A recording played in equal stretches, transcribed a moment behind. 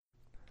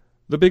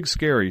The Big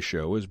Scary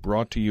Show is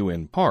brought to you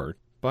in part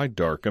by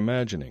Dark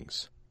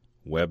Imaginings.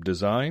 Web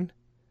design,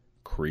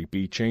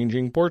 creepy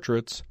changing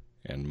portraits,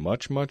 and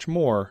much, much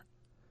more.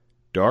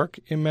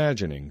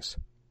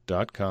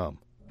 darkimaginings.com.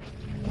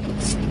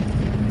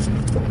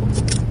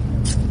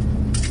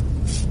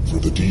 For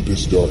the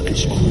deepest,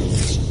 darkest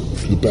clues,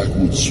 to the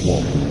backwoods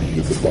swamp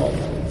beneath the body,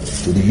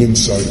 for the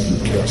inside of your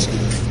casket,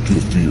 to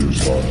the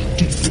fears lying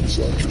deep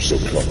inside your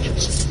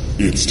subconscious,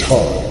 it's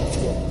time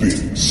for the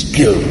Big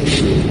Scary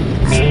Show.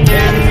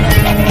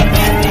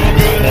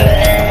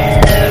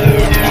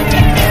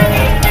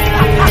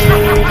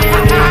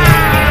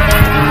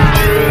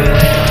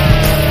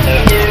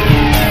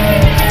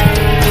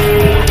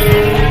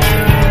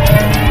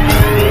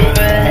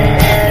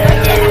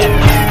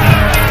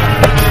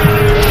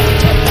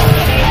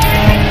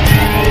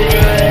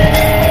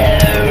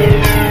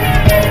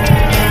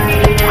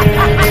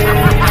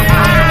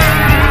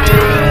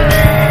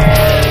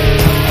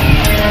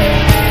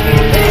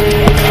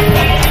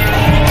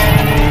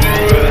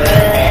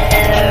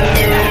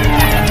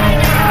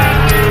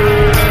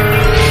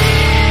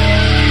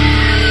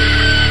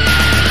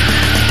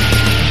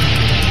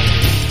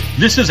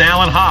 This is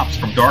Alan Hops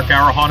from Dark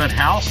Hour Haunted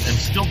House and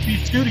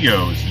Stiltbeat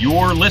Studios.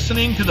 You're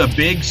listening to The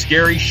Big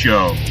Scary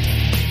Show.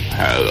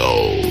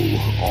 Hello,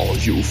 all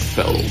you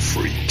fellow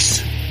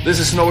freaks. This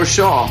is Noah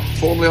Shaw,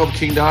 formerly of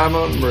King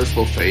Diamond,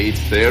 Merciful Fate,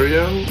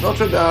 Therion,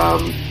 Notre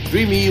Dame,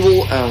 Dream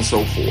Evil, and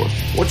so forth.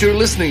 What you're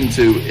listening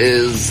to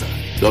is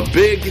The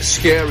Big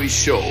Scary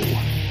Show.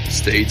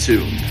 Stay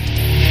tuned.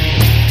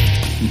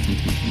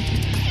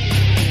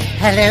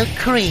 Hello,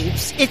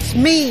 creeps. It's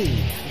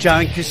me,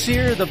 John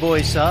Kassir, the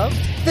voice of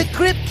the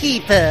Crypt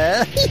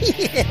Keeper.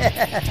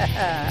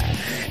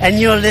 And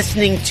you're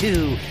listening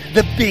to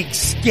The Big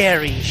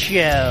Scary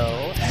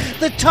Show,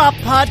 the top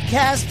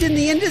podcast in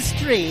the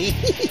industry.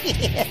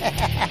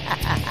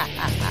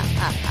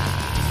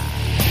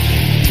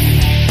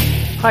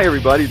 Hi,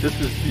 everybody. This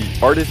is the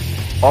artist,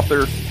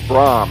 author,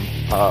 Bram,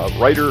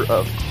 writer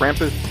of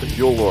Krampus the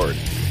Yule Lord.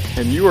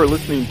 And you are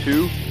listening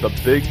to The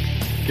Big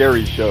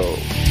Scary Show.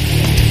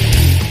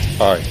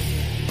 Hi,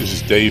 this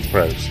is Dave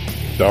Prowse,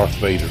 Darth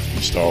Vader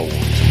from Star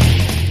Wars,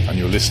 and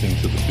you're listening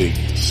to The Big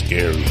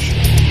Scary Show.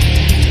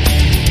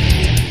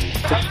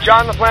 This is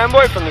John the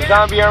Flamboy from the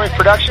Zombie Army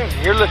Productions,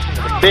 and you're listening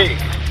to The Big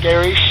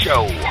Scary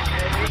Show.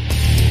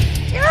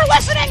 You're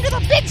listening to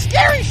The Big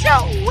Scary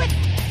Show with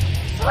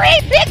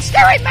 3 big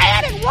scary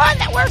men and one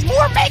that wears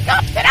more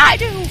makeup than I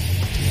do.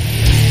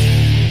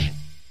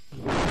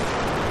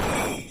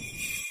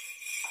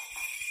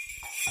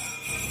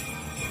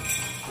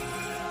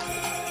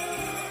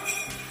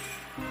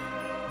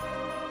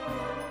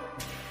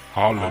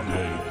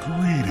 Holiday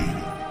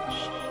greetings.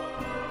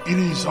 It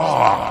is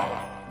I,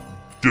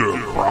 Der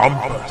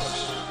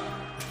Krampus,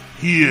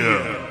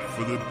 here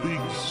for the Big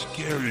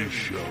Scary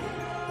Show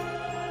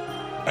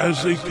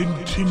as they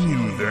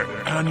continue their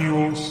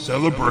annual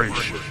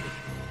celebration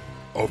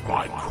of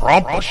my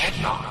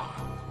Krampusnacht.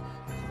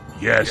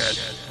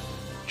 Yes,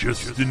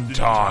 just in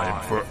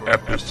time for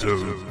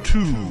episode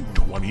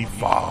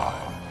 225.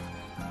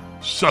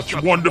 Such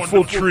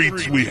wonderful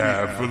treats we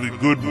have for the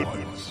good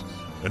ones.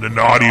 And the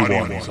naughty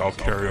ones I'll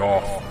carry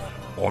off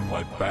on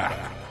my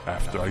back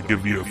after I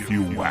give you a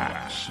few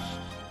whacks.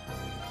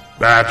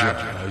 Badger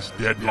has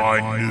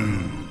deadline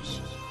news.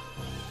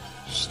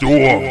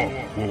 Storm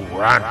will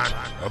rant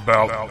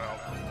about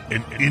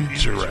an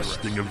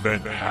interesting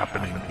event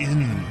happening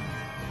in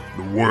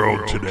the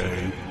world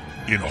today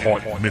in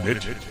Haunt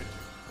Minute.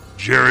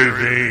 Jerry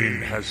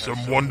Vane has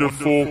some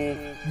wonderful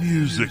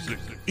music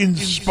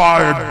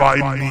inspired by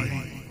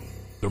me.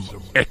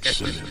 Some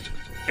excellent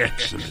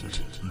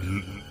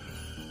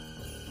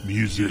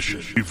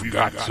musician. We've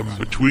got some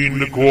Between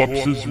the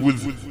Corpses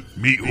with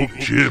Meat Hook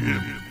Jim.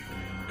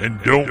 And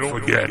don't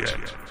forget,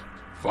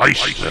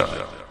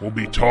 Weister will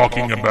be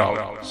talking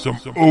about some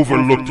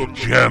overlooked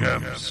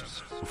gems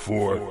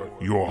for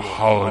your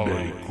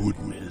holiday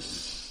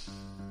goodness.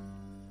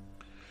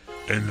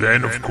 And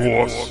then, of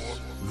course,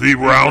 the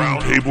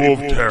Round Table of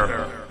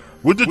Terror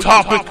with the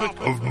topic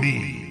of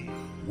me,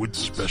 with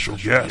special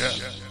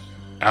guest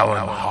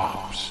Alan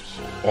Hops.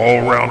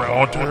 All-round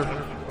haunter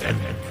and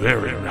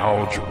very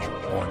knowledgeable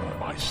on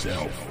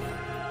myself.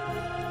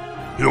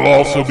 He'll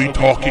also be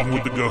talking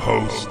with the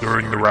co-hosts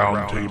during the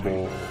round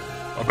table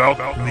about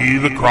me,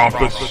 the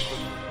Krampus,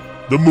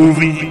 the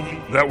movie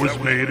that was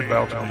made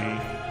about me,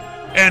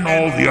 and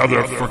all the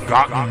other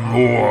forgotten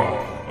lore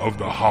of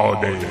the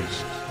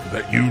holidays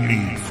that you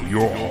need for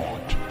your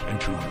haunt and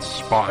to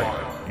inspire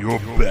your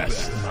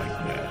best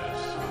nightmares.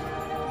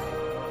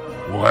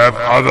 We'll have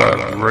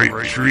other great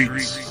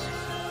treats.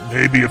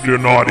 Maybe if you're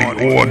naughty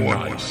or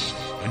nice,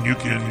 and you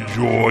can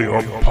enjoy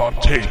or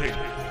partake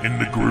in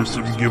the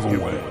gruesome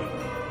giveaway.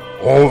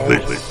 All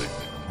this,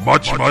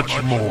 much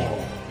more.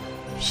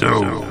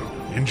 So,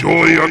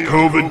 enjoy your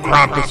COVID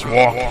Krampus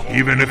walk,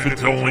 even if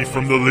it's only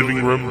from the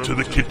living room to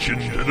the kitchen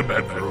to the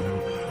bedroom.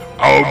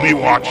 I'll be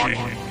watching.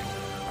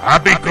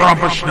 Happy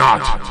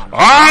Krampusnacht!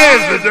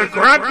 I, the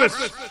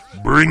Krampus,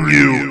 bring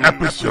you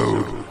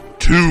episode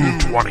 225.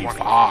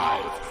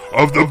 225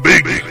 of the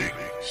Big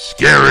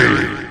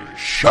Scary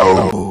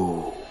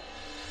Show.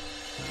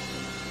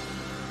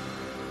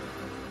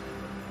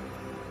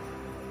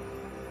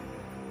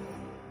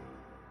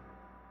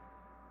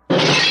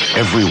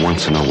 Every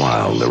once in a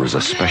while, there is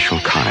a special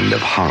kind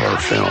of horror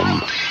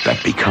film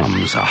that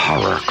becomes a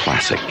horror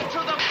classic.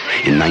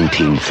 In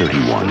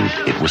 1931,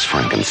 it was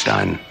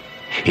Frankenstein.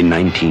 In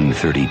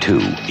 1932,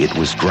 it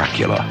was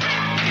Dracula.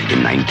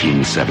 In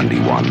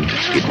 1971,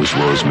 it was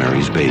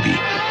Rosemary's Baby.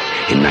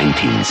 In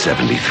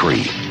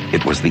 1973,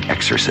 it was The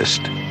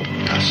Exorcist.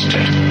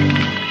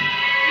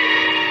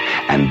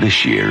 And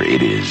this year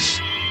it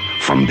is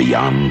From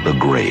Beyond the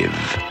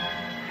Grave.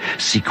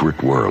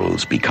 Secret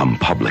worlds become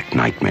public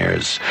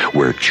nightmares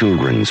where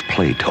children's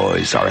play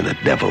toys are the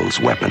devil's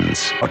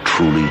weapons. A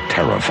truly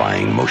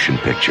terrifying motion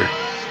picture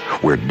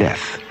where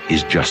death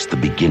is just the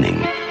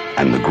beginning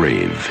and the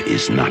grave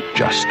is not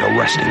just a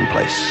resting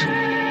place.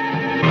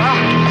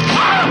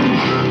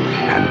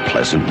 And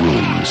pleasant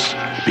rooms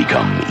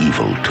become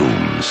evil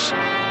tombs.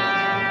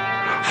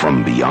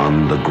 From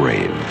Beyond the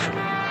Grave,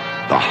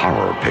 the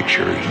horror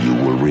picture you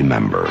will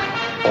remember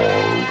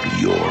all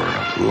your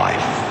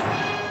life.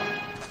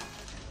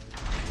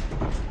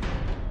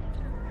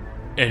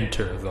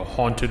 Enter the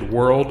haunted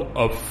world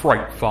of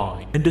Fright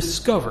Find and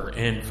discover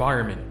an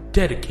environment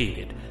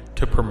dedicated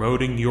to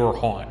promoting your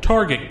haunt.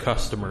 Target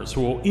customers who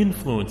will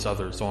influence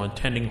others on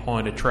attending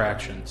haunted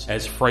attractions,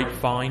 as Fright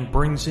Find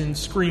brings in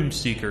scream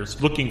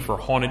seekers looking for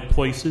haunted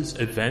places,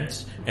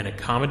 events, and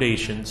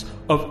accommodations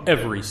of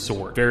every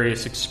sort.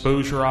 Various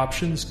exposure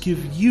options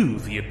give you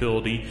the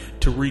ability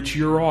to reach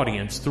your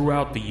audience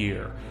throughout the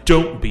year.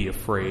 Don't be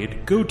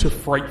afraid. Go to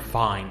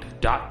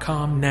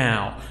frightfind.com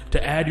now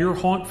to add your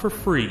haunt for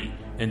free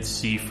and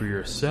see for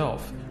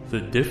yourself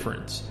the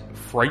difference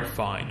Fright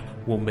Find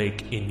will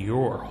make in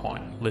your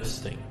haunt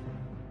listing.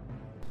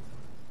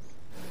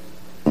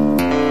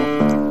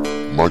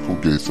 Michael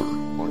Gaither,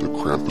 The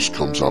Krampus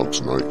Comes Out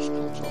Tonight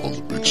on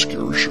The Big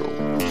Scary Show.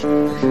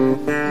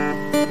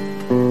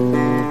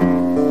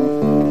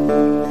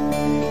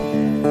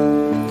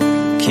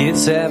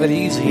 Kids have it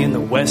easy in the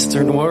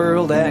Western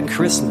world at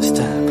Christmas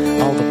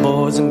time. All the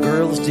boys and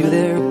girls do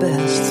their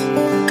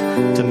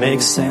best to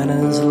make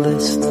Santa's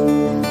list.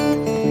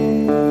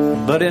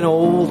 But in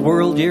old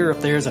world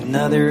Europe, there's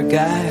another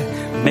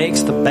guy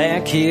makes the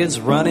bad kids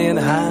run and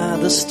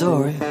hide. The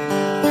story,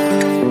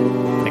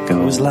 it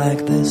goes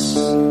like this.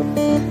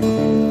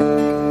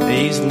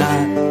 He's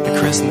not the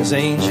Christmas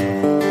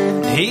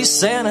angel, he's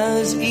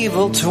Santa's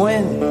evil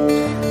twin.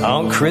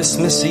 On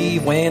Christmas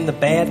Eve, when the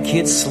bad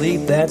kids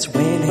sleep, that's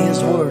when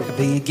his work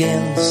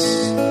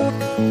begins.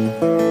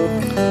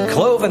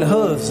 Cloven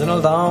hooves and a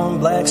long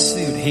black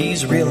suit,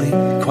 he's really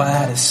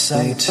quite a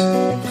sight.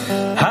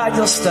 Hide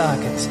your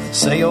stockings,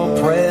 say your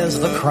prayers,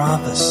 the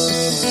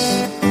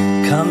Krampus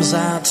comes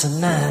out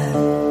tonight.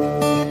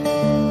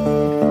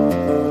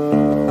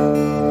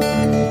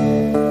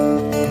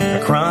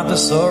 The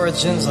Krampus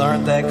origins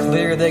aren't that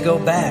clear, they go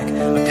back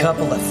a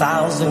couple of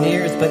thousand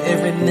years, but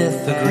every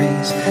myth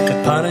agrees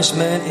that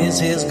punishment is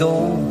his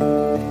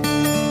goal.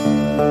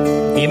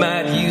 He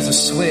might use a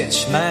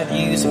switch, might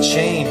use a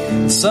chain.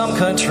 In some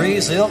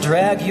countries, he'll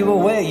drag you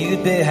away.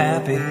 You'd be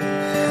happy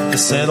to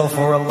settle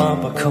for a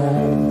lump of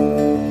coal.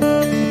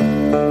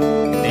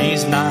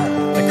 He's not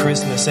the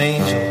Christmas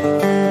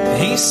angel,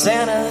 he's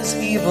Santa's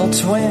evil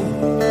twin.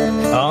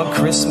 On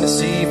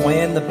Christmas Eve,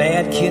 when the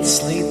bad kids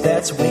sleep,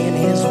 that's when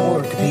his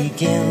work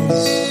begins.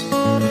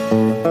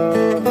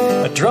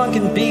 A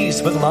drunken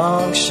beast with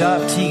long,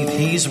 sharp teeth,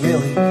 he's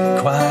really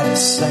quite a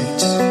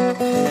sight.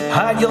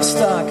 Hide your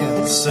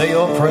stockings, say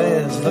your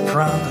prayers, the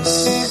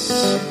Krampus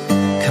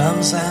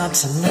comes out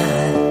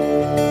tonight.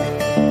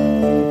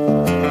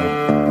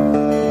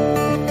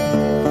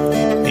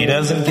 He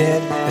doesn't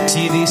get a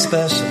TV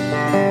special,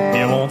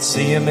 you won't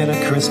see him in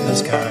a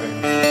Christmas card.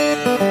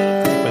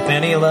 With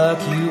any luck,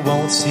 you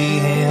won't see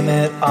him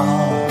at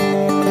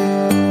all.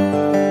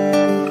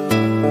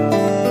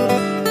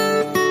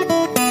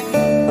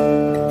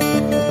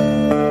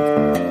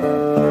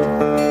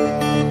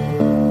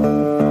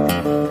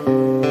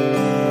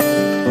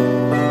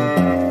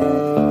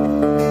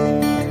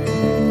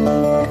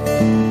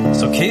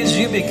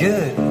 Be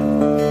good,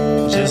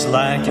 just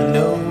like you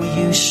know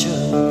you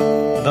should.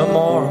 The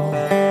moral,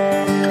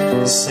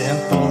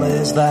 simple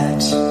as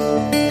that.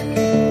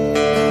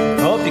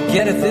 Hope you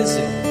get a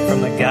visit from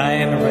the guy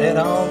in red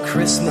on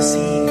Christmas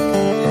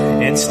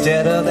Eve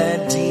instead of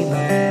that demon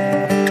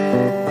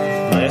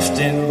left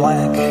in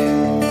black.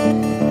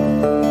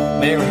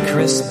 Merry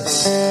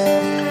Christmas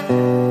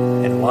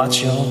and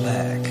watch your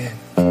back.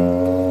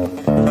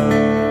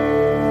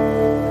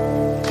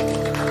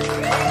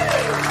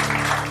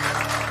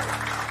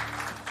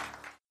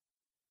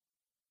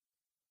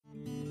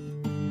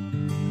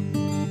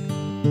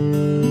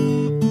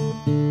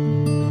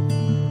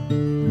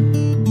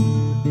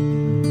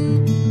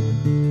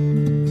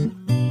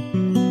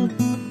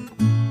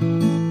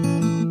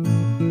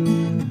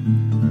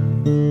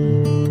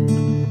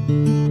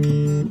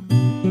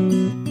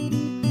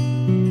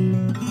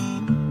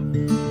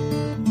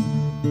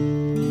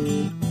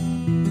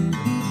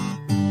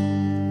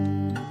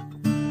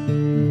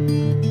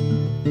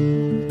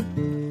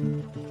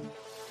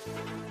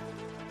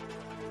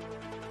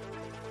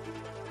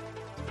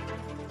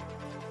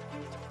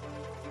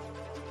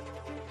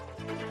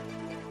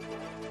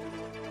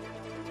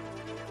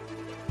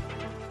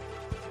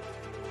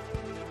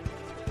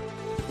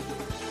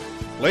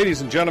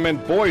 Ladies and gentlemen,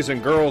 boys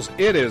and girls,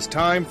 it is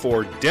time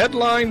for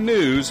Deadline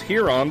News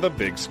here on The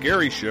Big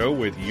Scary Show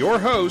with your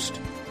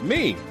host,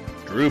 me,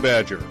 Drew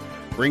Badger,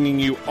 bringing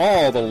you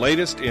all the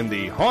latest in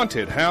the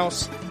haunted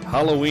house,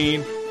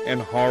 Halloween,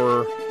 and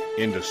horror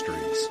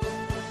industries.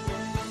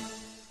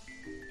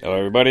 Hello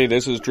everybody,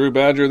 this is Drew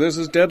Badger. This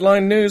is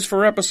Deadline News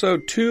for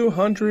episode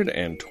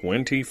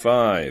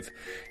 225.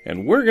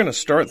 And we're going to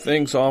start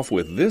things off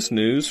with this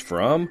news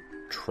from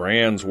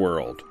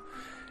Transworld.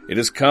 It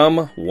has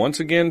come once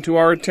again to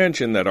our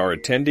attention that our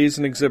attendees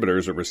and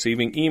exhibitors are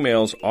receiving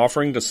emails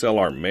offering to sell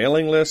our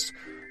mailing lists,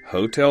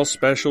 hotel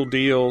special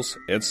deals,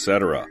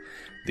 etc.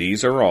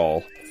 These are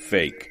all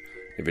fake.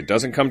 If it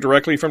doesn't come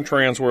directly from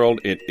Transworld,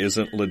 it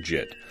isn't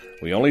legit.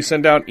 We only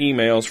send out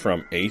emails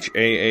from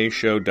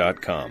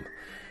HAAshow.com.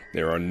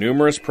 There are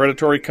numerous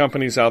predatory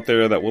companies out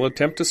there that will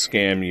attempt to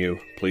scam you.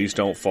 Please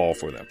don't fall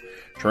for them.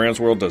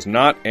 Transworld does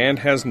not and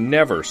has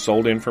never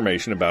sold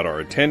information about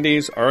our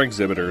attendees, our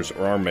exhibitors,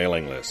 or our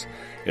mailing lists.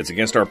 It's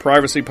against our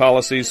privacy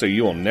policy, so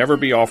you will never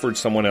be offered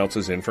someone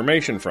else's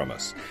information from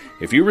us.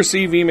 If you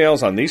receive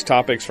emails on these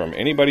topics from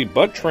anybody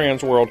but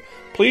Transworld,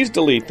 please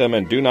delete them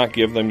and do not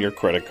give them your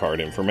credit card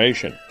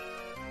information.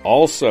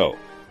 Also,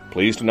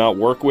 please do not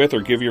work with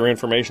or give your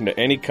information to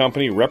any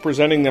company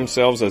representing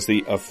themselves as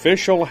the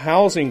official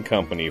housing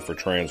company for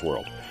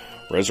Transworld.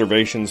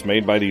 Reservations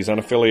made by these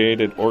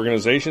unaffiliated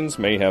organizations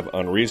may have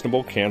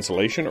unreasonable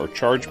cancellation or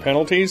charge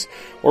penalties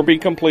or be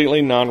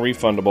completely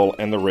non-refundable,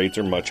 and the rates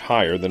are much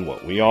higher than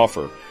what we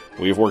offer.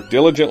 We have worked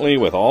diligently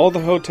with all of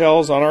the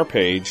hotels on our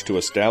page to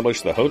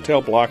establish the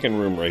hotel block and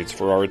room rates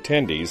for our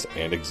attendees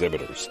and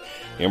exhibitors.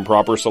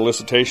 Improper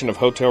solicitation of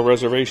hotel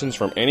reservations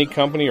from any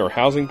company or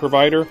housing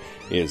provider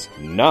is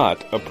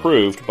not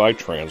approved by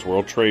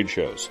Transworld trade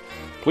shows.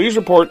 Please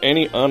report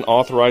any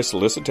unauthorized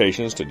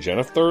solicitations to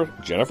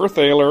Jennifer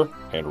Thaler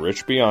and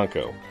Rich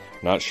Bianco.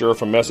 Not sure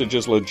if a message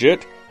is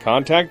legit?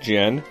 Contact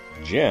Jen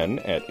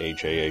at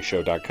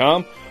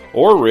HAAshow.com,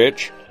 or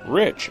Rich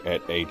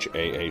at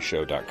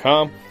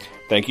HAAshow.com.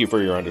 Thank you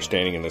for your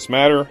understanding in this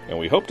matter, and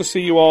we hope to see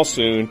you all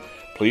soon.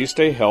 Please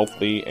stay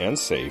healthy and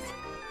safe.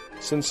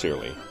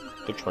 Sincerely,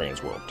 the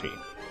Transworld team.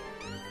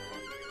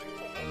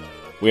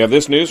 We have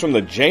this news from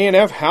the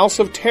J&F House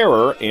of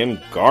Terror in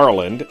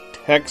Garland,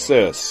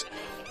 Texas.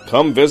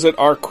 Come visit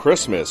our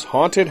Christmas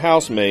Haunted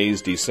House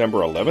Maze December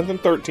 11th and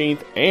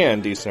 13th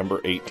and December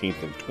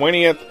 18th and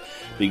 20th,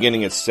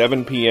 beginning at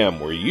 7 p.m.,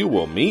 where you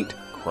will meet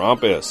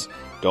Krampus.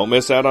 Don't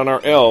miss out on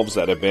our elves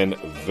that have been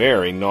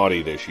very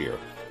naughty this year.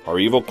 Our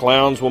evil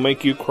clowns will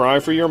make you cry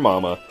for your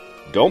mama.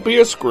 Don't be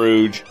a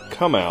Scrooge.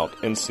 Come out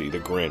and see the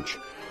Grinch.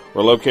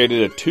 We're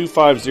located at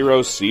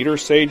 250 Cedar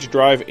Sage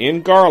Drive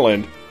in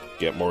Garland.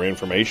 Get more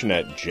information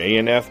at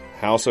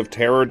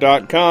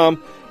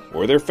jnfhouseofterror.com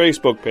or their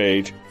Facebook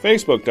page,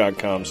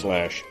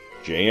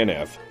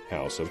 facebook.com/JNF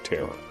House of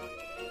Terror.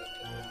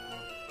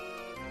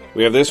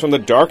 We have this from the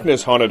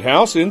Darkness Haunted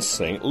House in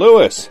St.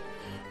 Louis.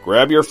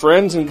 Grab your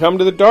friends and come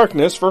to the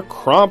Darkness for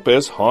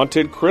Krampus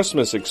Haunted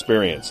Christmas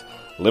Experience.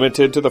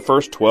 Limited to the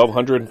first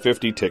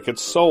 1,250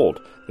 tickets sold.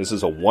 This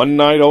is a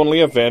one-night-only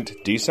event,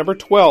 December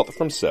 12th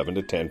from 7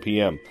 to 10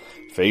 p.m.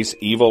 Face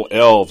evil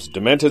elves,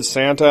 demented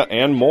Santa,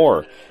 and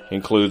more.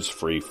 Includes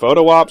free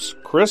photo ops,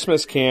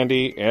 Christmas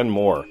candy, and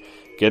more.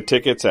 Get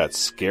tickets at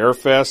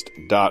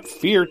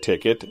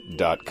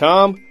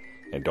scarefest.fearticket.com.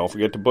 And don't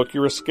forget to book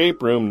your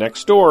escape room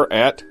next door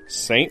at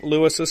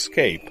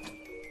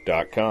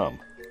stlouisescape.com.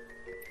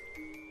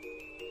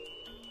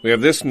 We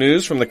have this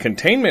news from the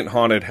Containment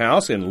Haunted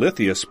House in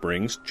Lithia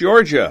Springs,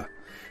 Georgia.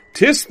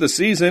 'Tis the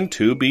season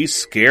to be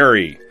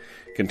scary.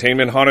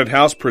 Containment Haunted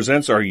House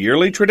presents our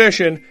yearly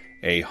tradition,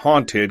 a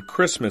haunted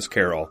Christmas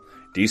carol,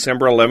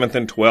 December 11th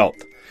and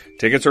 12th.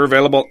 Tickets are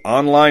available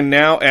online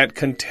now at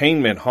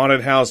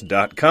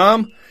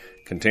containmenthauntedhouse.com.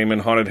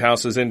 Containment Haunted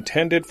House is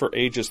intended for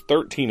ages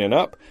 13 and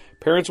up.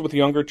 Parents with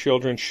younger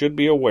children should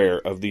be aware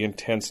of the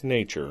intense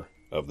nature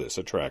of this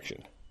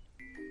attraction.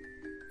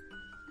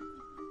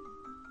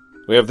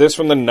 We have this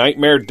from the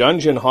Nightmare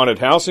Dungeon Haunted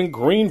House in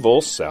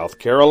Greenville, South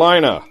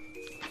Carolina.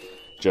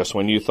 Just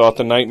when you thought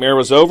the nightmare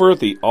was over,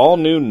 the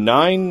all-new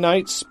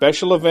 9-night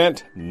special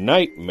event,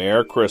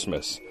 Nightmare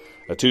Christmas.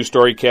 A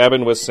 2-story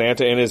cabin with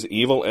Santa and his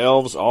evil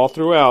elves all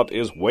throughout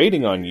is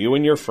waiting on you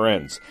and your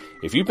friends.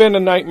 If you've been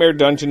to Nightmare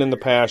Dungeon in the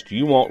past,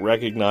 you won't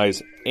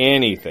recognize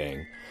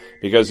anything,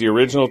 because the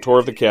original tour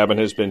of the cabin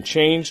has been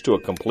changed to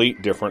a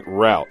complete different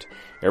route.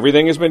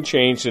 Everything has been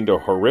changed into a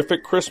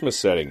horrific Christmas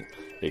setting.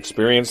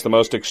 Experience the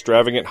most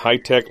extravagant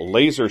high-tech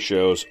laser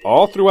shows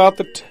all throughout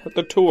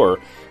the tour,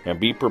 and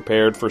be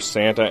prepared for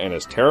Santa and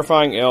his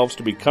terrifying elves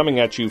to be coming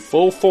at you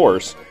full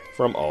force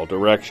from all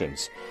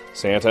directions.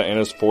 Santa and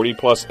his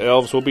 40-plus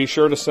elves will be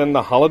sure to send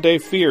the holiday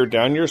fear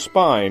down your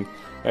spine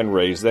and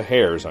raise the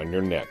hairs on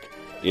your neck.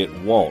 It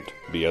won't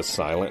be a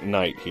silent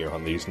night here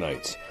on these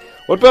nights.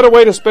 What better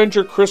way to spend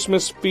your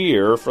Christmas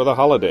fear for the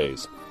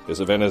holidays? This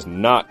event is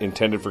not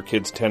intended for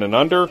kids 10 and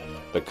under.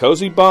 The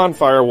cozy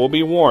bonfire will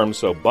be warm,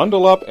 so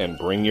bundle up and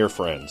bring your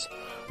friends.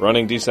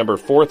 running December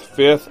 4th,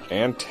 5th,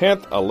 and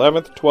 10th,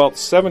 11th, 12th,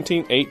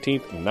 17th,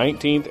 18th,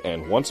 19th,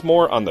 and once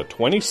more on the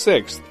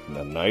 26th,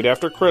 the night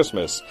after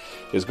Christmas,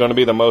 is going to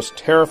be the most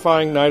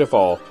terrifying night of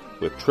all,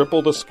 with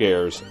triple the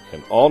scares,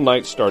 and all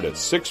nights start at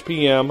 6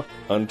 p.m.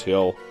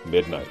 until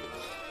midnight.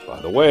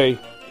 By the way,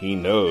 he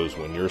knows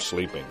when you're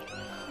sleeping.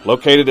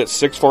 Located at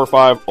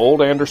 645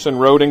 Old Anderson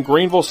Road in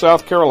Greenville,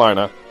 South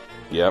Carolina.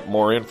 Yep,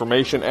 more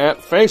information at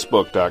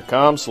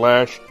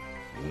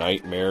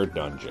facebook.com/Nightmare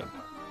Dungeon.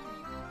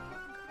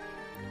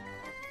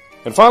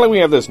 And finally, we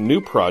have this new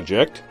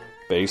project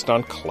based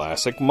on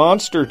classic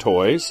monster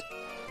toys.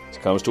 This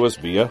comes to us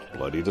via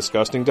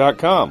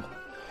BloodyDisgusting.com.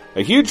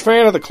 A huge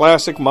fan of the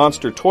classic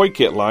monster toy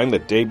kit line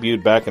that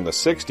debuted back in the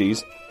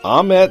 60s,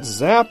 Ahmet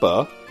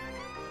Zappa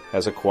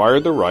has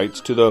acquired the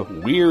rights to the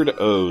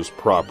Weird-O's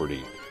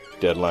property.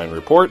 Deadline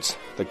reports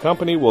the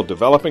company will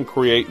develop and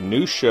create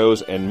new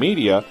shows and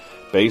media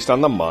based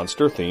on the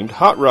monster-themed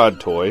Hot Rod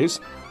toys,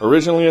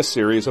 originally a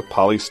series of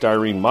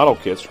polystyrene model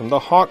kits from the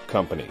Hawk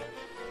Company.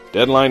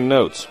 Deadline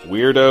notes,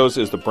 Weird-O's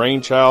is the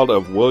brainchild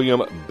of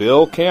William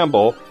Bill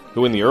Campbell,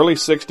 who in the early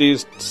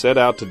 60s set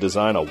out to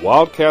design a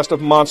wild cast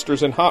of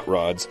monsters and hot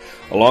rods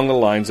along the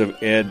lines of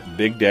Ed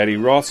Big Daddy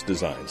Roth's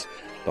designs.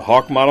 The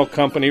Hawk Model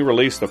Company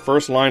released the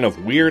first line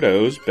of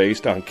Weird-O's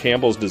based on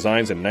Campbell's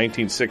designs in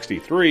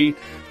 1963,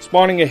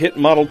 spawning a hit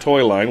model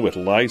toy line with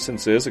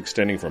licenses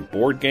extending from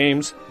board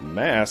games,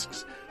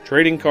 masks,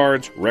 trading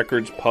cards,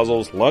 records,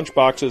 puzzles,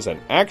 lunchboxes, and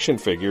action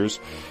figures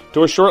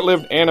to a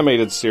short-lived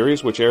animated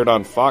series which aired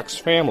on Fox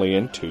Family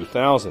in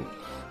 2000.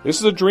 This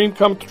is a dream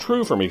come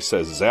true for me,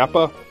 says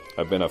Zappa.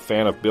 I've been a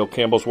fan of Bill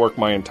Campbell's work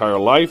my entire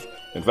life.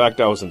 In fact,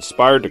 I was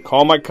inspired to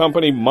call my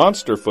company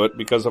Monsterfoot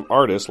because of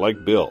artists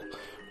like Bill.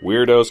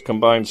 Weird-O's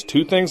combines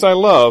two things I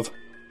love,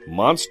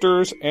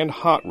 monsters and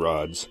hot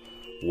rods.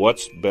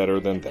 What's better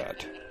than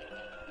that?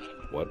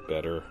 What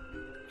better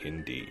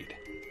indeed?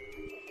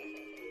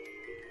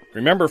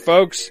 Remember,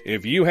 folks,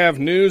 if you have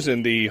news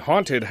in the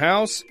haunted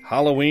house,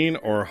 Halloween,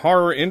 or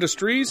horror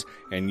industries,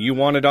 and you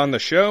want it on the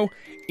show,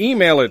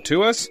 email it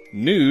to us,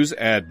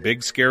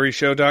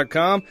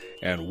 news@bigscaryshow.com,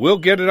 and we'll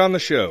get it on the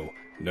show.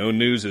 No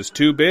news is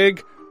too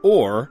big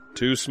or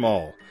too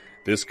small.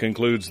 This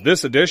concludes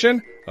this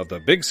edition of the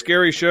Big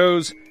Scary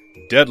Show's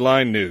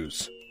Deadline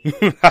News.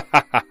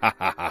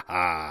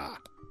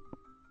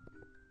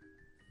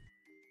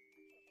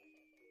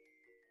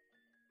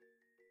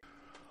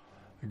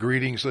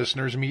 Greetings,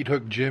 listeners.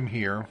 Meathook Jim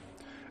here.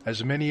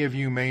 As many of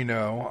you may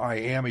know, I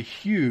am a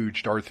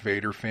huge Darth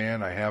Vader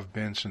fan. I have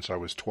been since I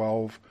was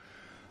 12.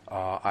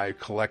 I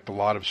collect a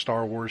lot of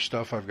Star Wars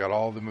stuff. I've got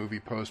all the movie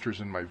posters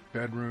in my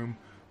bedroom.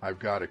 I've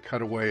got a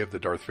cutaway of the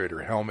Darth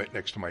Vader helmet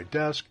next to my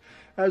desk,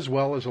 as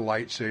well as a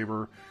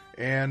lightsaber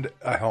and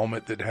a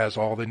helmet that has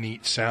all the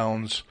neat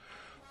sounds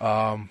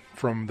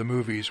from the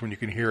movies when you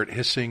can hear it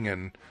hissing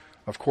and,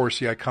 of course,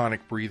 the iconic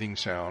breathing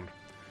sound.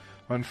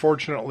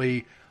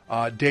 Unfortunately,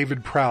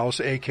 David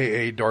Prowse,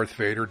 a.k.a. Darth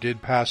Vader,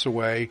 did pass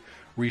away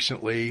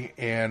recently,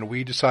 and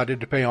we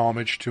decided to pay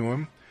homage to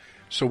him.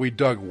 So we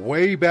dug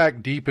way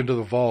back deep into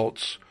the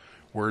vaults,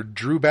 where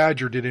Drew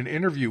Badger did an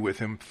interview with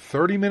him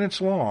 30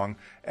 minutes long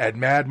at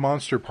Mad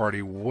Monster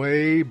Party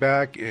way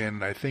back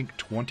in, I think,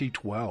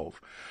 2012.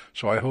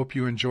 So I hope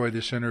you enjoy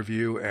this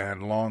interview,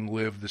 and long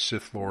live the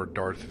Sith Lord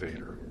Darth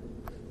Vader.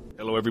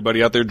 Hello,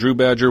 everybody out there. Drew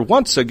Badger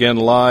once again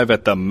live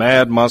at the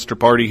Mad Monster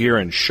Party here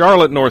in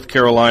Charlotte, North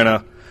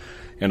Carolina.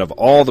 And of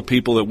all the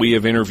people that we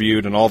have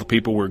interviewed and all the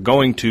people we're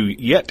going to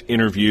yet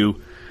interview,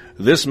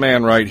 this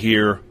man right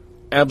here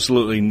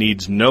absolutely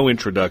needs no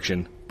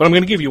introduction, but I'm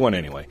going to give you one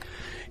anyway.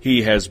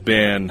 He has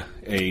been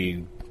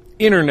a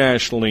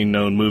internationally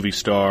known movie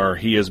star.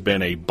 He has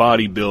been a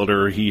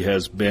bodybuilder. He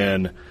has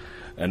been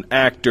an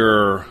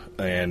actor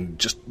and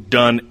just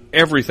done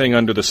everything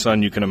under the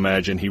sun you can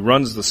imagine. He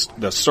runs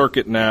the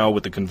circuit now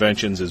with the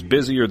conventions, is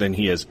busier than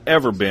he has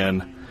ever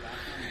been,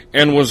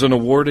 and was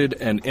awarded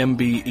an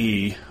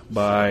MBE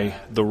by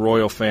the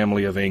royal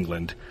family of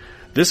England.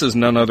 This is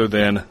none other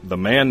than the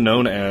man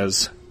known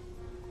as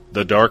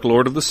the Dark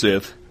Lord of the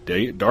Sith,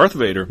 Darth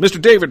Vader. Mr.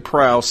 David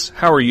Prowse,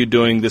 how are you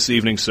doing this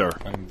evening, sir?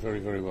 I'm very,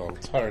 very well.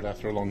 Tired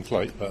after a long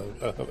flight, but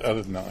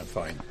other than that, I'm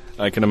fine.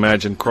 I can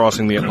imagine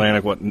crossing the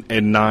Atlantic,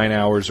 in 9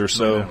 hours or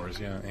so? 9 hours,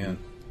 yeah.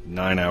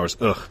 9 hours.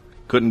 Ugh.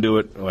 Couldn't do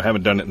it. Well, I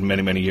haven't done it in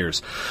many, many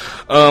years.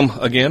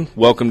 Again,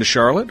 welcome to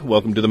Charlotte.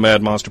 Welcome to the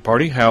Mad Monster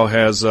Party. How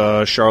has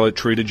Charlotte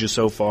treated you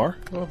so far?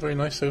 Well, very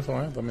nice so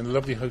far. I'm in a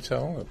lovely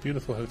hotel, a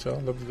beautiful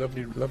hotel,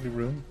 lovely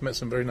room. Met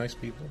some very nice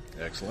people.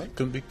 Excellent.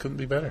 Couldn't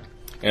be better.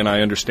 And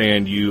I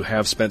understand you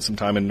have spent some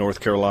time in North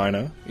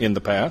Carolina in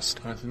the past.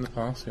 In the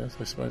past, yes.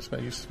 I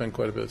used to spend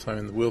quite a bit of time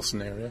in the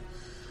Wilson area.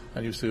 I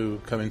used to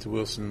come into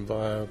Wilson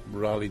via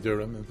Raleigh,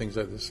 Durham, and things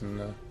like this,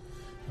 and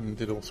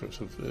did all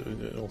sorts of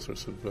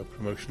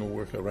promotional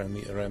work around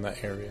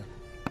that area.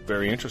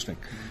 Very interesting.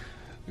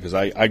 because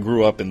I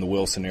grew up in the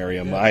Wilson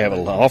area. I have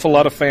an awful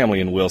lot of family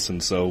in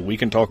Wilson, so we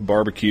can talk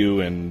barbecue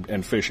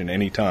and fishing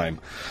anytime.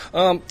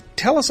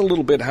 Tell us a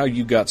little bit how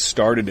you got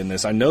started in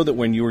this. I know that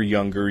when you were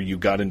younger, you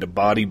got into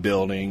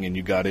bodybuilding and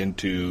you got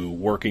into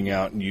working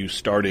out and you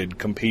started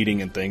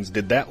competing and things.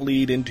 Did that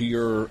lead into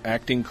your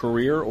acting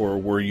career, or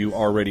were you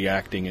already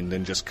acting and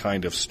then just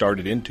kind of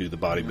started into the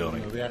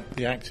bodybuilding? No,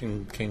 the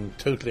acting came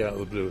totally out of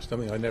the blue. It's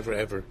something I never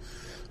ever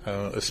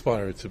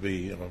aspired to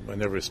be. I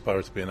never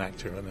aspired to be an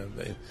actor,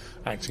 and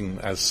acting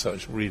as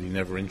such really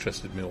never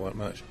interested me all that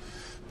much.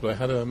 But I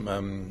had a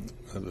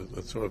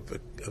sort of a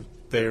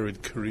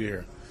varied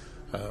career.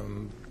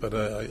 But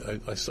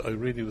I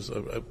really was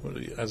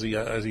as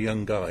a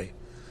young guy.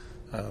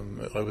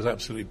 I was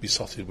absolutely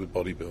besotted with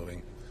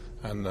bodybuilding,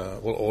 and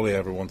all I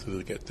ever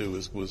wanted to do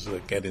was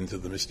get into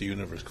the Mr.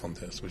 Universe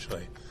contest, which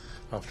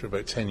after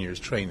about 10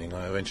 years training,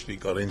 I eventually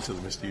got into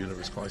the Mr.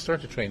 Universe contest. I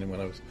started training when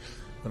I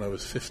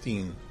was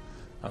 15.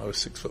 I was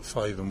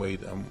 6'5" and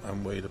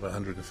weighed about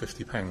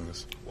 150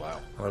 pounds. Wow!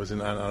 And I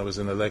was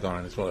in a leg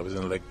iron as well. I was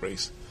in a leg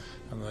brace,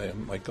 and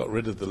I got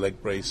rid of the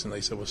leg brace, and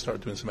they said, "Well, start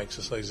doing some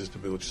exercises to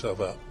build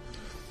yourself up."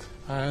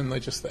 And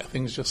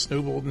things just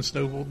snowballed and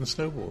snowballed and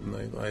snowballed, and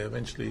I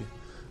eventually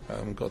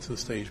got to the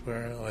stage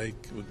where I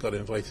got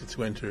invited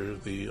to enter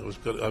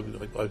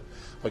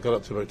I got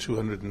up to about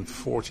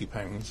 240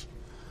 pounds,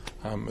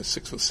 at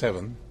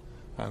 6'7".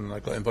 And I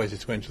got invited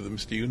to enter the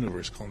Mr.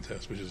 Universe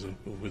contest, which is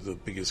the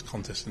biggest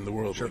contest in the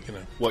world. Sure. Like, you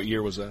know. What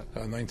year was that?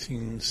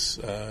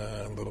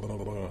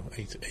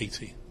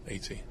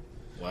 1980.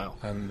 Wow.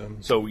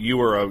 And so you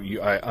were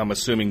I'm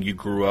assuming you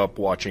grew up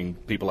watching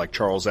people like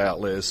Charles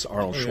Atlas,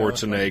 Arnold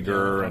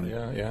Schwarzenegger, and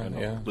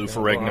Lou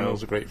Ferrigno. Well,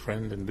 Arnold's a great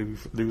friend, and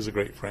Lou's a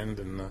great friend,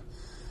 and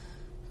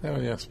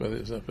yes, but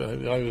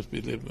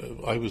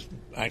I was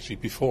actually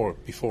before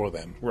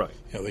them. Right.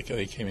 You know,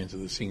 they came into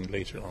the scene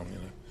later on. You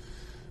know.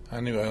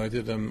 Anyway, I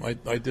entered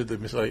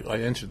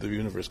the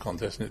Universe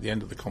contest, and at the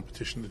end of the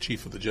competition, the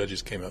chief of the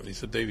judges came out and he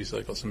said, "Davey, I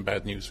got some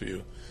bad news for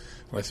you."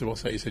 And I said,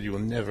 "What's that?" He said, "You will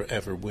never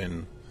ever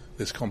win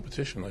this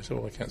competition." I said,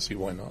 "Well, I can't see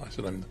why not." I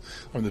said, "I'm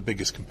the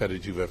biggest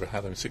competitor you've ever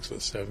had. I'm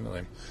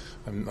 6'7",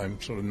 and I'm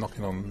sort of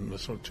knocking on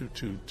sort of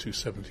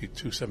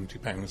 270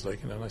 pounds,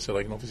 like, you know." And I said,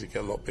 "I can obviously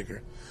get a lot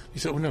bigger." He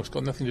said, "Well, no, it's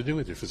got nothing to do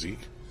with your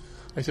physique."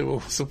 I said, "Well,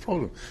 what's the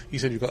problem?" He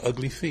said, "You've got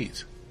ugly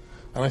feet."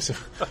 And I said,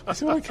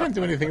 "Well, I can't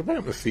do anything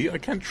about my feet. I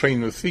can't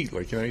train with feet,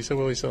 like, you know." He said,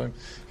 "Well," he said,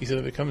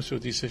 if it comes to a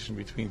decision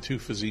between two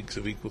physiques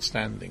of equal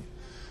standing,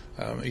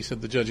 he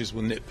said the judges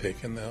will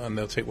nitpick and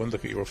they'll take one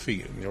look at your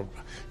feet and your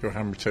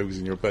hammer toes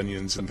and your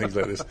bunions and things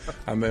like this,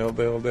 and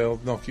they'll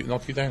knock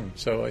you down."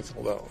 So I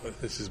thought, well, if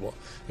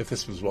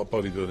this was what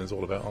bodybuilding is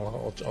all about,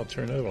 I'll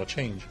turn over, I'll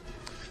change.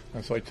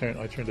 And so I turned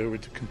over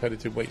to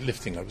competitive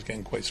weightlifting. I was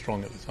getting quite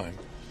strong at the time,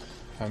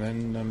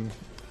 and then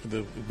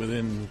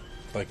within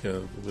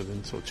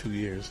sort of 2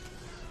 years,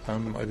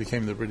 I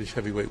became the British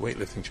heavyweight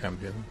weightlifting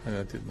champion, and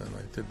I did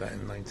that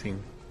in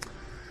 19.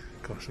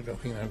 Gosh, I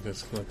think now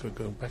let's go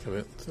back a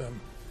bit.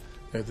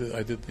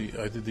 I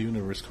did the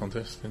Universe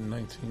contest in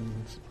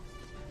 19.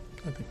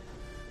 I think.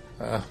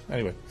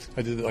 Anyway,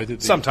 I did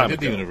the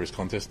Universe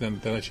contest.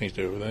 Then I changed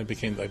over. Then I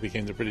became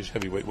the British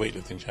heavyweight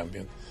weightlifting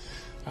champion,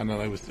 and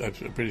then I was a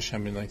British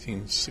champion in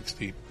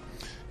 1960.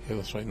 Yeah,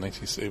 that's right.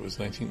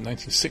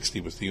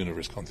 1960 was the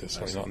Universe contest.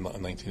 Sorry, not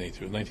 1980.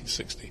 It was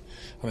 1960.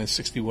 And then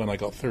 61, I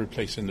got third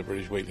place in the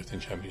British Weightlifting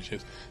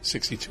Championships.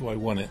 62, I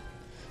won it,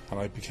 and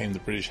I became the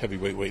British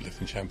Heavyweight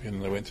Weightlifting Champion.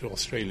 And I went to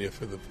Australia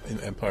for the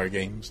Empire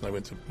Games, and I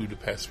went to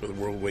Budapest for the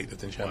World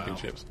Weightlifting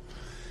Championships. Wow.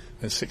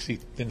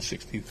 Then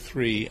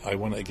 63, I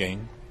won it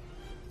again.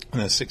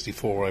 And then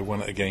 64, I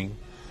won it again.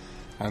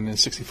 And in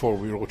 64,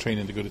 we were all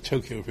training to go to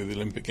Tokyo for the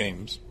Olympic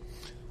Games.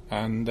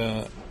 And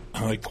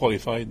I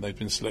qualified, and I'd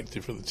been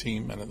selected for the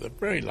team. And at the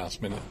very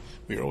last minute,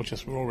 we were all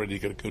ready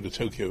to go to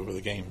Tokyo for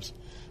the games.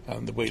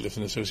 And the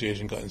Weightlifting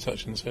Association got in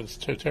touch and said,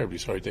 "Terribly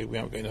sorry, Dave, we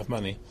haven't got enough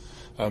money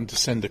to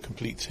send a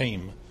complete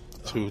team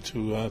to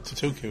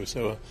Tokyo.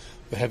 So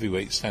the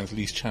heavyweight stands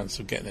least chance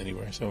of getting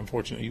anywhere. So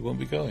unfortunately, you won't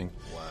be going."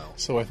 Wow.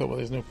 So I thought, well,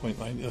 there's no point.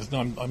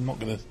 I'm not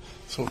going to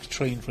sort of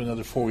train for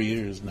another 4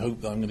 years and hope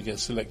that I'm going to get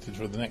selected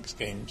for the next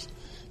games.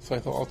 So I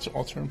thought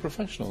I'll turn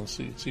professional and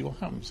see what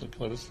happens.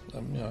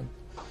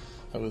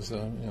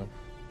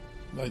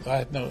 I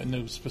had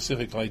no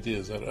specific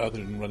ideas other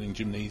than running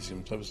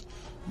gymnasiums. I was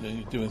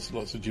doing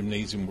lots of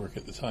gymnasium work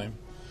at the time,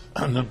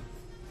 and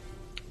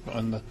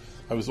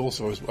I was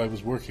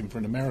working for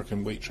an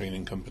American weight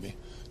training company,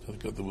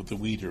 the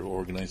Weider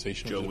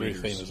organization, which is very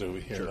famous over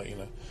here. Sure.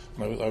 And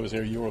I was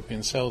their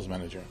European sales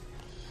manager,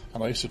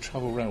 and I used to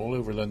travel around all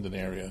over London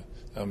area,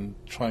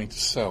 trying to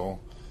sell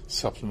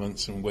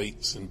supplements and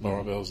weights and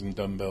barbells and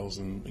dumbbells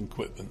and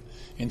equipment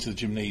into the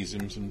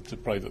gymnasiums and to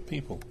private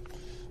people.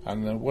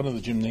 And one of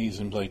the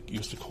gymnasiums I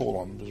used to call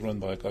on was run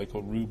by a guy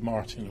called Rube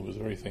Martin, who was a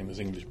very famous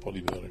English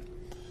bodybuilder.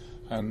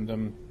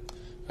 And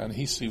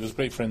he was a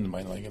great friend of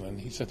mine,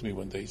 and he said to me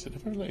one day, he said,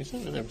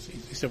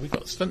 "We've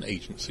got a stunt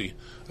agency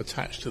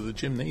attached to the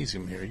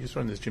gymnasium here. He used to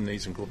run this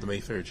gymnasium called the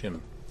Mayfair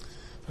Gym."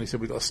 And he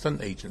said, we've got a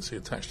stunt agency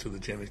attached to the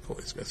gym.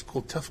 It's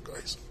called Tough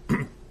Guys.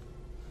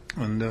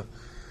 And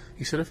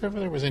he said, if ever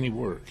there was any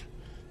work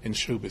in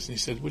show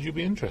business, he said, would you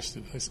be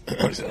interested? I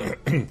said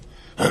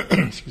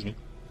excuse me.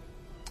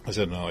 I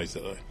said, no. I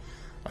said,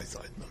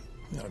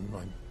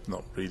 I'm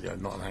not really.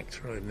 I'm not an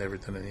actor. I've never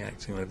done any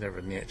acting. I've never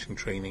had any acting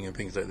training and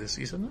things like this.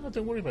 He said, no,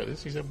 don't worry about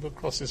this. He said, we'll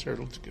cross this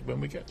hurdle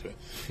when we get to it.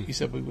 He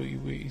said,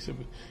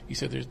 he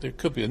said, there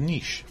could be a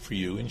niche for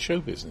you in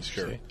show business.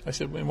 Sure. I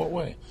said, well, in what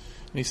way?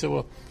 And he said,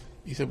 well,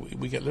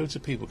 we get loads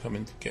of people come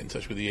in to get in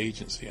touch with the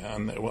agency,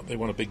 and they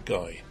want a big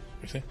guy.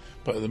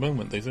 But at the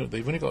moment, they've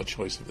only got a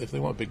choice. If they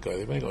want a big guy,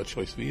 they've only got a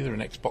choice of either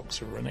an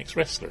ex-boxer or an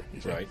ex-wrestler.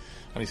 Right.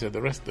 And he said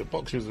the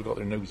boxers have got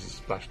their noses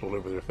splashed all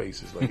over their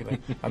faces,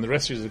 and the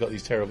wrestlers have got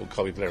these terrible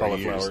cauliflower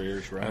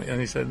ears. Right. And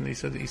he said,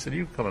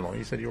 you come along.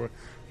 He said you were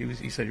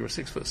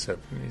 6'7".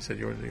 And he said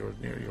you're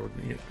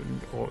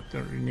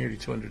nearly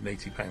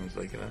 280 pounds,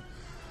 And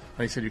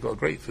he said, you've got a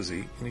great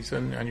physique. And he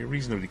said, and you're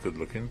reasonably good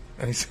looking.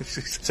 And he said,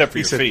 except for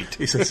your feet.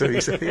 He said,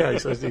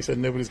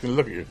 nobody's going to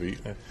look at your feet.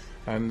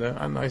 And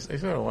I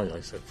said,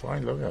 I said,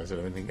 fine, lovely. I said,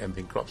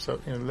 anything crops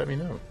up, let me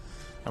know.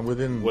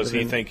 And was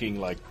he thinking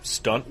like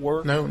stunt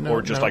work? No,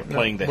 or just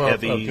playing the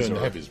heavies? Doing the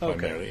heavies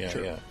primarily,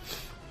 yeah.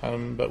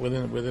 But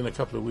within a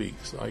couple of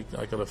weeks, I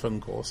got a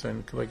phone call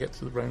saying, could I get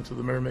round to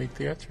the Mermaid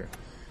Theatre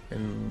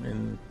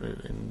in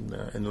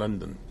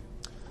London?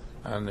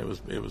 And it was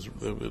at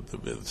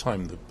the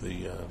time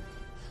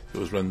it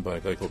was run by a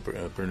guy called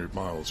Bernard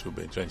Miles, who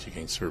went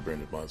against Sir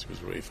Bernard Miles, who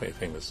was a very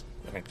famous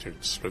actor,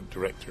 stroke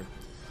director.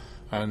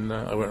 And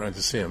I went around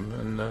to see him,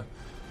 and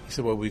he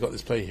said, well, we got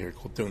this play here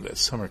called Don't Let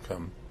Summer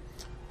Come.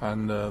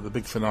 And the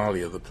big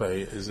finale of the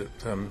play is that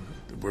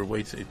we're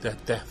waiting,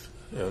 Death,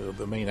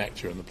 the main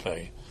actor in the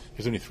play.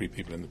 There's only 3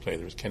 people in the play.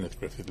 There was Kenneth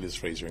Griffith, Liz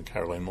Fraser, and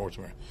Caroline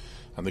Mortimer.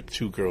 And the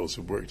 2 girls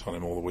who worked on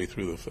him all the way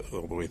through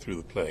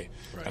the play.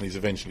 Right. And he's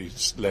eventually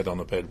led on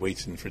a bed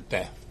waiting for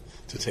Death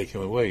to take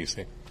him away, you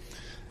see.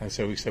 And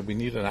so we said, we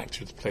need an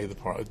actor to play the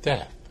part of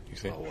Death, you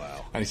see. Oh,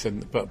 wow. And he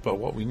said, but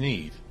what we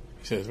need,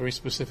 he said, it's very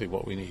specific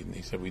what we need. And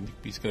he said,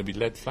 he's going to be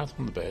led flat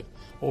on the bed,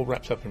 all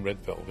wrapped up in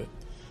red velvet,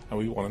 and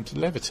we want him to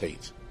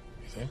levitate,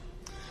 you see.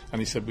 And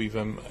he said, we've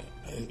done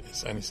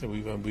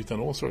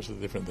all sorts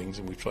of different things,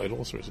 and we've tried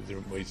all sorts of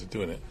different ways of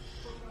doing it.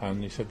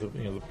 And he said,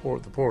 the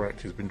poor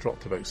actor has been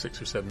dropped about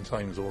 6 or 7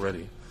 times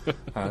already.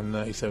 And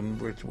he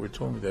said, we're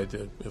told the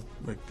idea of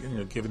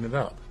giving it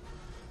up.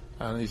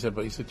 And he said,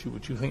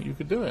 would you think you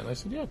could do it? And I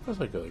said, yeah, of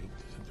course I could. I could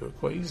do it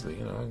quite easily,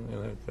 I'm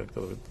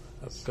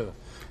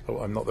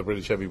not the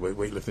British heavyweight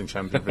weightlifting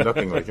champion for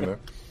nothing,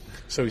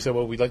 So he said,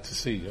 well, we'd like to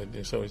see.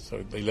 So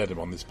they led him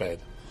on this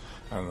bed,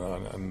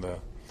 and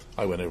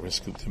I went over and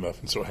scooped him up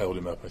and sort of held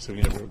him up. I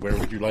said, where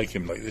would you like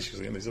him like this?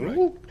 And they said,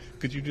 oh,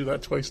 could you do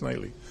that twice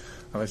nightly?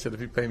 And I said,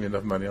 if you pay me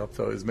enough money, I'll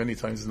tell you as many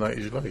times a night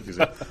as you like.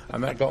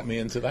 And that got me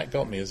into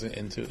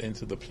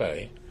the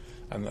play.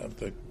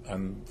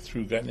 And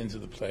through getting into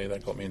the play,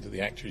 that got me into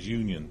the Actors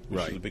Union,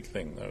 which was a big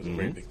thing. That was a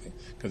very big thing,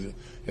 because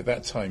at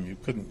that time you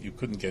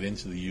couldn't get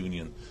into the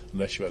union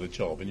unless you had a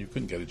job, and you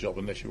couldn't get a job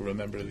unless you were a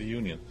member of the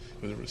union.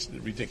 It was a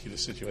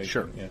ridiculous situation.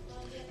 Sure. Yeah.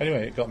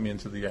 Anyway, it got me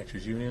into the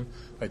Actors Union.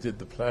 I did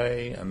the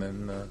play, and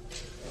then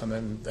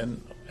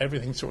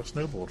everything sort of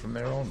snowballed from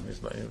there on.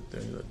 It's like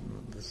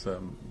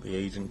the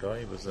agent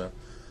guy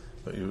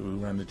who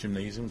ran the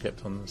gymnasium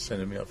kept on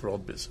sending me out for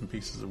odd bits and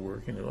pieces of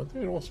work.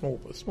 They're all small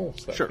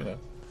stuff. Sure.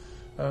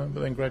 But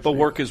then gradually, but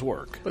work is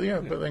work. But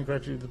then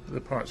gradually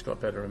the parts got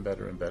better and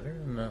better and better,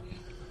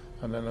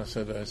 and then I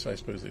said, I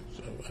suppose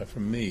for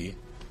me,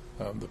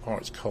 the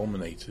parts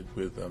culminated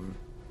with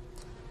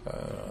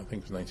I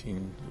think it was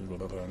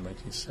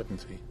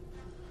 1970,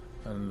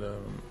 and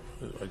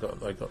I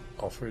got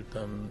offered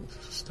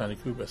Stanley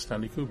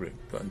Kubrick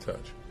got in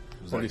touch.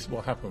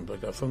 What happened? I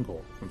got a phone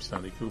call from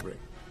Stanley Kubrick.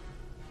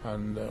 Or I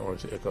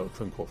got a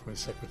phone call from his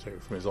secretary,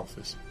 from his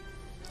office.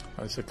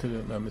 I said,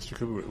 Mr.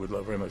 Kubrick would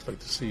very much like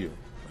to see you,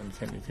 and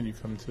can you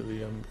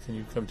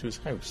come to his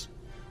house?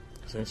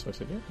 So I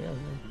said, yeah,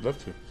 I'd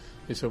love to.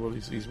 He said, well,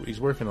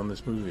 he's working on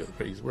this movie.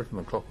 He's working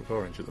on Clockwork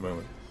Orange at the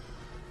moment,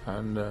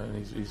 and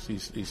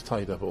he's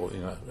tied up all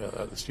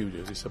at the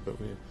studios. He said, but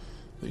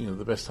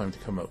the best time to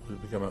come up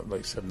would be come out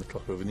like 7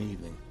 o'clock of an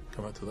evening.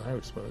 Come out to the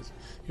house. Well, it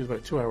was about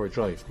a 2-hour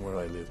drive from where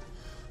I lived.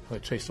 I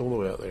chased all the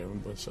way out there,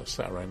 and I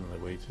sat around and I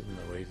waited, and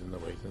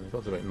it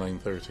got to about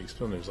 9:30,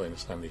 still no sign of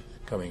Stanley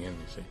coming in,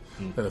 you see.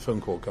 Then a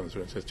phone call comes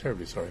through and says,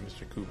 terribly sorry,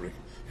 Mr. Kubrick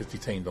is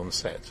detained on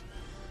set.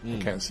 I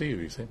can't see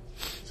you see.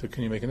 So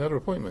can you make another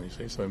appointment, you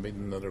see? So I made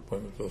another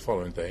appointment for the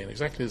following day, and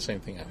exactly the same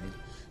thing happened.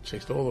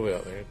 Chased all the way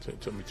out there. It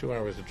took me 2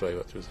 hours to drive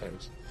up to his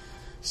house.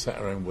 Sat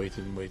around,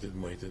 waited, and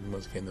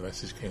once again the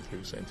message came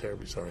through saying,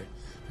 terribly sorry,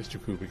 Mr.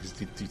 Kubrick is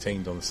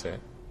detained on set.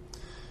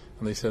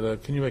 And they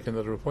said, can you make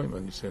another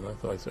appointment? You see, and I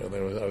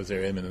was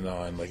there, and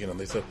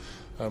they said,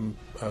 can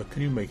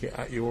you make it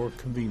at your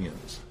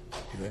convenience?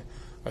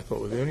 I thought,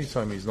 well, the only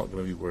time he's not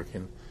going to be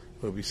working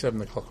will be 7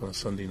 o'clock on a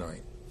Sunday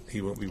night. He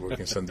won't be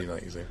working Sunday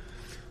night, you see.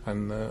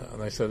 And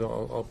I said,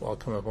 I'll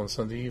come up on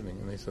Sunday evening.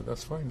 And they said,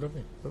 that's fine,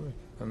 lovely.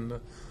 And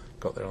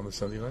got there on the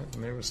Sunday night,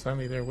 and there was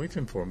Stanley there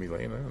waiting for me,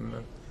 like, you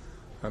know,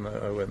 and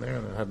I went there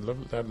and I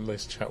had a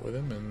nice chat with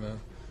him,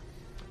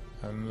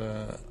 and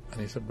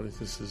he said, "But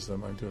this is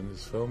I'm doing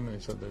this film," and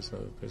he said, "There's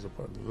a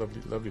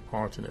lovely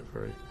part in it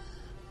for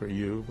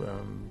you,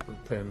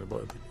 playing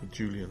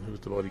Julian, who's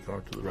the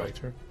bodyguard to the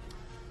writer."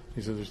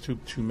 He said, "There's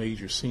two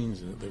major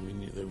scenes in it that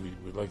we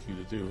would like you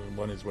to do, and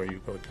one is where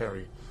you've got to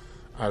carry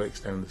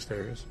Alex down the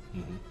stairs,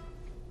 and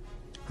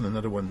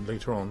another one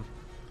later on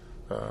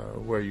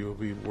where you'll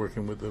be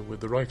working with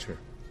the writer,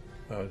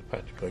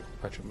 Patrick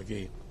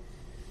McGee."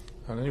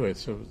 And anyway,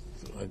 so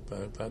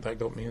that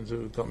got me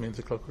into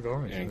Clockwork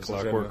Orange. And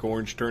Clockwork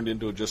Orange turned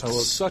into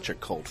such a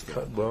cult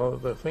film. Well,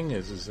 the thing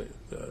is that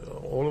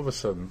all of a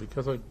sudden,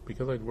 because I'd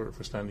worked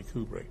for Stanley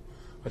Kubrick,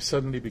 I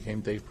suddenly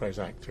became Dave Prowse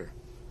actor.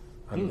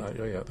 And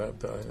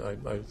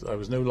I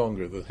was no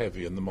longer the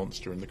heavy and the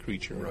monster and the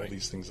creature and all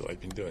these things that I'd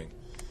been doing.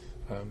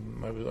 I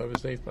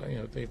was Dave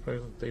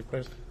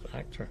Prowse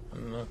actor,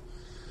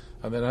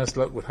 and then as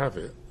luck would have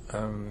it,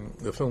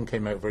 the film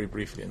came out very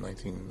briefly in I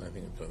think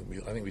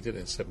we did it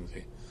in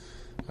 70,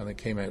 and it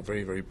came out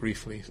very, very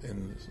briefly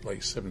in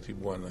like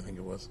 71, I think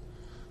it was,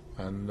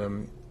 and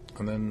then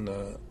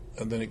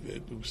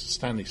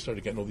Stanley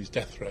started getting all these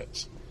death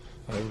threats,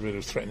 and everybody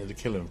was threatening to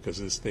kill him because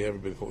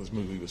everybody thought this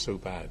movie was so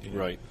bad, you know?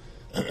 Right.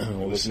 It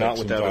was not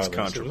without its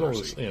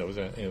controversy. It was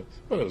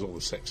all the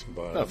sex and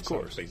violence, of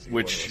course.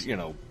 Which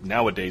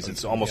nowadays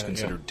it's almost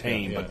considered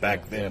tame, but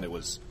back then it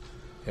was.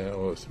 Yeah, it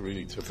was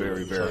really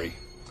very, very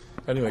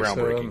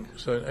groundbreaking.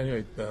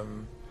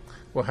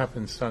 What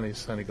happened?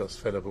 Stanley got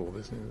fed up with all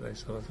this, and they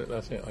said,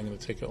 "That's it. I'm going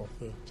to take it off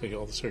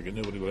the circuit.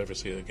 Nobody will ever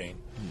see it again."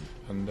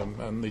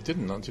 And they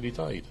didn't until he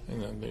died.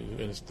 And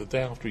the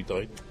day after he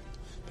died,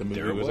 the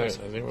movie was out.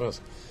 I think it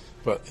was.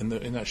 But in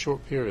that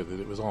short period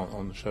that it was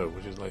on the show,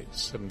 which is like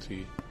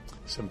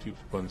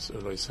 71,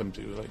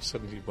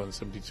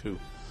 72,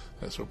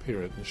 that sort of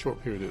period, in the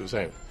short period it was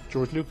out,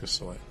 George Lucas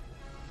saw it.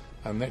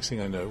 And next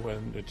thing I know,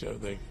 when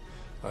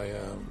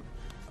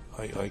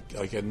I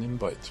get an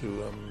invite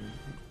to,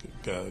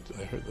 I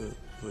heard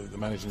the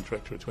managing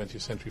director of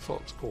 20th Century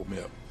Fox called me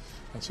up,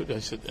 and so I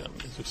said,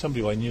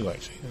 somebody I knew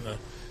actually, and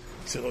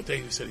he said, "Oh,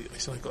 Dave," he said,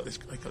 "I got this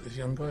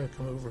young guy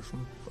come over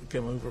from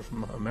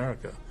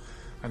America,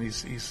 and they're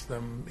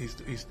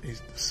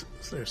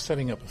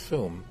setting up a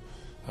film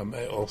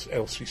at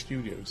Elstree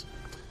Studios,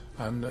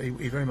 and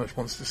he very much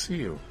wants to see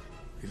you,"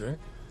 he said.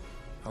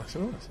 I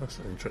said, "Oh, that's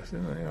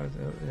interesting.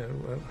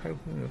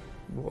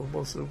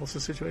 What's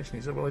the situation?"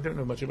 He said, "Well, I don't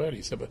know much about it."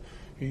 He said, "But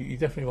he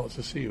definitely wants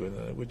to see you.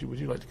 And would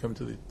you like to come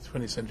to the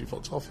 20th Century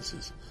Fox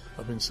offices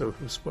up in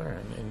Soho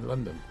Square in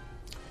London?"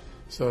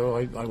 So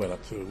I went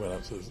up to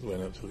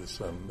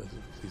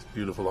these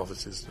beautiful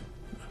offices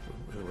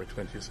where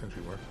 20th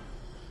Century were,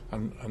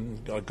 and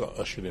I got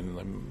ushered in, and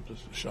I'm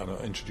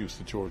introduced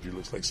to George, who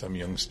looks like some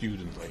young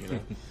student, like, you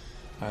know.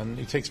 And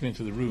he takes me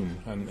into the room,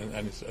 and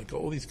I've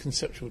got all these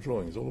conceptual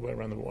drawings all the way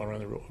around the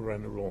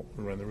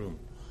room.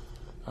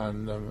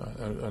 And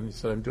he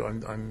said,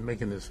 "I'm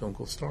making this film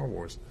called Star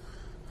Wars,"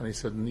 and he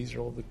said, "And these are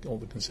all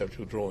the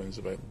conceptual drawings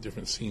about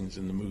different scenes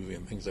in the movie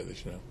and things like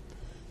this, you know."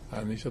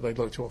 And he said, "I'd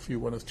like to offer you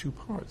one of two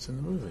parts in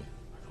the movie." I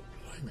thought,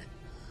 "Blimey,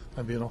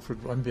 I'm being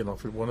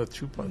offered one of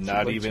two parts."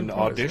 Not even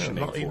auditioning.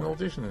 Not even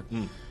auditioning.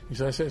 He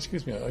said, I said,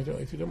 "Excuse me,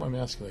 if you don't mind me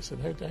asking," I said,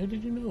 how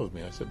did you know of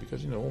me?" I said,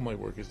 "Because all my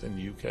work is in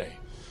the UK."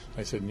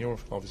 I said, "And you're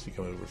obviously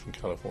coming over from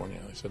California."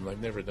 I said, "And I've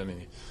never done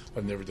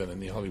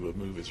any Hollywood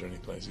movies or any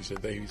place." He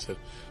said, "Dave," he said,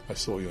 "I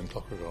saw you in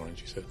Clockwork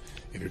Orange." He said,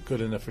 "If you're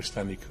good enough for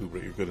Stanley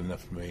Kubrick, you're good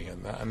enough for me."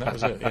 And that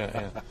was it.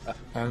 Yeah.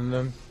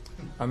 And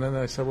then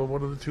I said, "Well,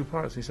 what are the two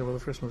parts?" He said, "Well,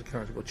 the first one's a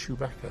character called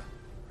Chewbacca."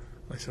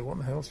 I said, "What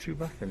the hell's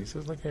Chewbacca?" And he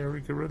says, "Like a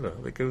hairy gorilla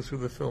that goes through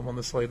the film on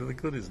the side of the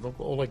goodies." And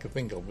all I could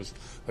think of was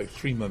like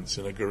 3 months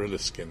in a gorilla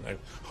skin,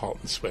 hot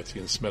and sweaty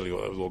and smelly,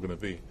 what that was all going to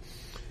be.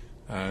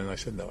 And I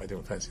said, "No, I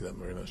don't fancy that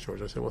very much,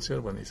 George." I said, "What's the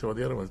other one?" He said, "Well,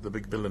 the other one's the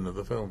big villain of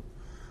the film."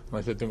 And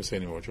I said, "Don't say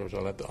anymore, George.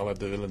 I'll have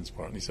the villain's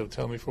part." And he said,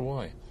 "Tell me for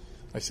why."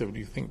 I said, "Well,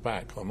 you think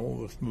back on all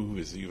the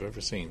movies that you've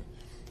ever seen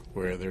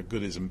where there are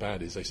goodies and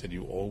baddies." I said,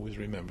 "You always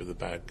remember the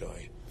bad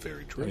guy."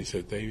 Very true. And he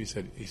said, "Dave,"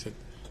 he said,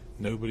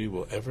 "Nobody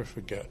will ever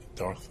forget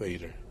Darth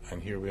Vader."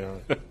 And here we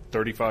are.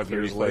 35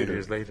 years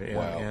later. Yeah,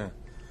 wow. Yeah.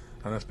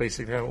 And that's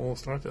basically how it all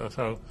started. That's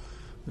how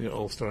it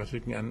all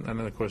started. And then,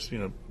 of course,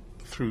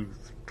 through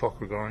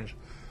Clockwork Orange,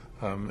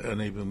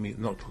 enabled me,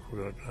 not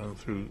Clockwork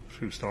Orange,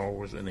 through Star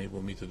Wars,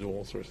 enabled me to do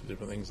all sorts of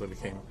different things.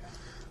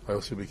 I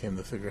also became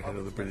the figurehead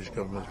of the British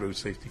government's road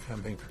safety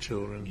campaign for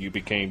children. You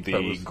became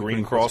the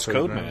Green Cross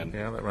Code Man.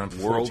 Yeah, that ran for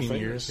 14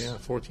 years. Yeah,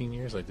 14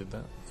 years I did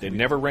that. It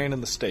never ran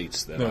in the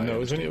States then. No, it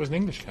was an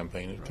English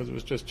campaign because it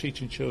was just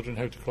teaching children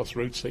how to cross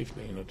roads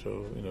safely. Not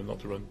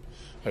to run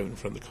out in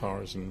front of the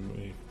cars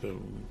and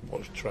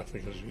watch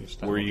traffic as you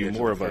stand. Were you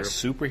more of a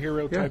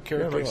superhero type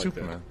character? Yeah, like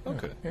Superman. That?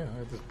 Okay. Yeah, I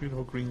had this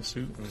beautiful green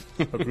suit, and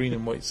a green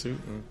and white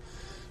suit.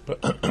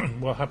 But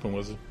what happened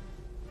was,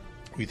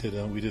 we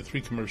did 3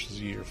 commercials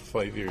a year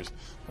for 5 years.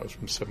 That was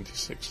from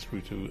 76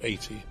 through to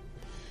 80,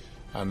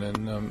 and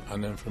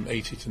then from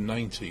 80 to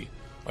 90,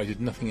 I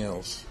did nothing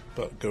else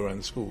but go around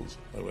the schools.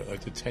 I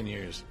did 10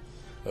 years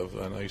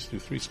and I used to do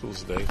 3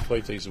 schools a day,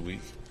 5 days a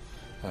week,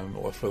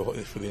 or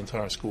for the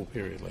entire school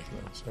period,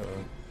 So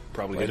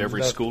probably did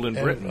every school in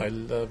Britain. I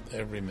loved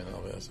every minute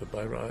of it. So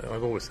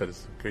I've always said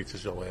it's the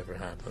greatest job I ever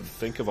had. And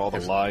think of all the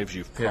lives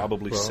you've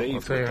probably saved.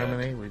 I'll tell you how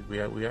many.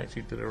 We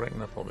actually did a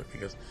reckoning up of it,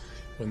 because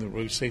when the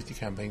road safety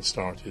campaign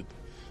started,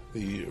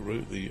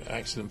 the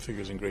accident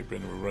figures in Great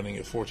Britain were running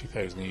at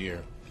 40,000 a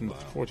year.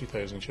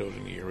 40,000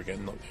 children a year were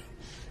getting knocked down,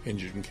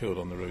 injured and killed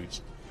on the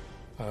roads.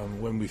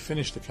 When we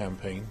finished the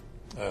campaign,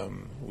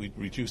 we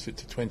reduced it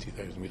to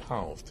 20,000. We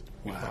halved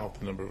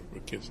the number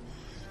of kids.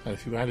 And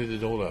if you added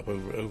it all up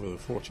over the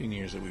 14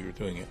 years that we were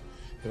doing it,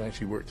 it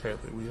actually worked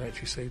out that we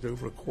actually saved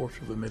over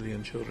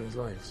 250,000 children's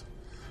lives.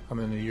 And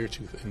then in the year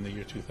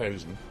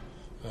 2000,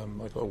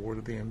 I got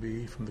awarded the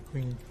MBE from the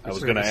Queen. I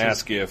was going to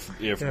ask if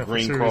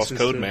Green Cross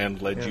Code Man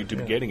led you to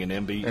getting an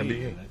MBE.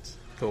 MBE.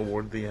 Got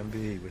awarded the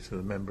MBE, which is a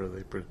member of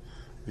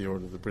the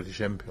Order of the British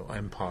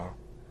Empire.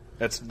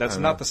 That's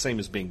not the same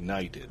as being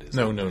knighted, is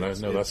no, it? No,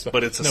 that's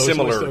but it's a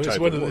similar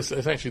type of award.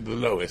 It's actually the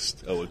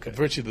lowest. Oh, okay.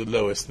 Virtually the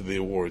lowest of the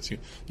awards.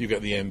 You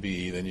get the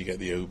MBE, then you get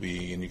the OB,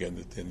 and you get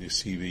the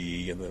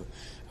CVE, and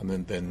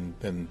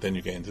then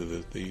you get into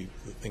the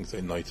things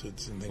like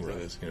knighthoods and things like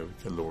this.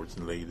 The lords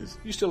and ladies.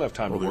 You still have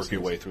time to work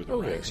your way through the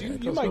ranks. Yeah,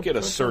 you might get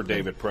a Sir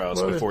David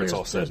Prowse before it's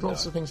all said and done. There's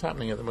lots of things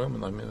happening at the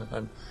moment. I mean,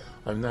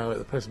 I'm now at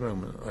the present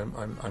moment.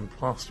 I'm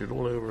plastered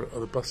all over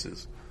the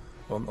buses,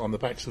 on the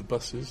backs of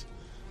buses.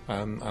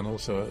 And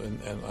also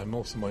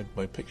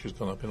my picture's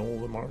gone up in all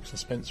the Marks and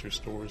Spencer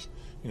stores,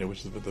 which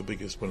is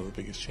one of the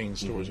biggest chain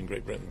stores in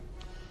Great Britain.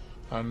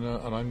 And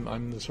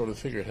I'm the sort of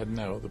figurehead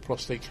now of the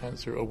Prostate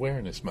Cancer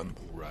Awareness Month.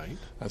 Right.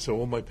 And so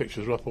all my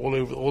pictures are up all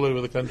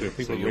over the country.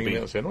 People are ringing me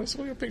up saying, "Oh, I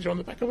saw your picture on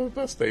the back of a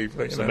bus, Dave."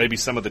 So maybe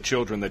some of the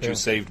children that you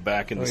saved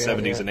back in the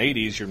 70s and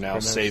 80s, you're now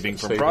saving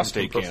from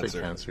prostate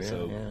cancer.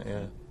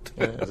 Yeah,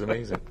 it's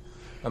amazing.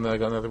 And then I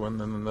got another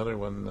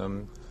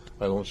one.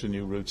 I launched a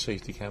new road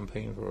safety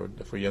campaign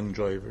for young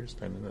drivers,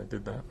 and I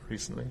did that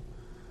recently.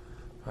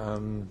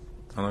 And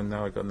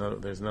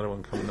there's another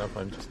one coming up.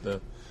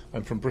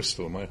 I'm from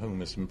Bristol. My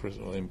home is in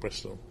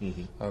Bristol,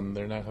 and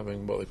they're now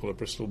having what they call a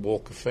Bristol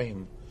Walk of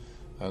Fame.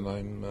 And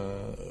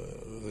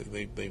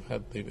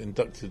they've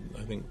inducted,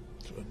 I think,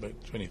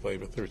 about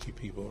 25 or 30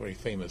 people, very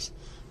famous,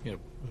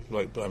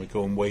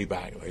 going way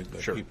back,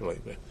 people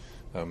like that.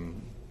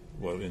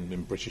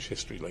 In British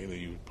history,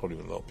 you probably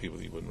a lot of people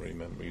that you wouldn't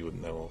remember, you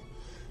wouldn't know of.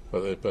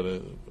 But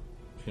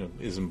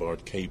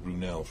Isambard K.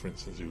 Brunel, for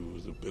instance, who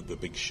was the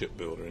big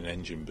shipbuilder and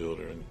engine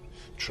builder and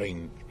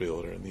train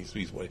builder, and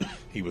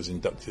he was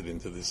inducted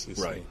into this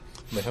right. thing.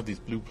 And they have these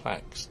blue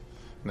plaques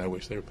now,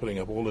 which they're putting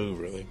up all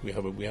over. We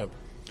have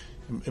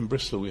in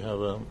Bristol, we have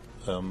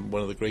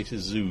one of the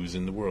greatest zoos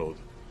in the world,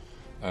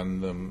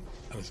 and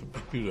it's a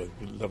beautiful,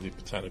 lovely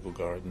botanical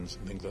gardens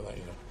and things like that,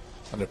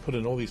 And they're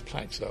putting all these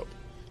plaques up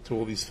to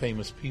all these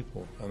famous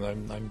people, and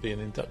I'm being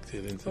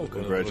inducted into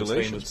one of those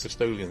famous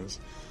Bristolians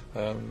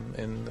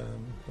in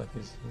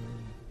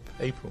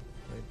April.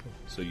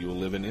 So you will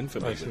live in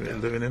infamy.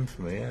 Live in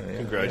infamy, yeah.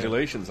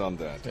 Congratulations on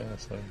that. Yeah,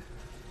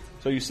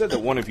 so you said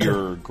that one of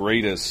your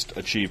greatest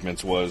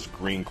achievements was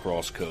Green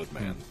Cross Code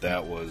Man.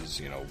 That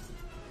was,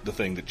 the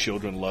thing that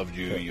children loved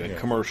you. You had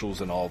commercials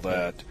and all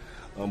that.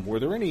 Were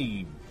there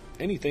any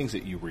things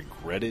that you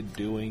regretted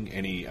doing?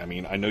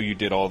 I know you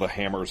did all the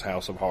Hammer's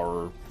House of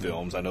Horror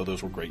films. I know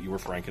those were great. You were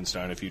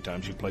Frankenstein a few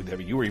times. You played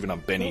heavy. You were even on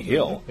Benny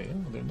Hill.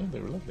 They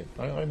were lovely.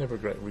 I never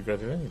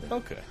regretted anything.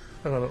 Okay.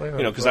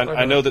 Because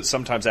I know that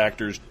sometimes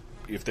actors,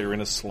 if they're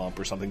in a slump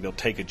or something, they'll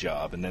take a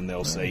job and then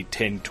they'll say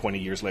 10, 20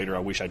 years later, I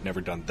wish I'd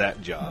never done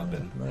that job.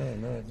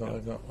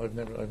 No, I've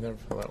never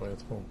felt that way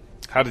at all.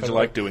 How did you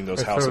like doing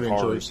those House of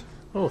Horrors?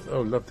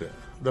 Loved it.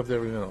 Loved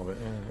every minute of it.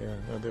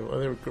 Yeah.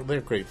 They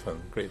were great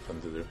fun. Great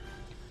fun to do.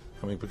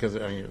 Because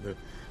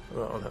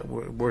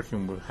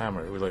working with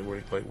Hammer, it was like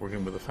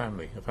working with a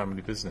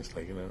family business,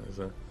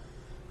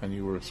 and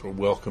you were sort of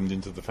welcomed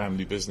into the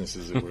family business,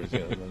 as it were.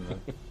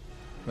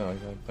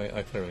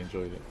 I thoroughly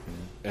enjoyed it.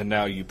 And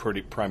now you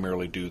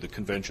primarily do the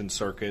convention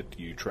circuit.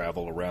 You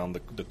travel around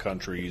the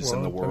countries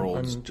and the world.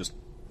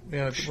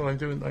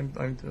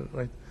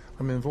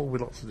 I'm involved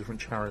with lots of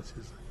different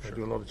charities. Sure. I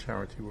do a lot of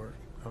charity work.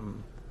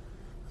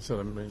 So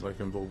I'm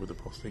involved with the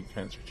prostate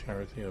cancer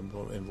charity. I'm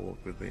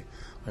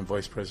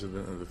vice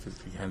president of the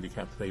Physically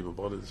Handicapped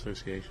Able-Bodied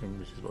Association,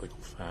 which is what they call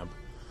FAB,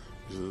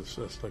 which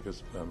is like a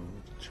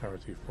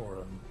charity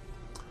for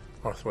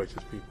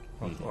arthritis people,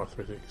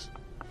 arthritics.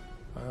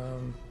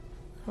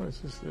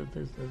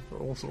 There's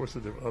all sorts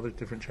of other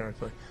different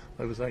charities.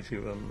 I was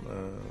actually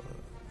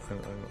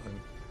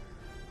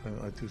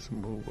I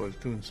was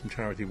doing some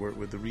charity work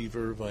with the Reeve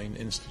Irvine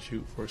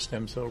Institute for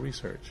Stem Cell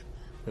Research.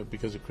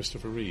 Because of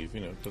Christopher Reeve,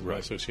 because of my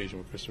association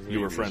with Christopher Reeve. You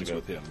were friends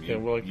with him.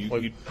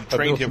 You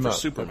trained him for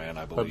Superman,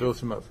 I believe. I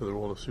built him up for the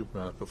role of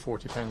Superman. I put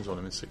 40 pounds on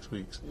him in 6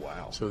 weeks.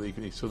 Wow. So that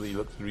he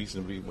looked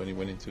reasonably when he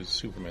went into his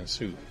Superman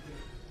suit.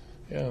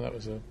 Yeah, that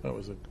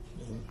was a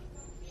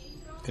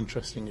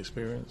interesting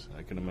experience.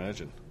 I can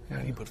imagine. How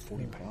do you put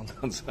 40 pounds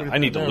on something? I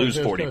need to lose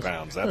 40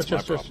 pounds. That's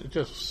my problem.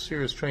 Just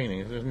serious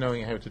training. Just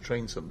knowing how to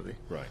train somebody.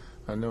 Right.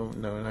 And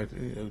knowing how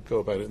to go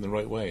about it in the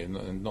right way,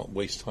 and not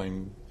waste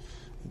time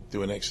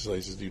doing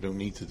exercises you don't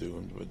need to do,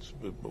 and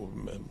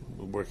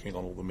working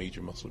on all the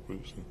major muscle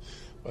groups.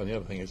 And the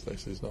other thing is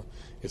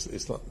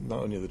it's not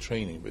only the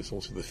training, but it's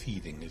also the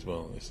feeding as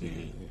well. It's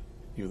the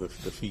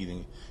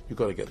feeding. You've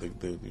got to get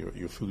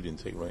your food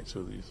intake right,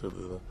 so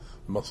the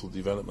muscle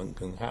development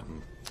can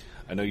happen.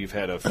 I know you've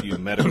had a few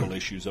medical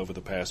issues over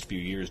the past few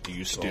years. Do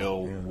you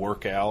still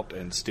work out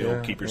and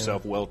still keep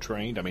yourself well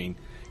trained? I mean,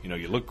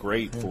 you look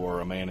great for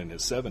a man in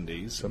his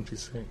 70s.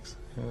 76.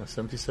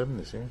 77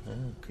 this year. Yeah.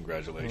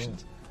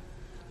 Congratulations.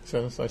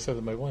 So I said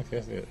to my wife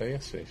yesterday.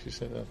 She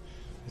said, I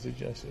was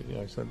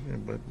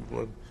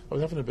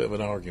having a bit of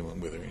an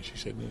argument with her, and she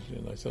said,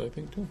 and I said,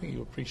 don't think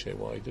you appreciate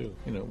what I do.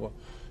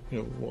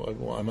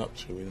 What I'm up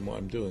to and what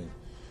I'm doing.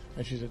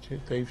 And she said,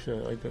 Dave,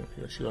 I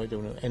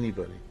don't know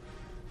anybody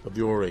of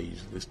your age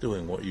that's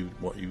doing what you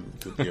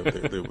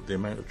the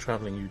amount of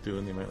travelling you do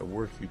and the amount of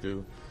work you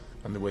do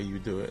and the way you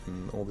do it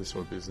and all this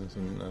sort of business.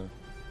 And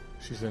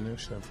she said, no,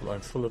 I'm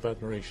full of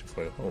admiration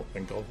for you. Oh,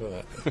 thank God for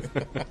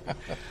that.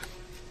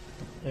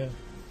 Yeah.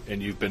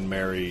 And you've been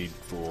married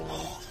for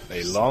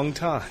a long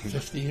time.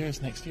 50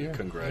 years next year.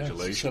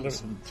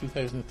 Congratulations. In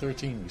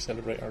 2013, we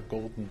celebrate our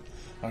golden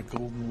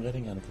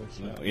wedding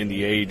anniversary. In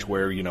the age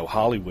where,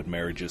 Hollywood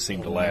marriages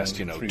seem to last,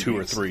 2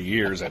 or 3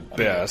 years at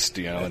best,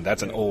 and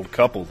that's an old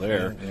couple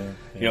there.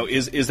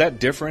 Is that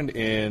different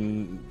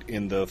in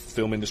the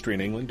film industry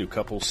in England? Do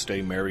couples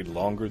stay married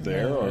longer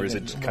there, or is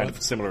it kind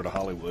of similar to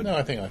Hollywood? No,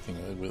 I think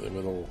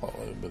with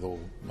all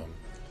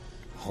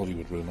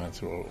Hollywood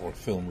romance or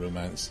film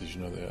romances,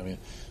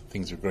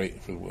 things are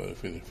great for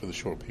the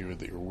short period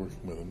that you're working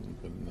with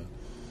them.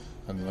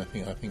 And I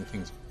think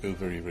things go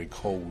very, very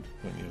cold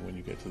when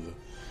you get to the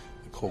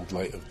cold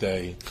light of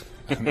day,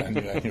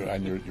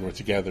 and you're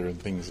together,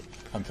 and things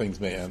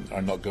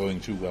are not going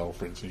too well.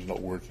 For instance, you're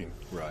not working.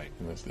 Right.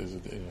 There's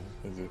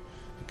a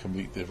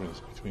complete difference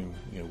between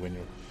when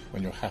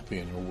you're happy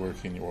and you're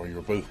working, or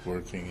you're both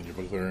working and you're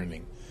both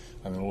earning,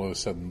 and then all of a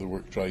sudden the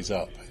work dries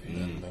up.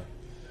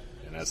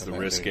 And that's the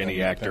risk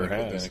any actor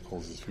has. Then it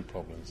causes a few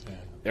problems. Yeah.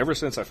 Ever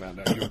since I found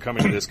out you were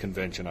coming to this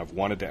convention, I've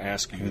wanted to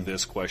ask you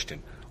this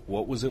question.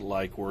 What was it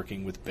like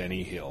working with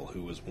Benny Hill,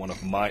 who was one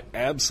of my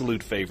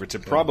absolute favorites,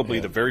 and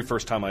probably the very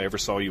first time I ever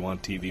saw you on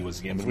TV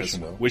was the infamous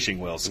Wishing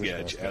Well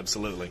sketch.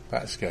 Absolutely.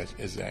 That sketch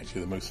is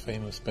actually the most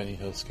famous Benny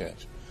Hill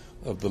sketch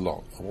of the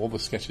lot, of all the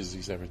sketches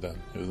he's ever done.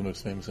 It was the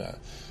most famous,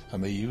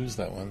 and they used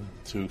that one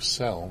to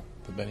sell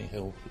the Benny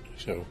Hill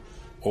show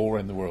all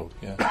around the world,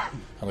 and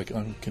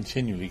I'm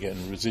continually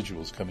getting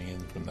residuals coming in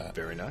from that.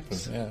 Very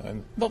nice.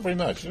 And not very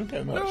much. You don't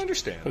get much. No, I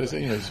understand. But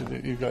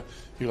the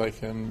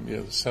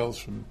sales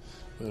from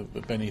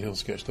the Benny Hill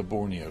sketch to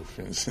Borneo,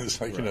 for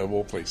instance, of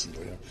all places,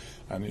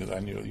 and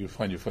you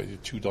find you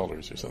 $2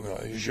 or something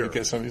like that. Sure. You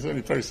get something.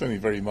 It's only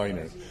very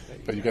minor,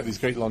 but you get these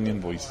great long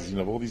invoices,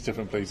 of all these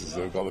different places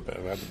that have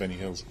had the Benny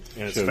Hills.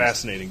 And it's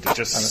fascinating to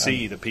just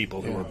see the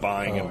people who are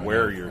buying and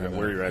where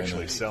you're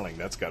actually selling.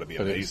 That's got to be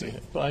amazing.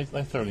 But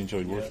I thoroughly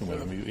enjoyed working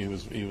with him.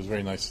 He was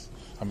very nice.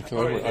 I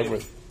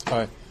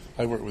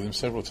worked with him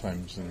several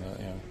times, and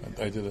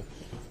I did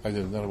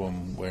another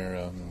one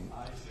where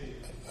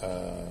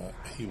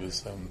he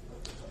was.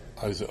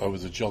 I was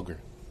a jogger,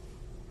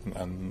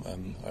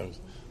 and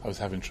I was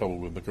having trouble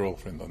with my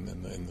girlfriend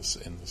in the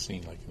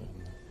scene,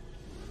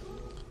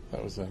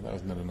 that was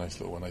another nice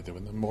little one I did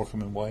with them.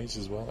 Morecambe and Wise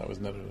as well.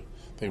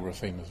 They were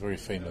very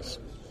famous,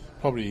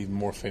 probably even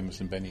more famous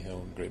than Benny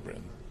Hill in Great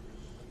Britain.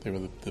 They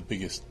were the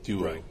biggest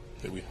duo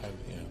that we had.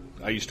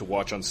 I used to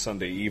watch on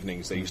Sunday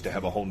evenings. They used to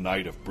have a whole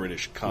night of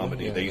British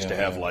comedy. They used to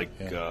have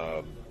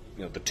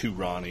the two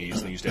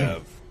Ronnies. They used to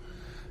have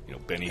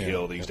Benny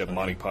Hill. They used to have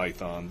Monty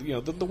Python.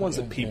 The ones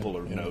that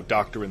people know,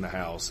 Doctor in the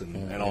House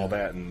and all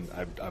that. And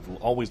I've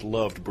always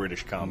loved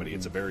British comedy.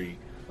 It's a very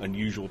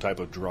unusual type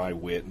of dry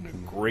wit and a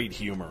great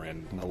humor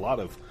and a lot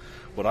of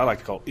what I like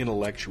to call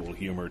intellectual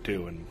humor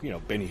too. And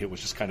Benny Hill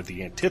was just kind of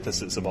the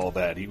antithesis of all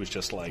that. He was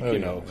just like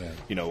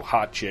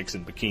hot chicks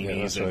in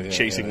bikinis and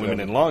chasing women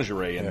in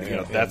lingerie,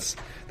 and that's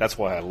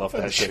why I love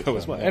that show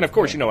as well. And of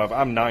course,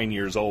 I'm 9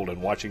 years old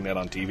and watching that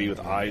on TV with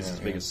eyes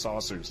as big as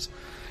saucers.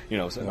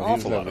 It's an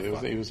awful lot of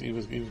fun. It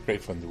was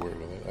great fun to work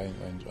with.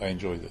 I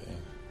enjoyed it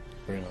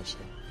very much so.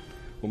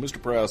 Well, Mr.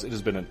 Prowse, it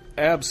has been an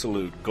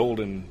absolute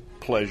golden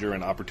pleasure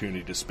and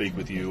opportunity to speak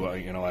with you.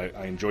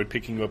 I enjoyed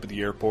picking you up at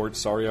the airport.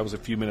 Sorry I was a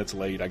few minutes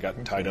late. I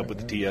got tied up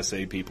with the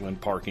TSA people and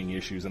parking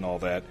issues and all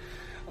that.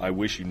 I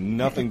wish you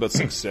nothing but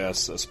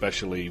success,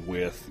 especially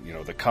with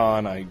the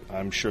con.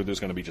 I'm sure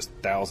there's going to be just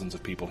thousands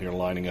of people here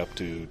lining up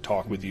to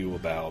talk with you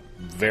about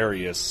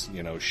various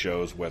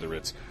shows, whether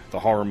it's the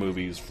horror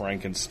movies,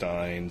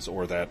 Frankenstein's,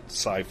 or that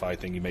sci-fi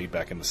thing you made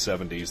back in the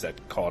 70s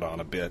that caught on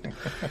a bit.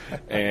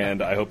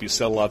 And I hope you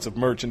sell lots of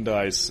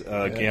merchandise.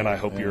 Again, I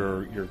hope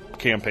your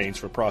campaigns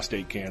for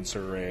prostate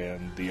cancer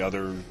and the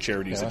other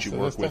charities that you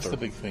work with. That's the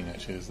big thing,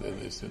 actually.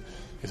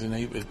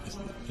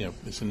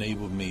 It's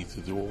enabled me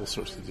to do all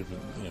sorts of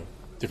different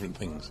different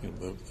things.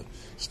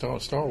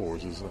 Star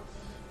Wars has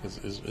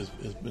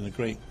been a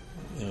great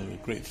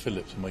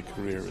fillip to my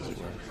career, as it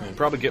were.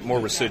 Probably get more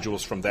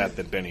residuals from that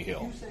than Benny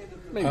Hill.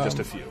 Maybe just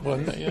a few. Well,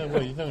 you don't.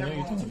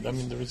 I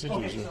mean, the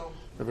residuals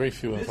are very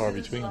few and far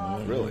between.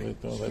 Really?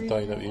 That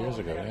died out years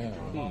ago.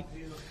 Yeah.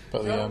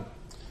 But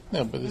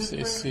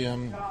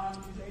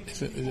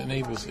it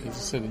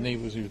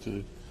enables you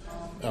to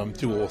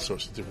do all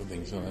sorts of different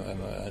things, and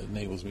it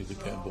enables me to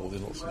get involved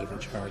in lots of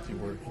different charity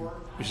work,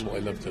 which is what I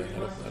love doing. I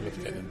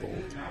love getting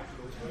involved.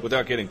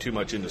 Without getting too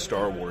much into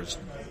Star Wars,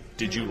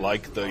 did you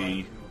like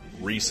the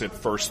recent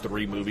first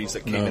 3 movies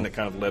that came in that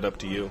kind of led up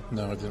to you?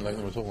 No, I didn't like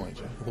them at all.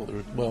 Actually,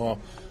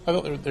 I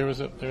thought there was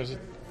a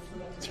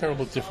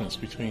terrible difference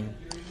between.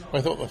 I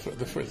thought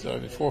the first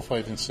 4,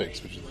 5, and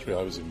 6, which is the 3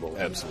 I was involved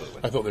in.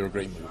 Absolutely. I thought they were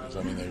great movies.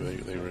 I mean,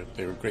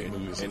 they were great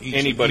movies. And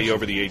anybody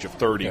over the age of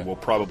 30 will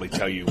probably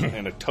tell you,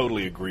 and I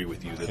totally agree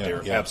with you, that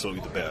they're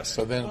absolutely the best.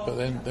 But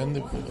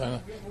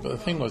the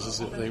thing was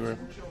that they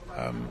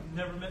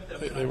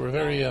were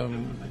very how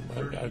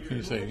can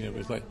you say? It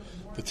was like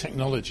the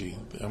technology.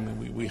 I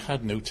mean, we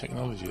had no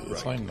technology at the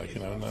time, like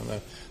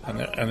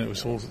and it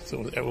was all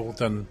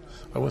done.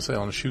 I won't say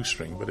on a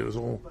shoestring, but it was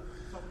all.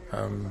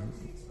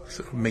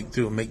 Make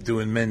do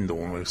and mend,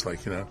 almost, like,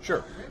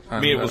 Sure.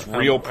 I mean, it was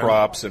real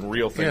props and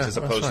real things as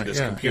opposed to this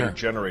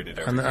computer-generated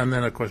everything. And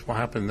then, of course, what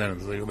happened then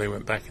is they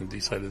went back and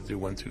decided to do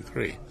 1, 2,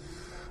 3.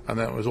 And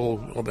that was all,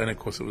 then, of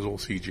course, it was all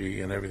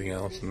CG and everything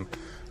else. And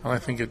I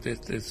think it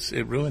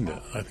ruined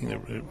it. I think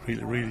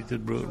it really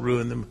did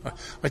ruin them.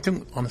 I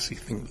don't honestly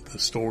think that the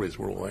stories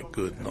were all that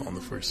good, not on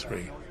the first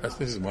 3. This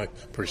is my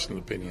personal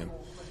opinion.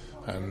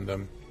 And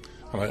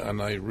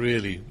I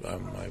really,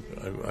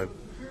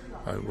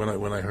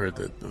 when I heard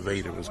that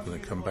Vader was going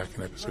to come back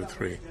in Episode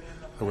 3,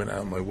 I went out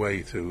of my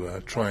way to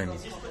try and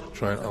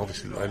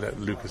obviously I let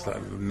Lucas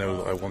know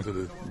that I wanted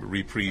to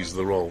reprise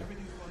the role,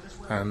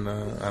 and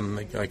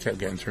I kept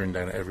getting turned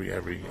down at every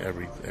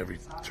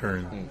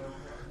turn,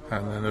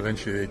 and then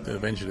eventually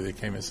they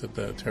came and said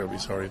they're terribly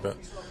sorry, but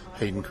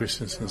Hayden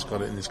Christensen's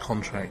got it in his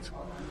contract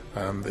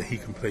that he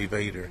can play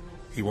Vader.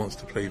 He wants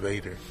to play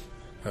Vader.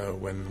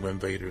 When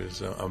Vader is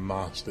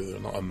unmasked,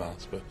 not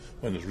unmasked, but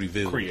when it's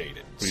revealed,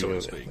 so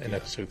to speak, in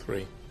Episode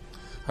 3.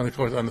 And of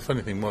course, the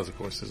funny thing was, of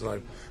course, is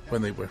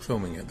when they were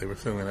filming it, they were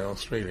filming it in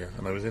Australia,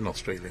 and I was in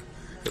Australia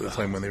at the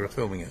time when they were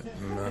filming it.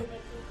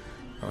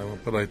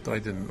 But I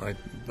didn't like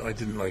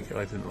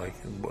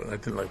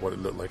what it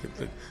looked like.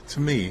 To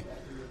me,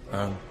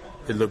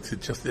 it looked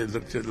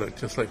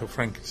just like a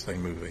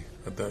Frankenstein movie.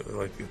 It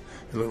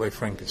looked like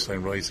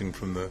Frankenstein rising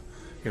from the,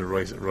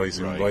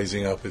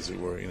 rising up, as it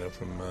were,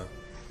 from.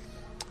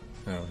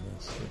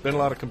 Been a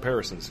lot of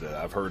comparisons to that.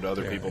 I've heard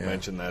other people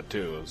mention that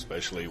too,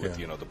 especially with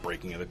the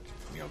breaking of it,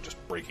 just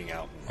breaking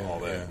out and all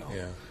that.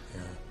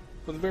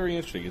 But it's very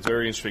interesting. It's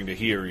very interesting to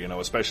hear,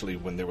 especially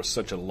when there was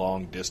such a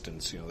long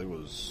distance. There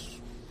was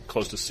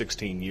close to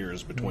 16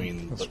 years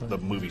between the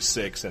movie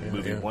 6 and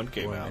movie 1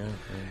 came out,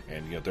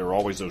 and there are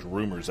always those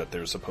rumors that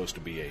there's supposed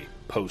to be a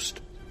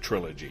post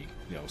trilogy,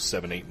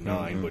 7, 8, and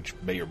 9, which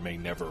may or may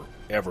never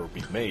ever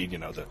be made.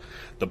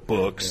 The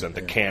books and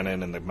the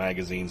canon and the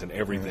magazines and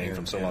everything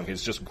from so long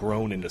has just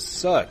grown into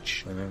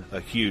such a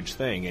huge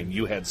thing, and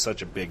you had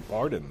such a big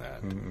part in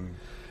that.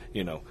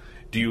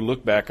 Do you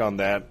look back on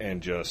that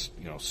and just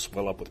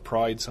swell up with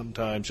pride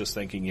sometimes, just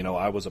thinking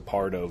I was a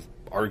part of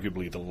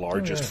arguably the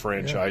largest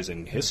franchise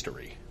in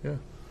history? Yeah.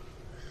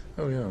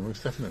 Oh yeah,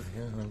 most definitely.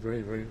 Yeah, I'm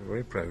very, very,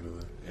 very proud of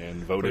that.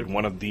 And voted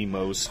one of the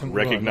most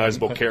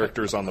recognizable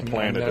characters on the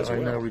planet as well.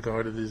 I now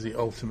regard it as the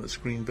ultimate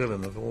screen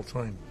villain of all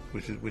time,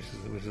 which is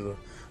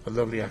a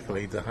lovely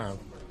accolade to have.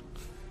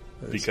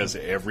 Because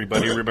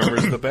everybody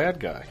remembers the bad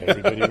guy.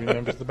 Everybody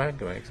remembers the bad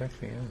guy,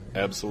 exactly.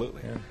 Yeah.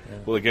 Absolutely. Yeah.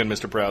 Well, again,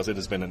 Mr. Prowse, it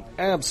has been an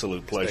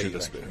absolute pleasure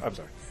to speak. I'm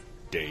sorry.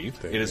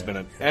 Dave, it has been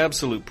an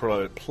absolute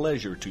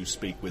pleasure to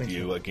speak with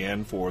you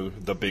again for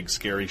the Big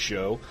Scary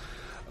Show.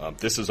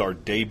 This is our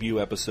debut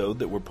episode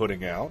that we're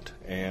putting out,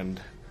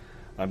 and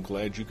I'm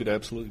glad you could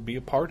absolutely be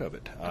a part of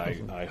it.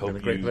 I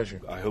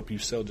hope you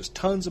sell just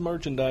tons of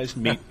merchandise,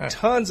 meet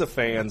tons of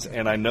fans,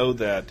 and I know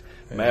that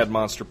Mad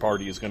Monster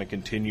Party is going to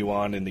continue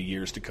on in the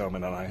years to come,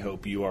 and I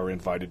hope you are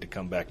invited to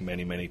come back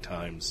many, many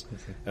times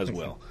as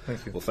well.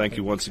 Thank you. Well, thank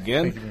you once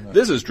again.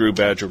 This is Drew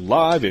Badger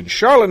live in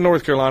Charlotte,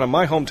 North Carolina,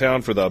 my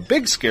hometown, for the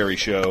Big Scary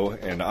Show,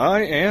 and I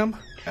am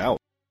out.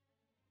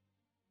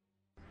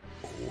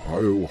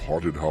 Ohio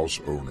Haunted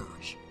House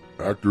owners,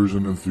 actors,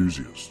 and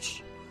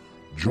enthusiasts,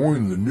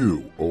 join the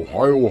new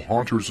Ohio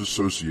Haunters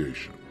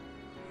Association.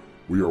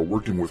 We are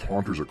working with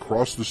haunters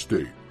across the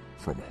state,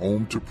 from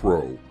home to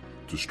pro,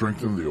 to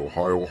strengthen the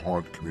Ohio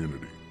haunt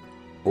community.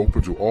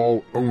 Open to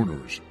all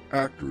owners,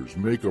 actors,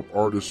 makeup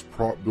artists,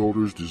 prop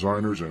builders,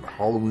 designers, and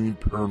Halloween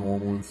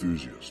paranormal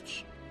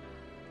enthusiasts.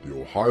 The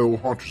Ohio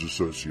Haunters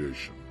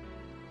Association,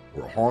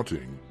 where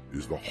haunting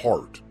is the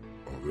heart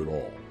of it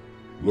all.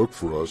 Look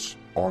for us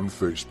on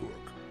Facebook.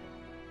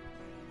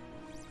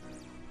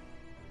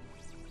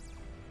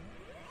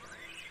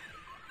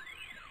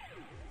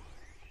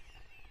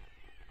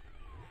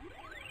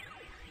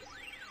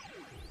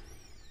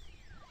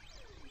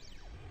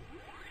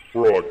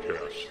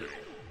 Broadcasting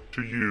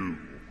to you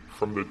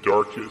from the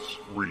darkest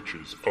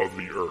reaches of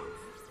the earth.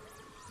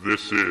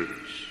 This is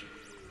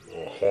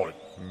a Haunt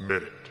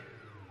Minute.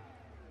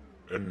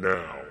 And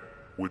now,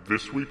 with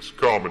this week's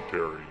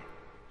commentary,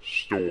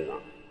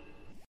 Storm.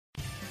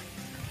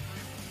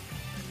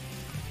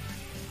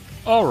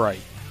 Alright,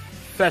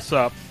 fess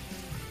up.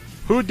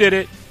 Who did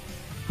it?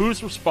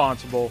 Who's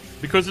responsible?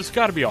 Because it's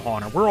gotta be a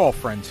haunter. We're all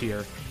friends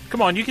here.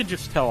 Come on, you can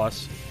just tell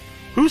us.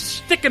 Who's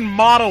sticking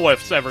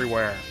monoliths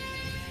everywhere?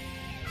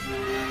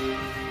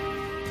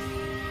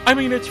 I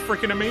mean, it's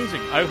freaking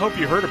amazing. I hope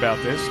you heard about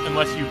this,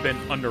 unless you've been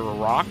under a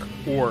rock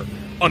or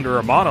under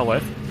a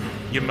monolith.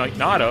 You might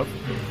not have.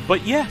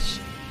 But yes,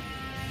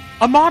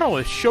 a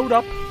monolith showed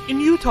up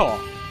in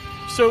Utah.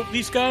 So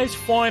these guys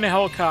flying a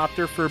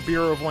helicopter for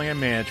Bureau of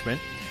Land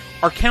Management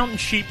are counting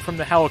sheep from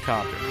the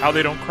helicopter. How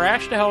they don't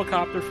crash the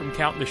helicopter from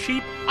counting the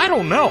sheep, I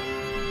don't know.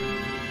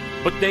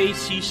 But they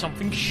see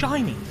something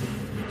shiny.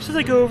 So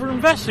they go over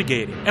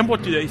investigating. And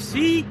what do they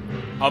see?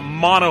 A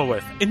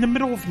monolith in the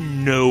middle of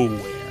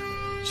nowhere.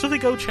 So they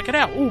go check it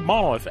out. Ooh,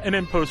 monolith. And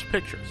then post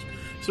pictures.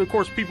 So, of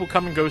course, people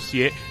come and go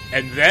see it.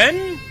 And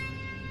then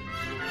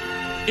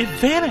it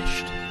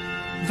vanished.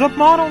 The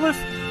monolith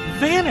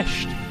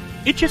vanished.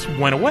 It just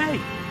went away.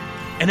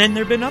 And then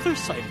there have been other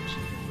sightings.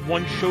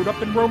 One showed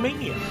up in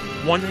Romania.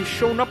 One has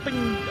shown up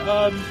in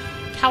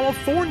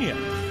California.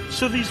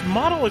 So these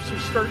monoliths are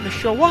starting to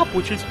show up,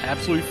 which is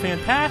absolutely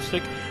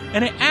fantastic.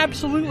 And it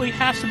absolutely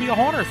has to be a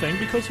haunter thing,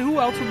 because who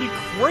else would be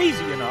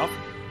crazy enough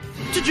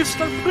to just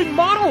start putting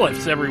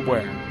monoliths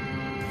everywhere?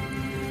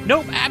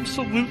 Nope,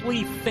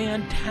 absolutely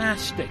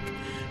fantastic.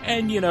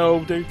 And, you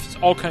know, there's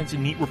all kinds of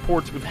neat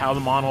reports with how the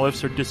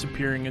monoliths are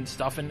disappearing and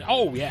stuff. And,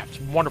 oh, yeah, it's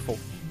wonderful,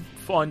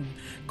 fun,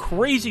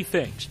 crazy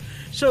things.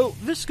 So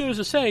this goes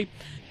to say,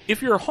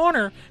 if you're a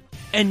haunter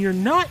and you're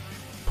not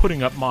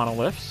putting up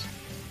monoliths,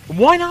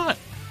 why not?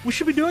 We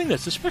should be doing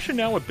this, especially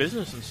now with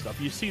business and stuff.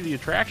 You see the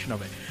attraction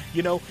of it.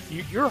 You know,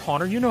 you're a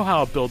haunter. You know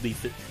how to build these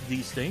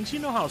things. You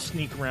know how to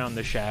sneak around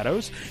the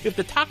shadows. If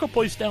the taco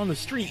place down the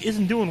street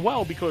isn't doing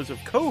well because of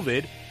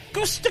COVID,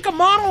 go stick a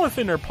monolith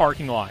in their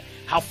parking lot.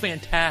 How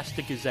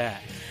fantastic is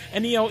that?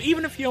 And, you know,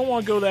 even if you don't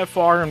want to go that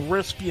far and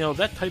risk, you know,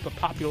 that type of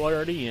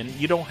popularity, and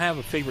you don't have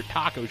a favorite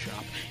taco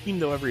shop, even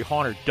though every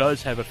haunter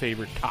does have a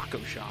favorite taco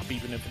shop,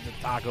 even if it's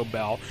a Taco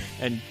Bell,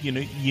 and, you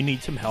know, you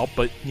need some help,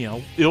 but, you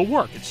know, it'll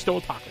work. It's still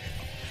a taco shop.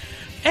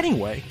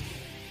 Anyway,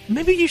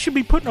 maybe you should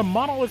be putting a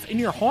monolith in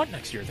your haunt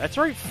next year. That's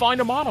right,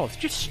 find a monolith.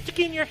 Just stick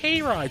it in your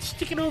hayride.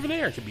 Stick it over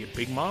there. It could be a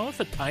big monolith,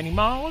 a tiny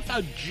monolith,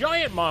 a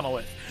giant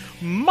monolith.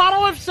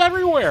 Monoliths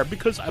everywhere,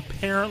 because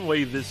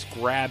apparently this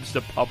grabs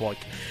the public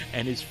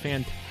and is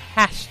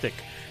fantastic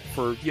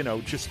for, you know,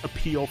 just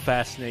appeal,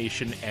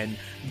 fascination, and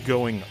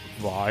going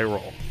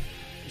viral.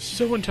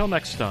 So until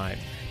next time,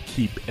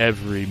 keep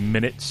every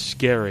minute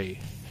scary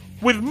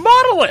with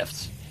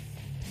monoliths!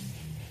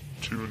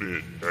 Tune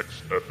in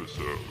next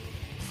episode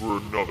for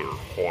another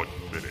Haunt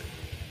Minute.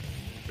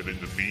 And in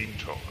the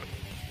meantime,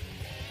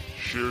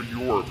 share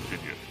your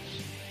opinions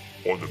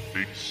on the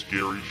Big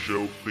Scary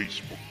Show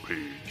Facebook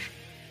page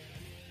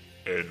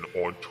and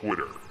on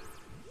Twitter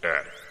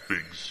at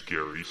Big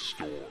Scary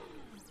Storm.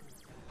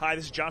 Hi,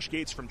 this is Josh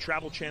Gates from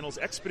Travel Channel's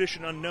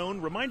Expedition Unknown,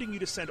 reminding you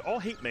to send all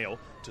hate mail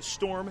to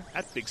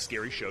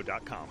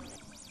storm@bigscaryshow.com.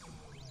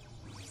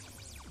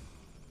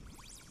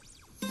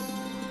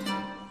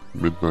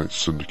 Midnight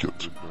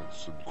Syndicate,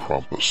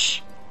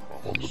 Krampus,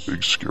 on the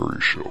Big Scary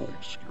Show.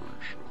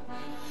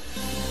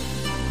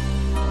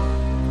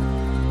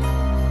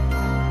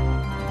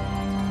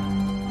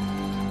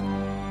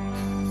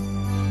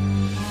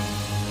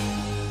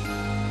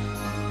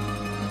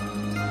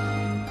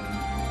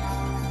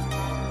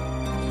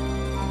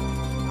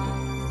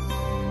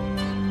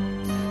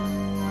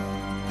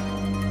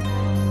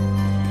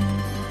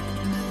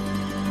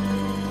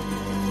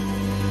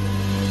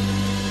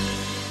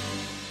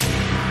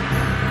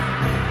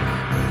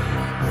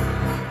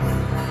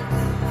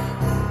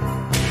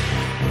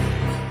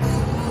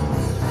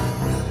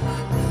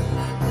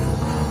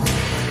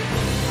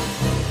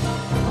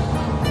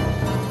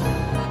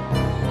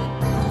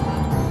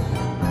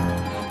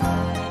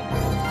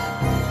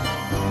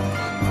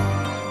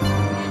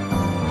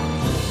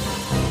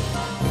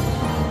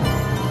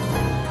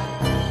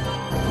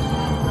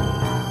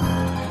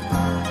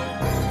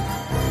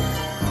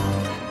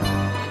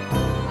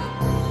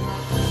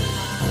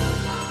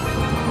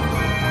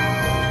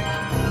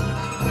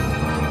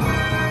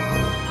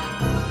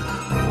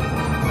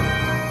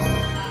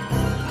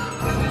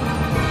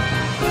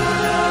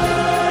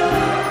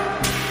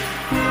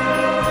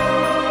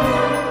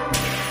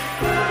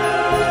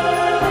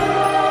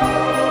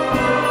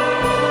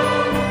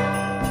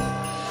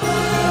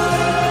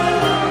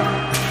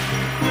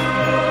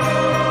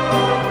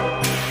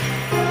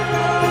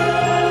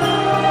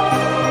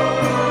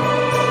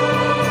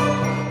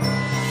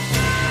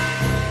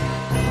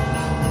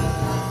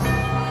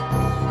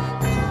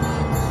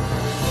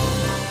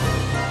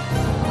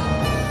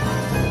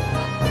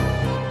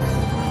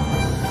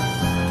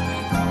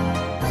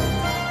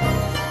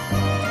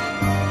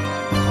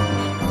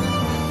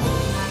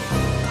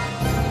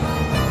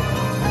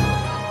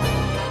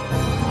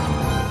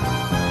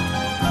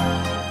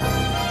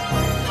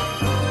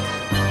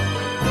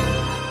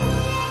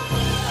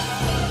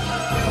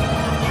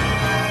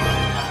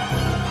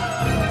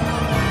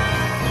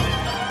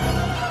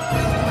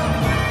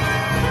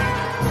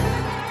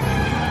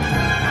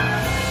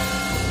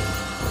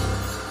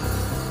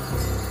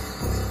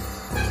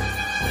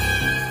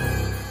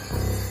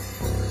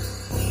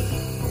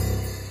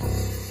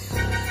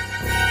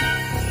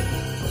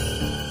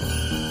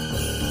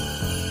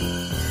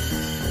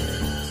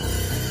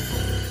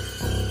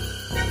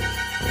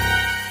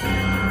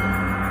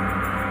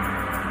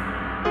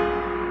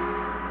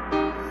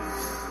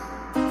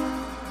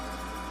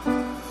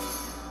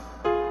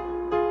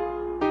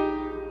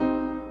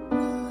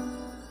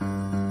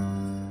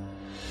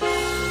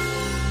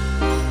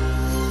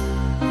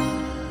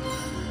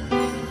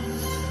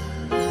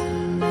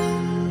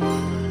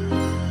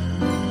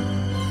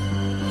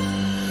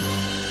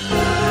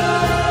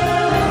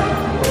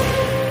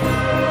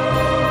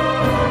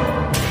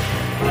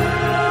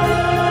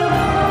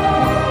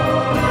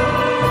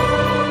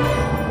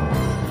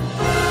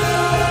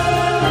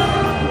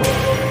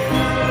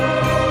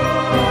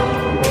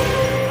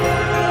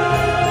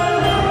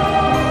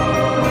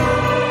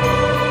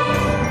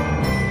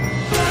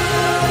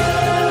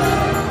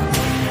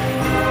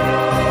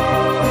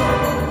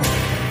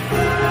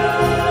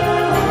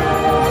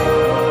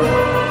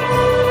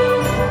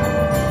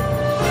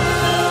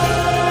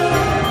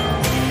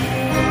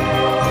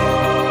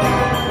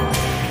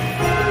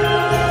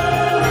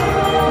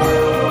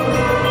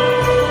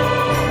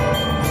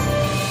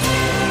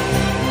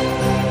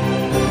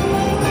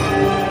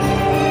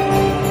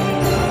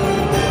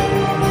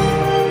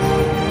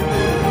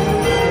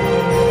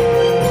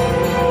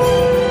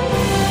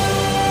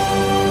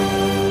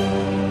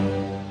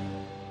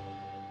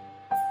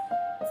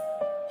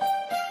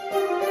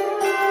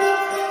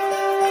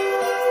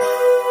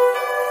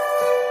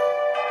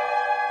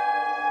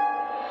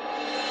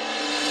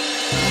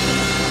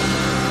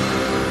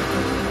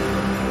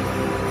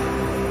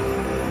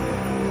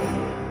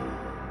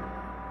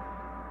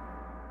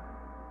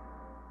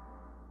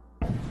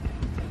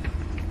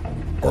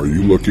 Are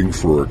you looking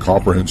for a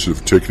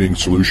comprehensive ticketing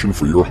solution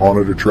for your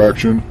haunted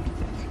attraction?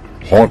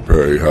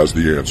 HauntPay has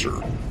the answer.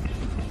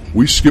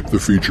 We skip the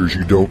features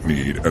you don't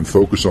need and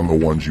focus on the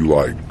ones you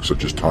like,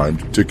 such as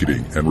timed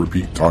ticketing and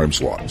repeat time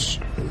slots,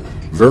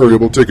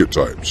 variable ticket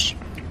types,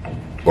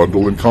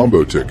 bundle and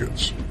combo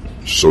tickets,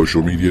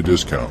 social media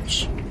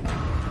discounts,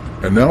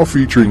 and now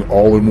featuring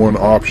all-in-one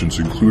options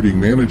including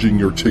managing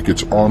your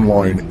tickets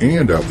online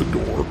and at the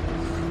door,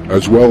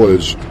 as well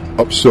as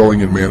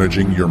upselling and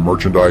managing your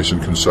merchandise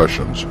and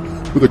concessions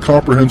with a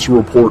comprehensive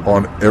report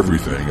on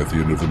everything at the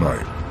end of the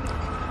night.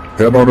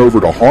 Head on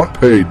over to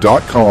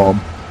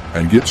hauntpay.com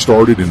and get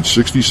started in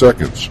 60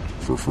 seconds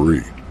for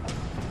free.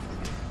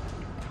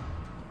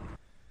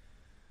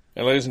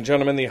 And ladies and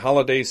gentlemen, the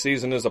holiday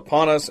season is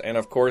upon us, and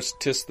of course,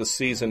 'tis the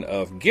season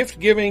of gift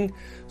giving,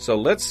 so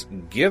let's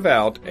give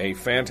out a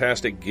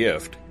fantastic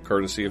gift,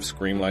 courtesy of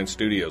Screamline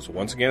Studios.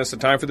 Once again, it's the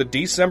time for the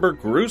December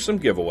Gruesome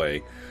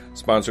Giveaway,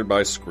 sponsored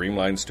by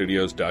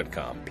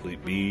ScreamlineStudios.com. Please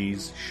be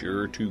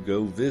sure to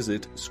go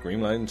visit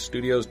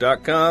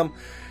ScreamlineStudios.com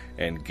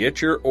and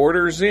get your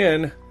orders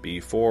in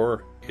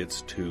before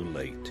it's too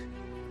late.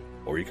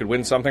 Or you could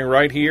win something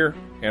right here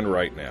and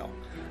right now.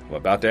 I'm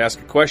about to ask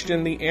a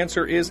question. The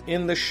answer is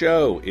in the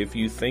show. If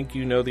you think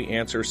you know the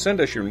answer,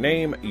 send us your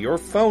name, your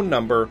phone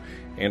number,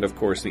 and of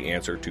course the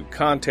answer to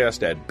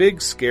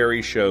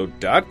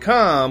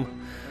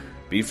contest@BigScaryShow.com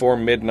before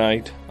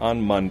midnight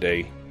on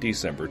Monday,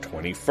 December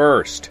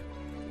 21st.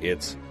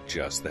 It's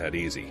just that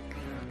easy.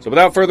 So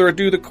without further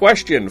ado, the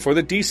question for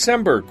the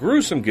December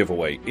Gruesome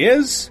Giveaway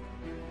is...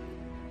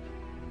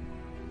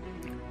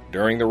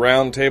 During the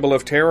Round Table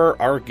of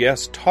Terror, our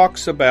guest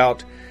talks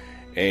about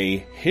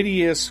a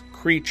hideous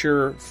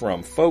creature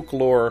from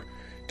folklore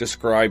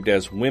described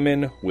as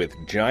women with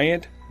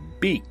giant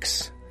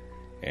beaks.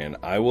 And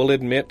I will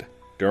admit,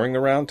 during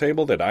the Round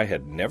Table, that I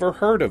had never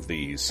heard of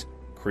these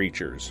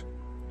creatures,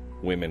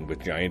 women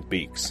with giant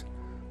beaks.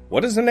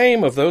 What is the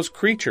name of those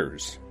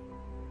creatures?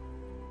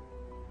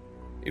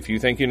 If you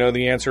think you know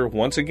the answer,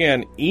 once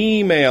again,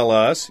 email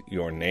us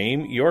your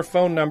name, your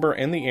phone number,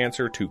 and the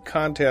answer to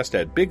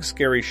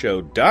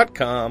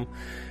contest@BigScaryShow.com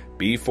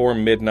before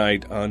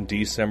midnight on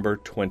December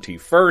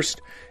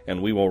 21st,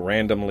 and we will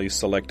randomly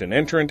select an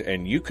entrant,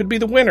 and you could be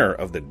the winner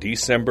of the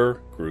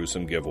December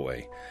Gruesome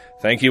Giveaway.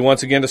 Thank you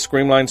once again to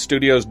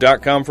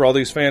ScreamlineStudios.com for all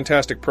these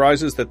fantastic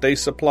prizes that they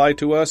supply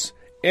to us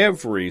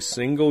every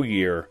single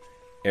year,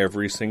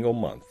 every single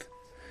month.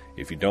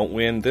 If you don't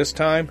win this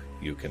time,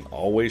 you can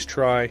always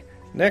try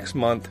next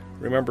month.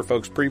 Remember,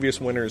 folks,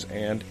 previous winners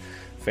and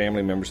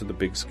family members of the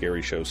Big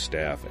Scary Show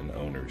staff and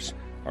owners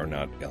are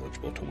not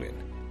eligible to win.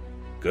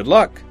 Good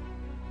luck!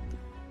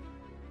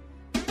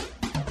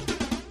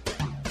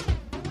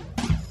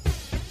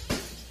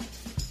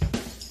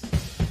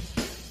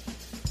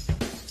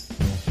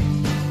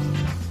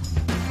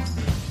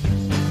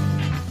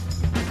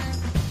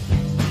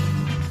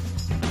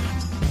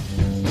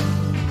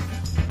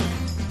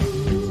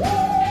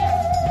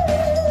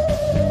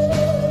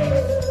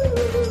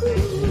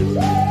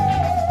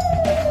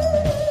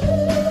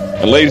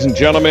 And ladies and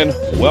gentlemen,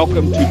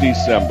 welcome to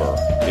December.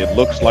 It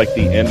looks like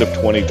the end of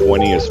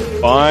 2020 is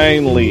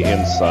finally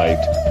in sight.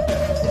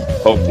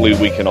 Hopefully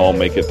we can all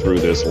make it through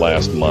this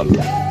last month.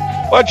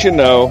 But you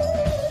know,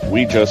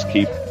 we just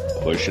keep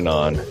pushing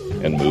on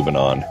and moving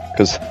on.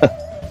 Because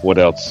what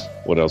else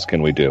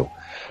can we do?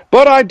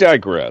 But I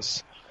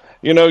digress.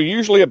 You know,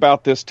 usually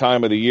about this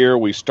time of the year,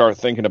 we start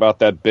thinking about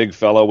that big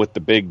fellow with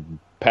the big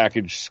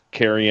package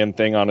carrying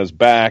thing on his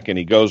back, and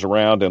he goes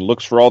around and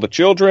looks for all the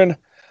children.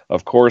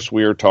 Of course,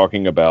 we are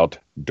talking about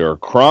Der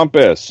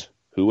Krampus.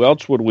 Who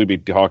else would we be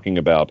talking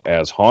about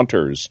as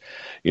haunters?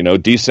 You know,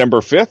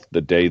 December 5th,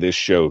 the day this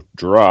show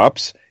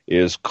drops,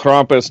 is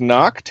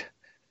Krampusnacht,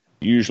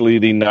 usually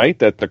the night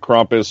that the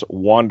Krampus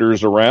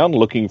wanders around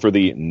looking for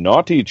the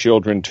naughty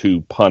children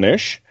to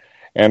punish.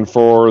 And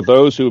for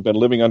those who have been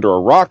living under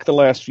a rock the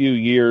last few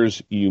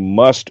years, you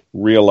must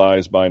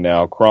realize by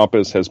now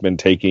Krampus has been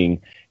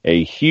taking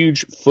a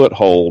huge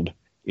foothold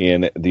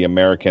in the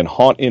American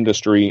haunt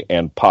industry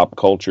and pop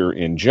culture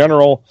in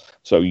general.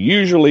 So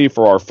usually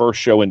for our first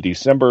show in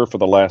December for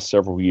the last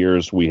several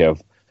years, we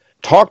have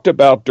talked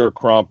about Der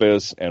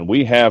Krampus, and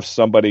we have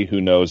somebody who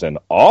knows an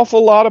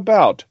awful lot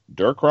about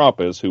Der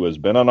Krampus, who has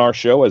been on our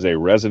show as a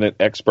resident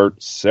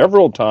expert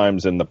several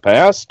times in the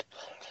past.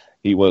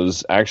 He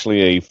was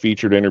actually a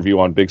featured interview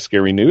on Big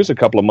Scary News a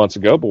couple of months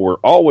ago, but we're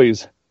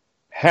always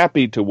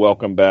happy to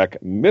welcome back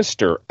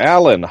Mr.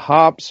 Alan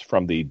Hops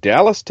from the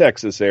Dallas,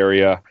 Texas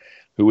area,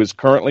 who is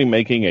currently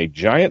making a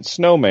giant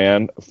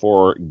snowman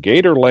for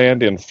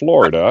Gatorland in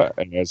Florida,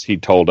 as he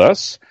told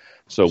us.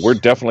 So we're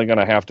definitely going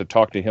to have to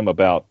talk to him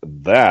about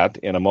that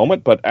in a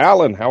moment. But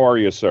Alan, how are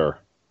you, sir?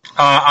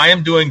 I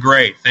am doing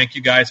great. Thank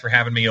you guys for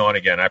having me on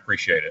again. I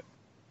appreciate it.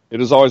 It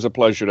is always a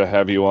pleasure to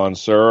have you on,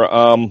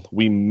 sir.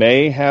 We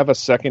may have a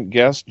second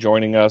guest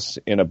joining us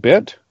in a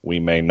bit. We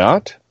may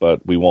not,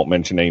 but we won't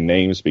mention any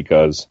names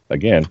because,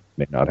 again,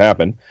 may not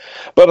happen.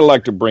 But I'd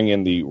like to bring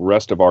in the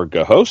rest of our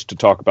hosts to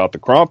talk about the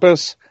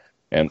Krampus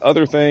and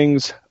other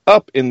things.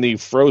 Up in the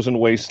frozen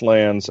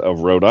wastelands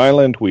of Rhode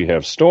Island, we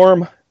have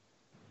Storm.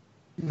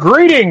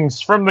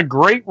 Greetings from the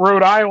Great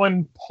Rhode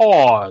Island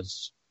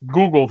Pause.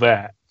 Google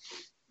that.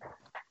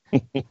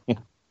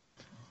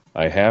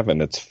 I have,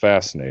 and it's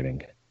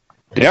fascinating.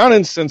 Down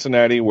in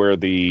Cincinnati, where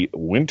the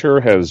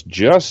winter has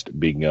just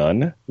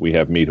begun, we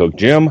have Meat Hook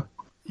Jim.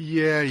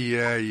 Yeah.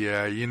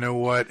 You know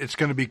what? It's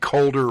going to be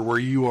colder where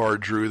you are,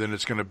 Drew, than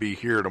it's going to be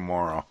here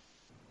tomorrow.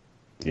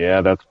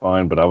 Yeah, that's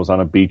fine, but I was on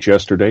a beach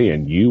yesterday,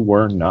 and you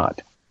were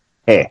not.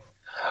 Hey.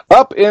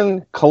 Up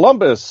in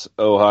Columbus,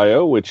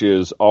 Ohio, which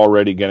is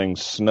already getting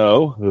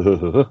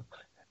snow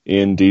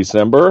in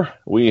December,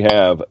 we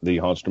have the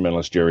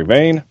instrumentalist Jerry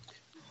Vane.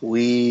 My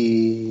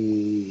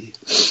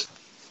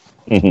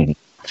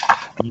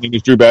name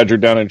is Drew Badger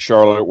down in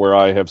Charlotte, where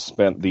I have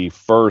spent the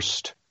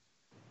first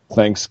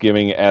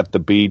Thanksgiving at the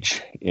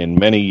beach in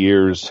many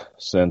years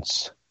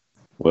since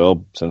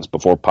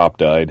before Pop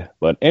died.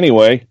 But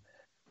anyway,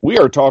 we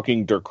are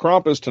talking Der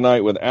Krampus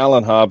tonight with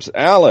Alan Hobbs.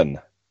 Alan,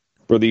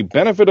 for the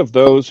benefit of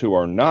those who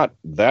are not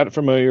that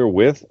familiar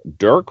with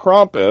Der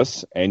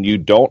Krampus and you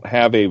don't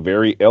have a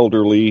very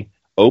elderly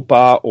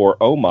Opa or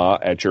Oma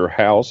at your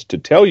house to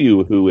tell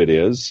you who it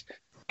is,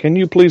 can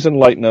you please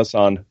enlighten us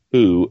on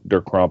who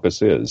Der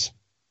Krampus is?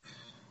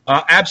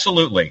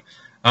 Absolutely.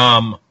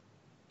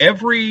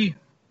 Every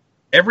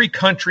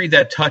country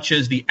that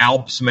touches the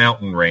Alps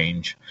mountain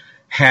range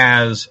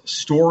has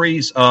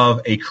stories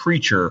of a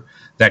creature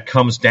that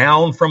comes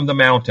down from the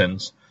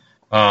mountains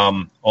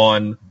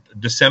on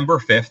December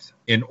 5th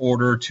in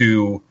order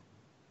to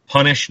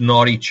punish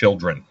naughty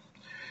children.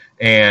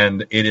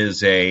 And it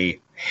is a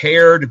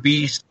haired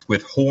beast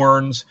with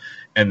horns,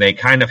 and they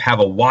kind of have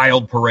a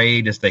wild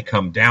parade as they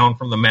come down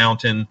from the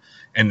mountain,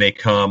 and they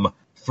come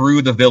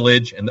through the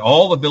village, and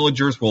all the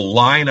villagers will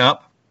line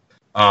up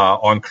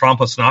on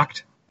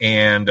Krampusnacht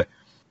and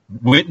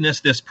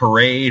witness this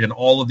parade and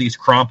all of these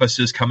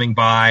Krampuses coming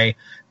by,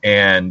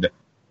 and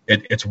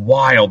it's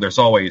wild.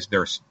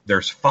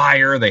 There's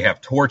fire. They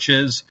have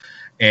torches,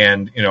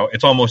 and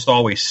it's almost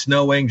always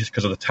snowing just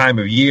because of the time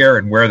of year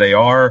and where they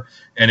are,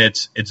 and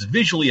it's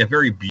visually a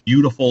very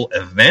beautiful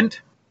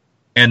event.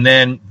 And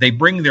then they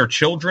bring their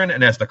children,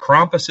 and as the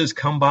Krampuses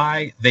come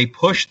by, they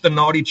push the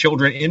naughty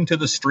children into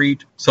the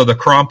street so the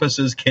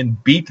Krampuses can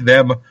beat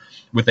them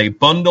with a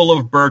bundle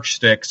of birch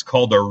sticks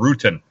called a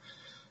Ruten.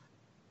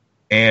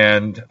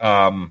 And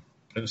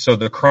so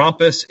the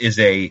Krampus is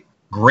a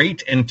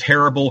great and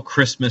terrible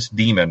Christmas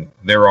demon.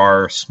 There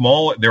are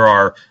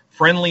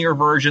friendlier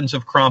versions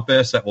of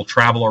Krampus that will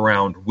travel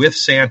around with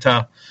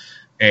Santa,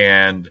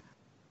 and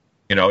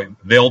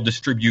they'll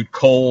distribute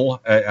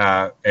coal,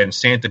 and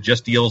Santa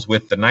just deals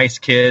with the nice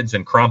kids,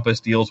 and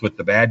Krampus deals with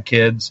the bad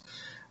kids.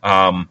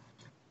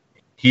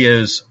 He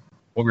is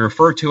what we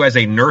refer to as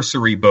a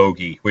nursery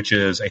bogey, which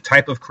is a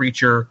type of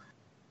creature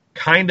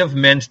kind of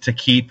meant to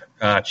keep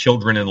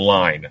children in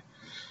line.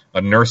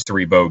 A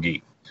nursery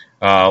bogey.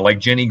 Like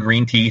Jenny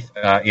Greenteeth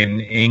in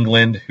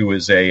England, who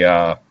is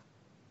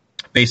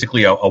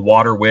basically a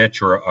water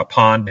witch or a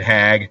pond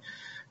hag.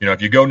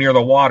 If you go near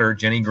the water,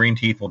 Jenny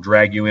Greenteeth will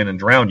drag you in and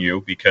drown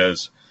you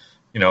because,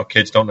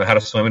 kids don't know how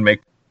to swim and make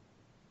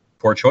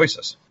poor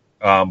choices.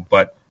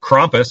 But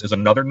Krampus is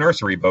another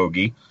nursery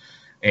bogey.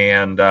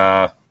 And,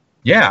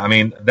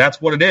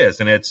 that's what it is.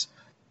 And it's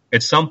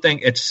something,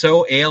 it's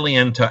so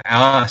alien to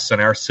us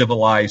and our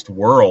civilized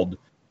world.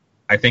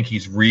 I think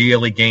he's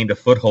really gained a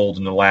foothold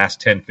in the last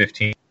 10,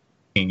 15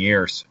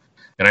 years.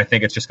 And I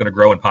think it's just going to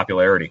grow in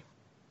popularity.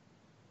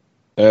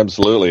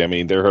 Absolutely. I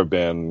mean, there have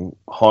been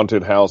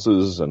haunted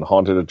houses and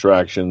haunted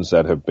attractions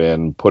that have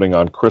been putting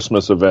on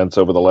Christmas events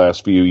over the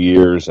last few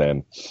years,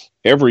 and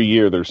every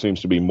year there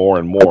seems to be more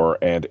and more,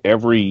 and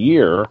every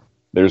year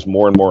there's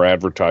more and more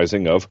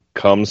advertising of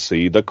come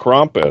see the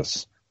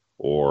Krampus,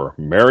 or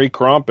Merry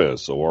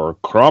Krampus, or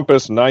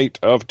Krampus Night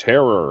of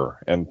Terror,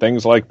 and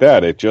things like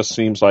that. It just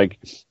seems like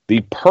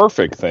the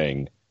perfect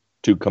thing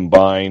to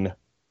combine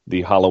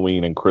the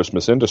Halloween and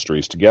Christmas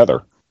industries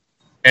together.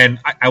 And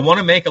I want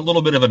to make a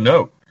little bit of a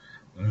note.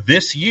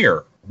 This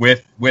year,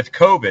 with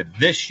COVID,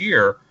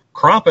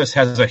 Krampus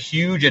has a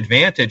huge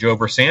advantage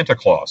over Santa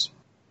Claus.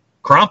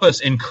 Krampus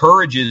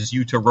encourages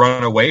you to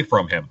run away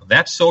from him.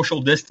 That's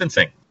social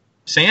distancing.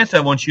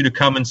 Santa wants you to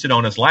come and sit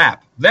on his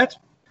lap. That's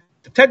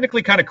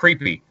technically kind of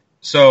creepy.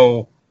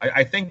 So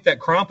I think that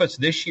Krampus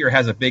this year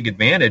has a big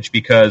advantage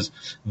because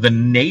the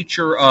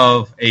nature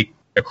of a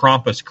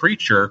Krampus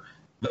creature,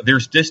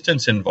 there's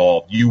distance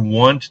involved. You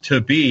want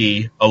to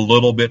be a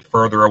little bit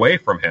further away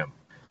from him.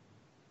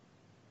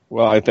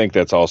 Well, I think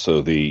that's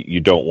also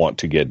you don't want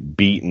to get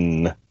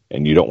beaten,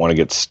 and you don't want to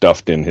get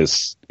stuffed in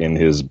his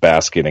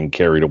basket and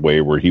carried away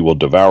where he will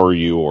devour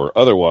you or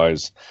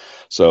otherwise.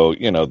 So,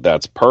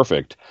 that's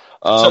perfect.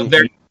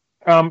 Who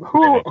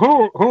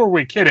are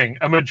we kidding?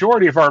 A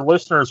majority of our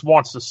listeners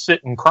wants to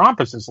sit in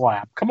Krampus's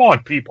lap. Come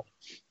on, people.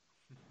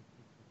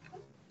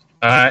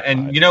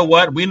 And you know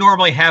what? We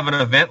normally have an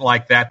event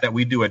like that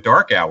we do at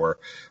Dark Hour,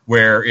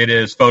 where it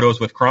is photos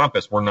with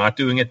Krampus. We're not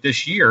doing it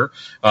this year.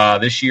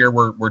 This year,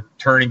 we're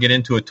turning it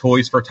into a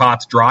Toys for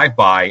Tots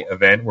drive-by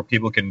event where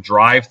people can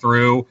drive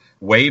through,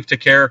 wave to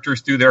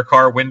characters through their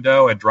car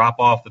window, and drop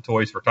off the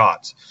Toys for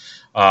Tots.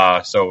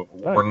 So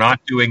we're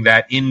not doing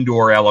that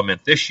indoor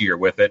element this year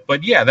with it.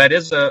 But yeah, that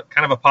is a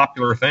kind of a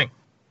popular thing.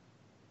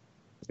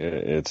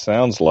 It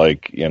sounds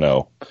like,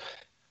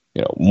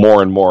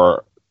 more and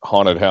more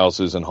haunted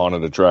houses and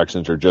haunted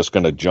attractions are just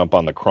going to jump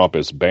on the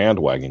Krampus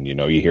bandwagon.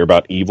 You hear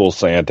about evil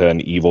Santa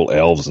and evil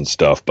elves and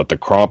stuff, but the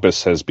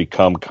Krampus has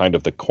become kind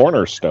of the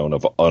cornerstone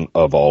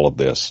of all of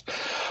this.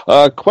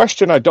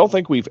 Question I don't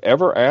think we've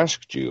ever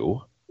asked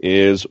you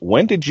is,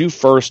 when did you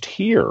first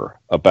hear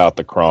about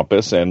the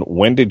Krampus, and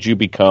when did you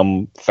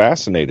become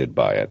fascinated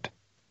by it?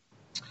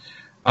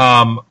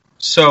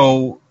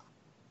 So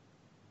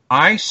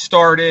I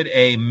started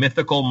a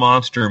mythical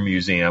monster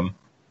museum.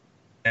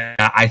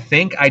 I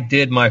think I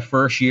did my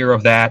first year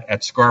of that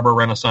at Scarborough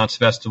Renaissance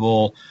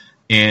Festival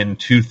in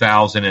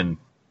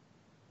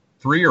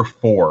 2003 or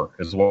 4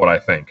 is what I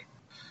think.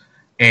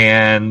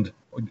 And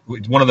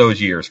one of those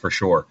years for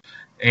sure.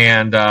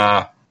 And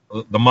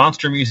the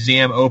Monster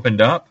Museum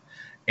opened up,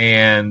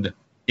 and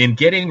in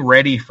getting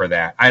ready for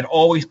that, I'd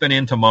always been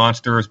into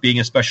monsters. Being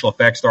a special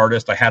effects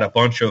artist, I had a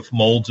bunch of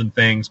molds and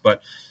things,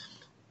 but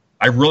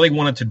I really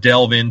wanted to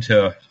delve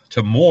into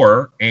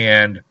more.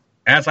 And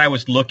as I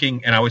was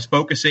looking, and I was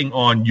focusing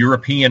on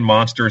European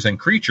monsters and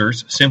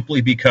creatures simply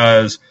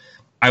because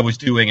I was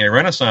doing a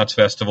Renaissance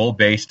festival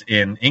based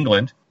in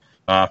England,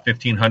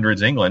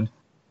 1500s England.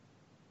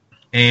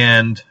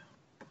 And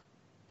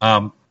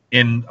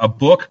in a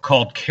book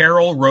called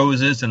Carol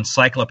Rose's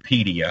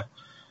Encyclopedia,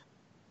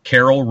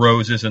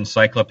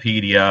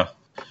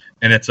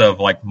 and it's of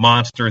like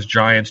monsters,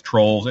 giants,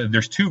 trolls. And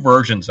there's 2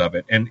 versions of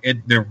it, and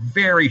they're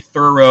very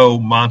thorough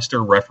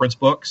monster reference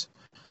books.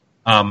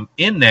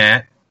 In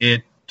that,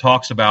 it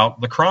talks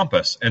about the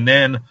Krampus. And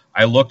then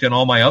I looked in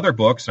all my other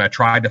books, and I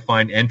tried to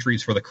find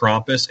entries for the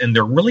Krampus, and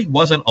there really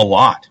wasn't a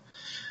lot.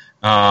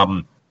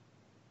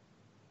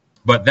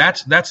 But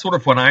that's sort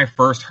of when I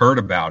first heard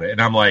about it.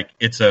 And I'm like,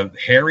 it's a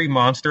hairy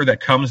monster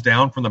that comes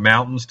down from the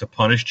mountains to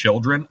punish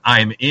children.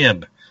 I'm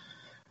in,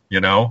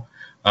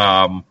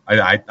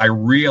 I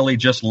really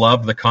just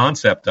loved the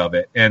concept of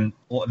it. And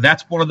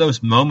that's one of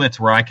those moments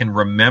where I can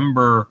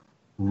remember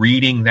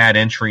reading that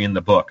entry in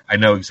the book. I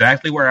know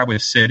exactly where I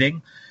was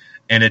sitting,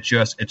 and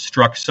it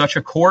struck such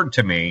a chord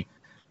to me.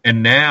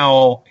 And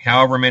now,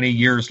 however many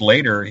years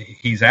later,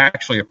 he's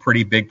actually a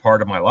pretty big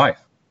part of my life.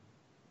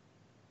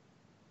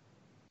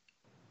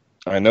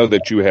 I know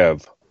that you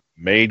have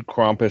made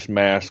Krampus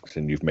masks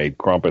and you've made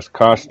Krampus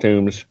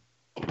costumes.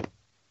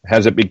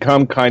 Has it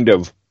become kind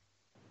of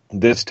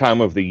this time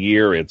of the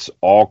year, it's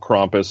all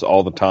Krampus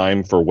all the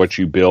time for what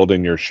you build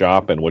in your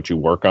shop and what you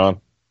work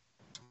on?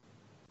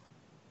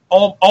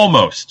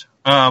 Almost.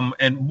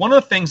 And one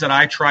of the things that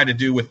I try to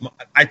do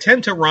I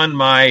tend to run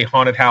my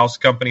haunted house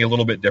company a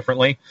little bit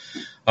differently.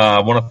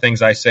 One of the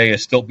things I say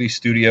is Stiltby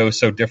Studios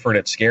so different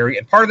it's scary.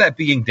 And part of that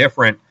being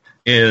different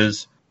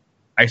is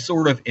I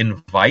sort of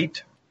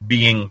invite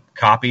being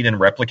copied and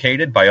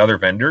replicated by other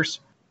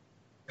vendors.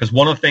 Because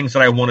one of the things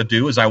that I want to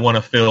do is I want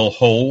to fill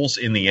holes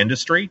in the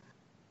industry.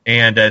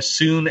 And as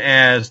soon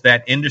as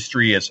that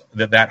industry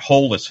that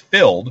hole is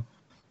filled,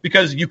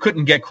 because you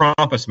couldn't get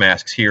Krampus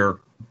masks here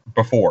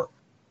before.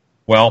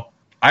 Well,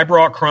 I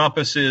brought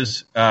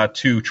Krampuses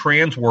to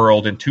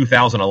Transworld in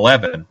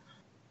 2011,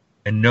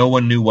 and no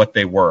one knew what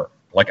they were.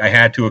 Like, I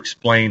had to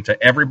explain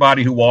to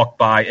everybody who walked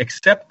by,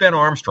 except Ben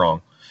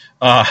Armstrong,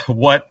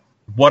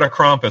 what a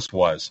Krampus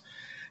was.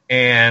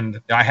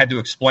 And I had to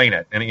explain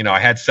it. And, I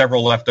had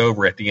several left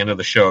over at the end of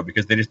the show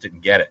because they just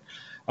didn't get it.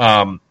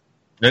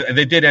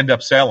 They did end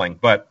up selling,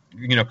 but,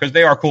 because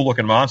they are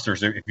cool-looking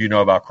monsters, if you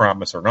know about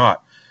Krampus or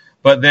not.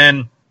 But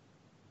then,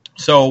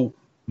 so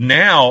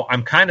now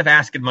I'm kind of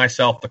asking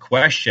myself the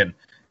question,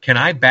 can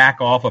I back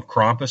off of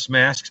Krampus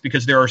masks?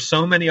 Because there are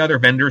so many other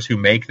vendors who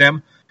make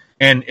them,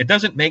 and it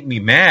doesn't make me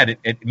mad.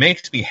 It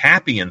makes me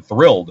happy and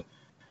thrilled.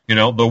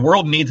 The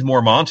world needs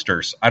more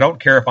monsters. I don't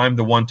care if I'm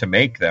the one to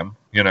make them,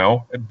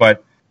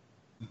 but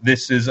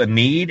this is a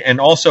need. And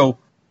also,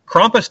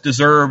 Krampus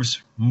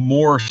deserves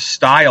more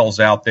styles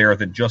out there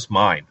than just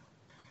mine.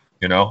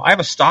 I have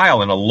a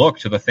style and a look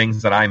to the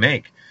things that I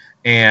make.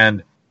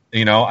 And,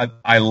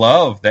 I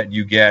love that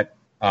you get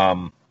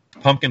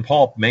Pumpkin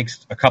Pulp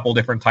makes a couple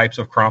different types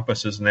of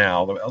Krampuses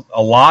now.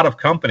 A lot of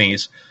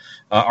companies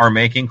are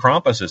making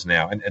Krampuses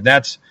now. And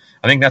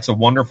I think that's a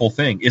wonderful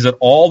thing. Is it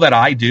all that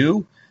I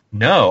do?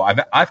 No,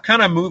 I've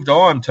kind of moved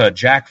on to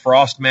Jack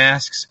Frost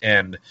masks,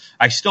 and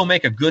I still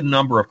make a good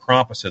number of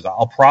Krampuses.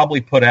 I'll probably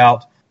put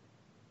out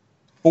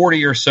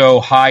 40 or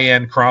so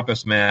high-end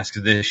Krampus masks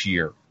this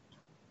year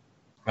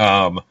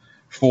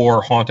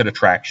for haunted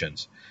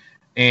attractions.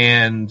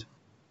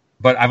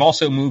 But I've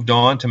also moved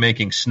on to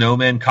making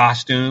snowmen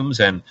costumes,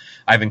 and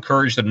I've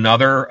encouraged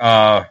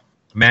another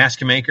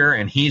mask maker,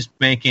 and he's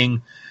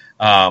making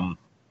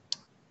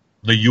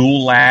the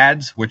Yule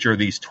Lads, which are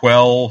these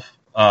 12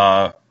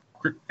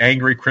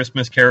 angry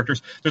Christmas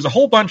characters. There's a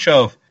whole bunch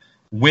of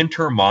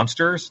winter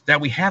monsters that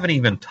we haven't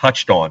even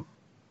touched on.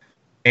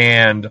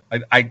 And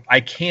I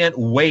can't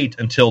wait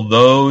until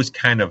those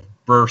kind of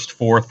burst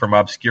forth from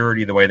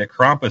obscurity the way that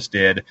Krampus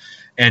did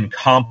and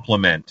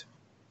complement.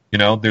 You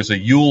know, there's a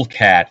Yule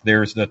Cat.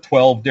 There's the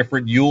 12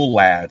 different Yule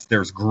Lads.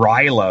 There's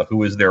Gryla,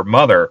 who is their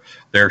mother.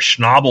 There's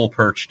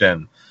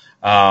Schnabelperchten.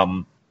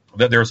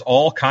 There's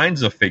all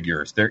kinds of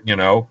figures. There, you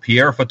know,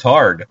 Pierre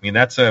Fatard. I mean,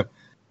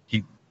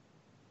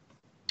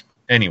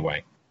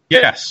 Anyway,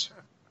 yes,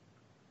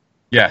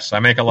 I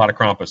make a lot of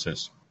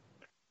Krampuses.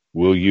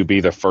 Will you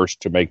be the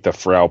first to make the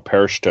Frau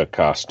Perchta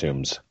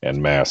costumes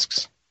and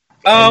masks?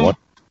 I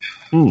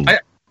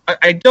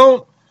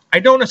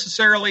don't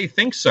necessarily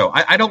think so.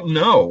 I don't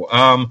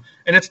know.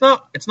 And it's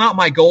not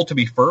my goal to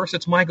be first.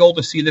 It's my goal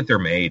to see that they're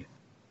made.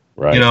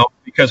 Right. You know,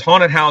 because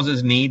haunted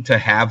houses need to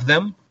have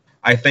them.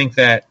 I think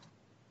that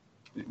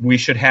we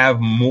should have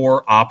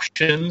more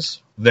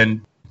options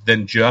than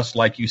just,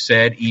 like you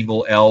said,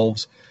 evil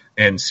elves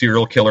and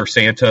serial killer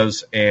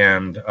Santas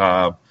and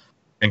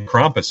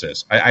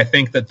Krampuses. I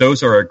think that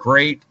those are a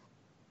great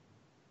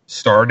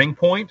starting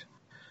point,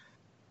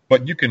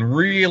 but you can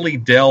really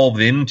delve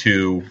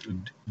into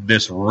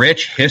this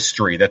rich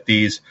history that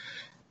these,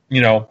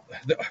 you know,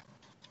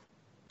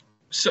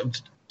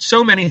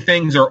 so many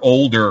things are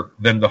older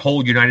than the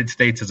whole United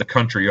States as a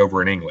country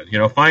over in England. You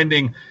know,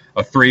 finding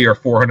a 300 or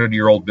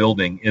 400-year-old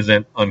building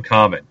isn't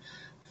uncommon.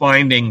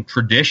 Finding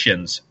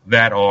traditions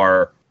that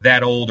are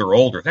that old or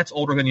older, that's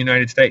older than the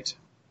United States.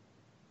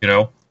 You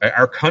know,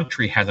 our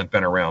country hasn't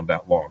been around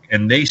that long,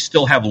 and they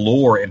still have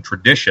lore and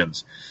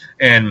traditions,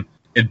 and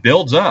it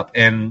builds up.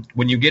 And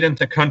when you get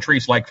into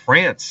countries like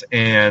France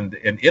and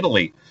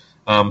Italy,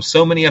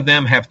 so many of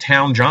them have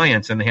town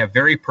giants, and they have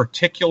very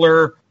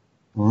particular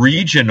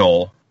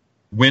regional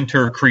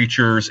winter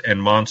creatures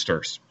and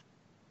monsters.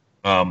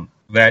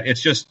 That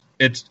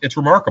it's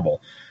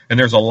remarkable, and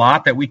there's a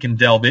lot that we can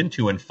delve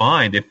into and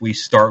find if we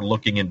start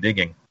looking and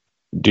digging.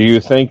 Do you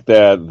think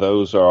that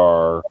those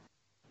are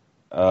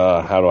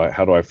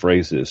how do I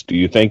phrase this? Do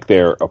you think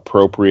they're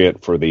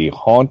appropriate for the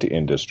haunt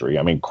industry?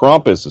 I mean,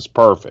 Krampus is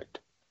perfect.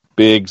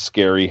 Big,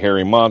 scary,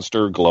 hairy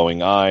monster,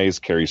 glowing eyes,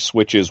 carries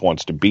switches,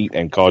 wants to beat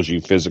and cause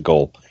you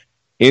physical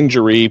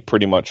injury,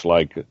 pretty much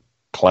like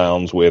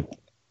clowns with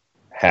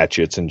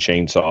hatchets and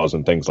chainsaws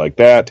and things like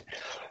that.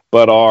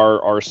 But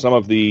are some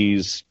of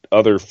these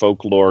other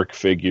folkloric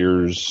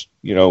figures,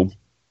 you know,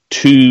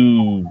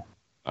 too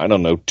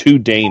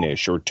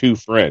Danish or too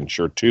French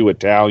or too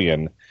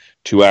Italian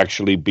to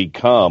actually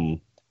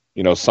become,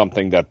 you know,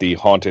 something that the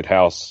haunted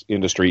house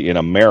industry in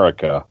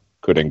America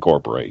could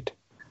incorporate?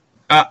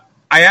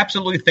 I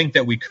absolutely think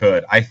that we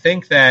could. I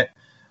think that,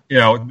 you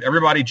know,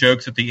 everybody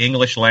jokes that the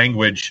English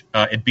language,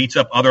 it beats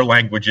up other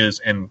languages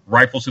and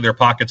rifles through their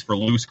pockets for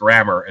loose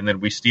grammar, and then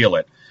we steal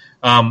it.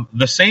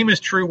 The same is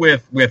true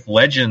with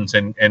legends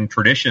and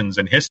traditions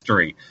and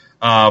history.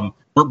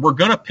 We're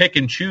going to pick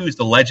and choose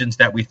the legends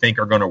that we think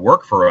are going to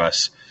work for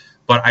us.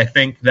 But I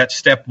think that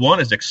step one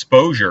is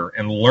exposure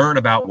and learn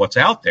about what's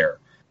out there.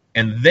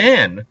 And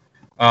then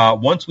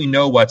once we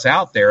know what's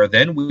out there,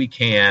 then we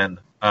can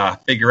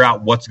figure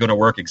out what's going to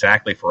work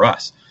exactly for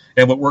us.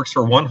 And what works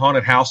for one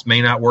haunted house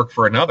may not work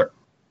for another.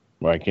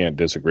 Well, I can't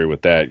disagree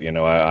with that. You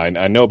know,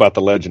 I know about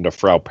the legend of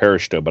Frau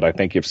Perchta, but I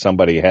think if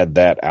somebody had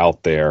that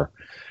out there,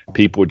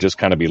 people would just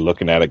kind of be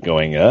looking at it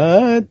going,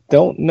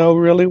 don't know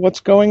really what's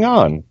going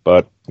on.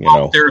 But, you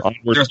know.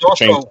 There's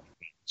also,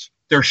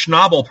 there's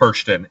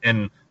Schnabelperchten,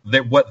 and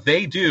what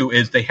they do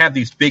is they have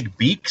these big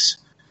beaks,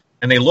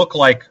 and they look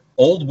like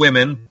old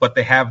women, but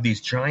they have these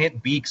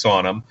giant beaks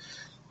on them,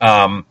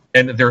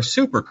 and they're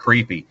super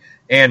creepy.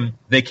 And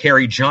they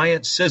carry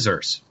giant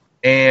scissors.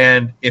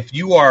 And if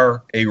you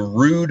are a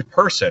rude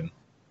person,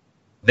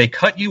 they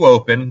cut you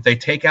open, they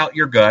take out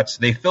your guts,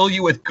 they fill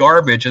you with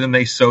garbage, and then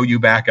they sew you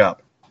back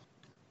up.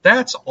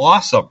 That's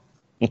awesome.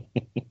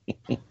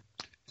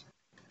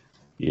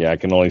 Yeah, I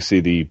can only see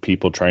the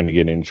people trying to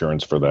get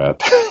insurance for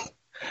that.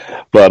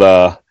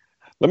 But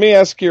let me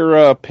ask your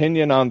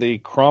opinion on the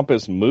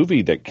Krampus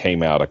movie that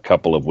came out a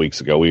couple of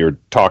weeks ago. We were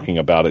talking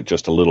about it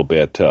just a little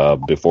bit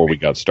before we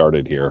got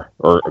started here,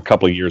 or a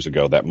couple of years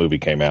ago that movie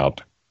came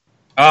out.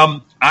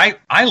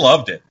 I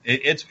loved it.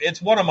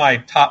 It's one of my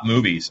top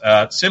movies,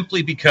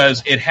 simply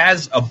because it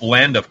has a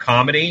blend of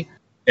comedy.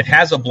 It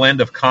has a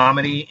blend of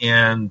comedy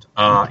and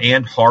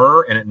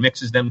horror, and it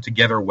mixes them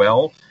together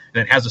well.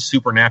 And it has a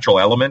supernatural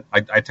element.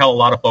 I tell a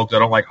lot of folks I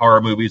don't like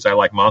horror movies. I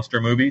like monster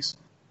movies.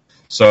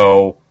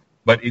 So,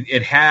 but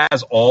it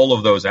has all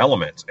of those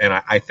elements, and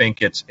I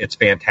think it's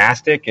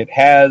fantastic. It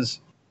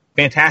has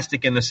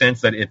fantastic in the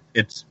sense that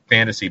it's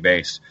fantasy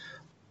based.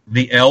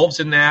 The elves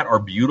in that are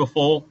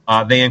beautiful.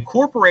 They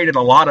incorporated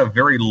a lot of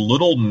very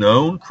little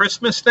known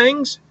Christmas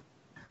things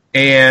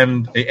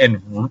and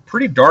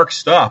pretty dark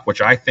stuff, which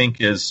I think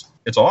it's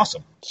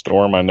awesome.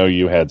 Storm, I know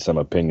you had some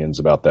opinions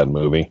about that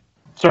movie.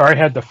 Sorry, I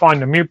had to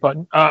find the mute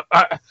button.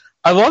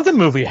 I love the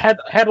movie. It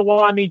had a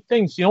lot of neat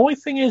things. The only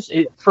thing is,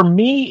 for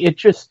me, it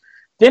just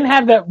didn't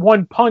have that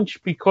one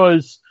punch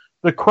because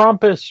the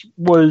Krampus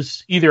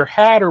was either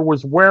had or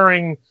was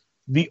wearing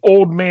the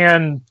old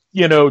man,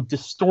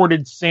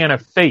 distorted Santa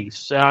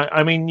face.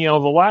 I mean, the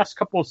last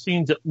couple of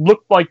scenes, it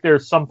looked like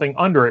there's something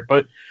under it,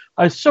 but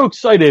I was so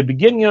excited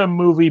beginning of the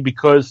movie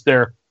because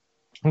they're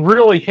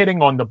really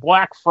hitting on the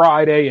Black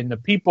Friday and the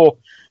people,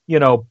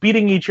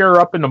 beating each other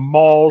up in the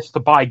malls to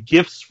buy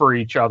gifts for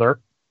each other.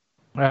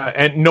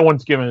 And no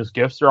one's giving us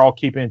gifts. They're all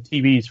keeping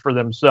TVs for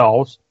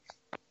themselves,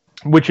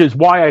 which is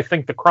why I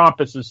think the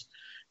Krampus is,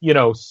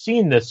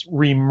 seen this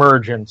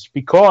reemergence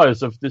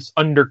because of this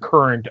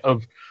undercurrent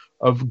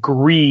of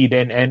greed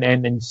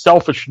and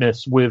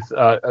selfishness with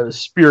a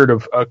spirit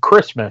of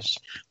Christmas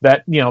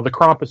that, the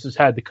Krampus has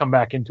had to come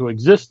back into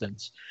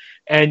existence.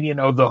 And,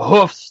 the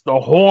hoofs, the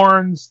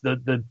horns,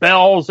 the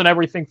bells and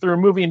everything through a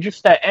movie. And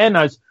just that end,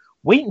 I was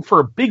waiting for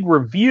a big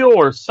reveal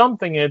or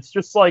something. And it's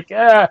just like,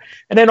 And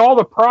then all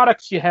the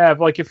products you have,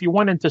 like if you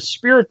went into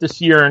Spirit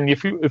this year and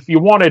if you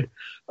wanted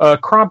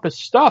Krampus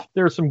stuff,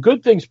 there's some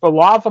good things, but a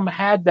lot of them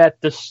had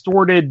that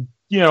distorted,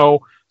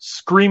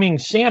 screaming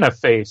Santa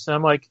face. And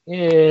I'm like,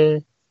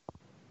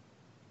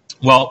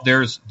 Well,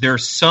 there's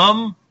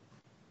some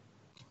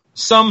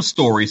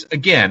stories.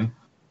 Again,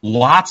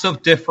 lots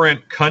of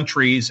different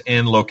countries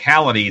and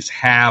localities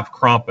have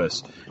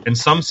Krampus, and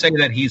some say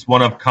that he's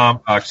one of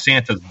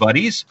Santa's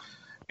buddies,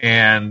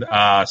 and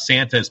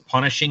Santa is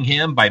punishing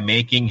him by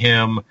making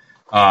him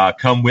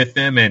come with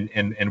them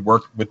and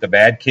work with the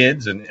bad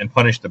kids and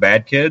punish the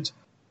bad kids.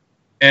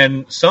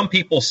 And some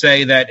people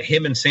say that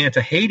him and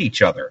Santa hate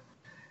each other,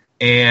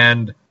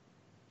 and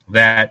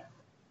that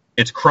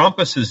it's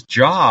Krampus's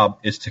job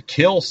is to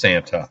kill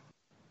Santa.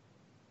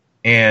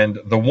 And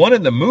the one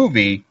in the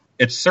movie,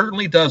 it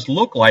certainly does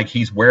look like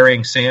he's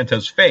wearing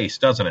Santa's face,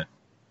 doesn't it?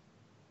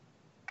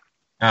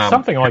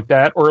 Something like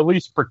that, or at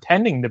least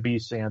pretending to be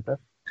Santa.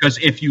 Because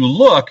if you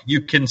look,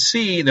 you can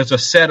see there's a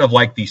set of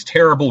like these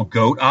terrible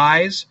goat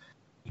eyes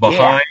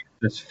behind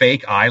this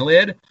fake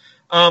eyelid.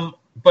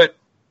 But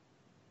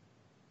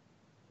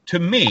to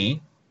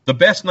me, the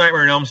best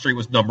Nightmare on Elm Street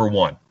was number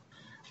 1.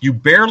 You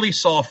barely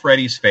saw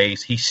Freddy's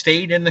face. He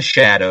stayed in the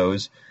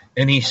shadows,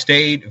 and he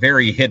stayed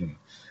very hidden.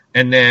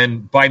 And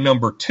then by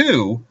number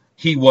 2,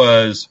 he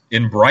was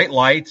in bright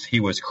lights. He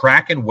was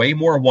cracking way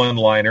more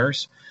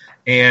one-liners,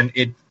 and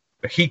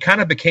he kind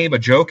of became a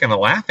joke and a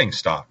laughing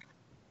stock.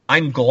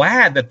 I'm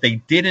glad that they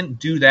didn't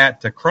do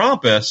that to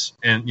Krampus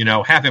and,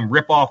 have him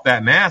rip off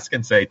that mask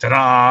and say,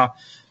 ta-da.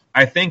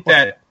 I think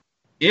that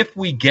if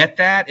we get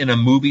that in a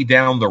movie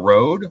down the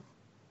road,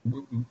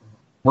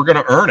 we're going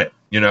to earn it.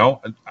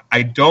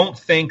 I don't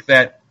think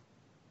that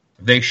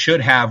they should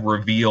have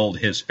revealed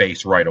his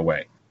face right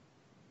away.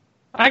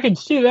 I can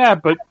see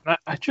that, but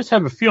I just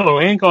have a feeling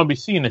we ain't going to be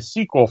seeing a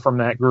sequel from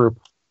that group.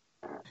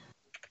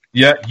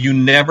 Yeah, you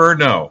never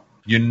know.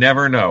 You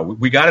never know.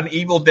 We got an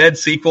Evil Dead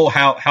sequel.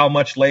 How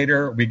much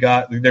later?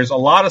 There's a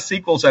lot of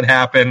sequels that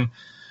happen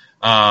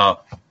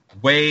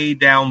way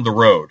down the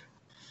road.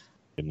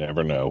 You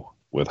never know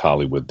with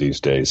Hollywood these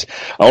days.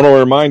 I want to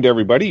remind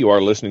everybody you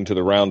are listening to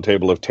the Round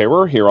Table of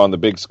Terror here on the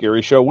Big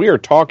Scary Show. We are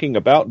talking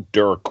about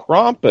Der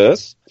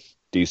Krampus.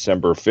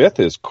 December 5th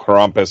is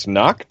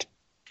Krampusnacht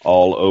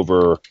all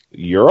over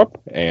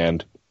Europe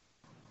and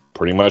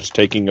pretty much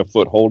taking a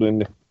foothold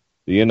in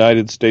the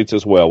United States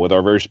as well with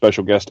our very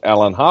special guest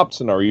Alan Hops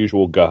and our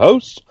usual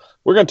hosts.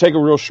 We're going to take a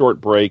real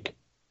short break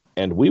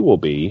and we will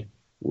be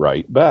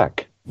right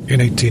back. In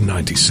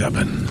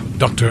 1897,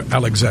 Dr.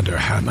 Alexander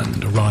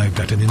Hammond arrived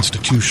at an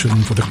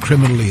institution for the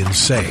criminally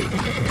insane,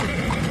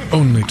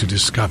 only to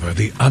discover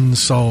the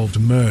unsolved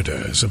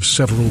murders of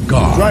several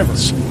guards.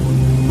 Drivers,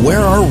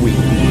 where are we?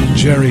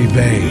 Jerry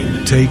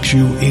Vane takes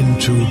you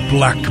into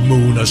Black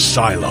Moon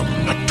Asylum,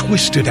 a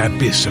twisted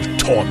abyss of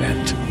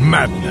torment,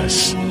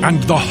 madness,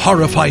 and the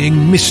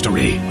horrifying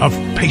mystery of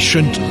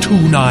Patient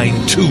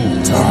 292.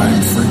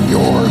 Time for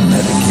your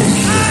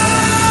medication.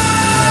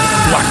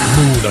 Black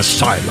Moon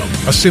Asylum,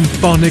 a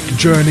symphonic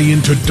journey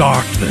into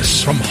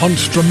darkness from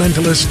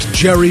instrumentalist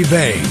Jerry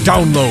Vane.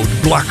 Download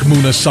Black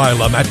Moon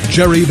Asylum at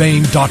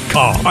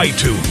jerryvane.com,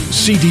 iTunes,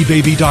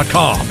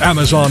 cdbaby.com,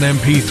 Amazon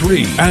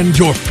MP3, and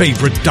your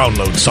favorite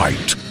download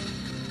site.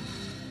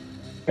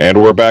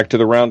 And we're back to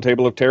the Round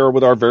Table of Terror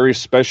with our very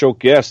special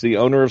guest, the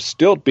owner of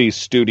Stiltbeast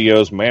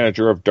Studios,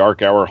 manager of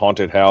Dark Hour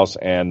Haunted House,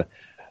 and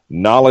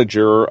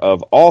knowledger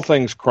of all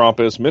things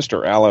Krampus,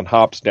 Mr. Alan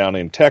Hops down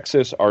in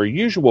Texas. Our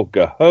usual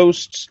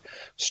hosts.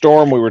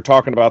 Storm, we were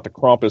talking about the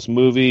Krampus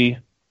movie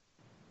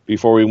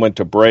before we went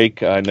to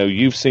break. I know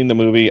you've seen the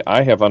movie.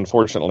 I have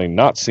unfortunately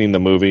not seen the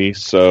movie,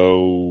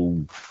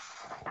 so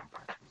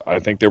I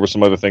think there were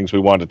some other things we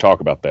wanted to talk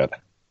about that.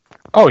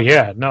 Oh,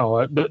 yeah. No,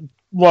 I'd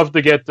love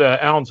to get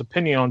Alan's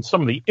opinion on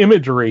some of the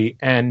imagery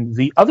and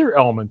the other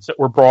elements that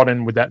were brought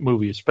in with that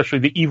movie, especially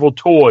the evil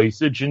toys,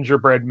 the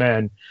gingerbread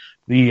men,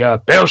 the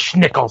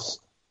Belschnickels.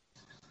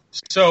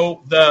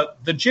 So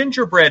the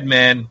gingerbread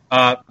men,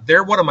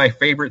 they're one of my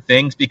favorite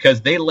things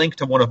because they link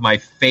to one of my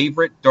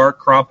favorite Dark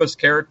Krampus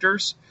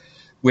characters,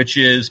 which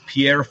is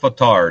Pierre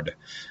Fatard.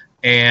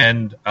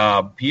 And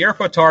Pierre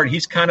Fatard,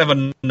 he's kind of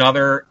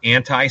another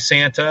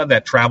anti-Santa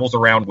that travels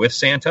around with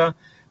Santa.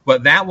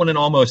 But that one, in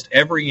almost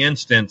every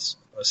instance,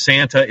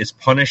 Santa is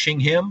punishing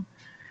him.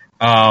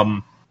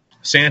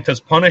 Santa's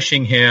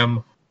punishing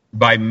him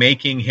by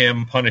making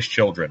him punish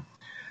children.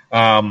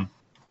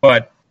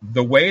 But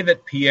the way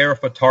that Pierre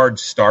Fatard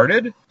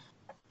started,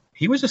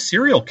 he was a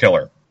serial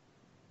killer.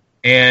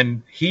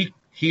 And he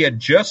had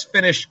just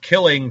finished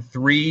killing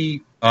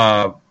three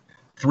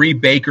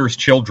bakers'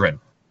 children.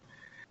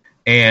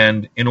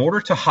 And in order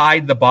to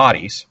hide the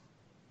bodies,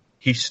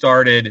 he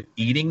started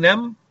eating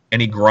them, and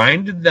he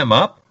grinded them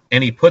up,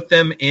 and he put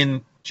them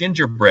in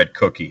gingerbread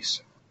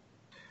cookies.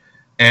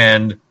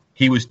 And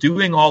he was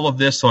doing all of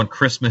this on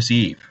Christmas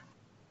Eve.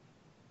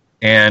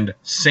 And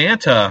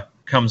Santa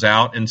comes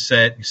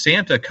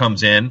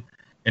in,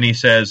 and he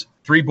says,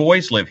 3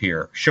 boys live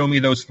here. Show me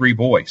those 3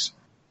 boys.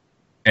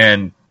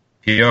 And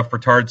Pierre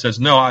Fatard says,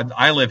 no,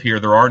 I live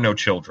here. There are no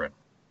children.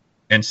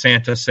 And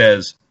Santa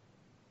says,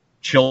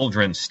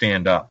 children,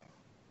 stand up.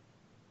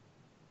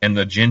 And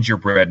the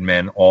gingerbread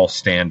men all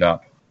stand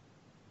up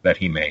that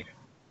he made.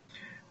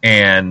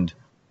 And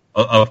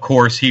of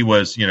course he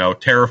was,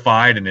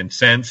 terrified and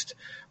incensed.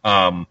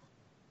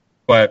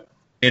 But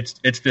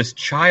it's this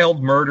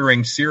child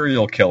murdering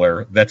serial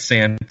killer that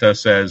Santa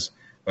says,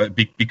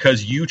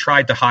 because you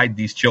tried to hide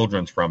these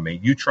children from me,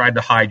 you tried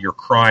to hide your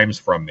crimes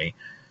from me,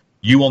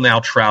 you will now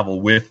travel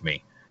with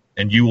me,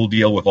 and you will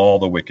deal with all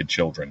the wicked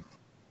children.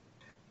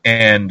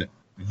 And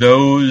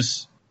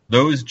those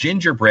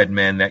gingerbread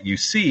men that you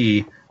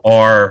see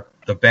are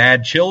the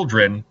bad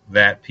children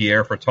that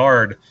Pierre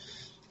Fatard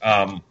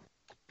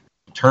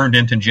turned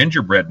into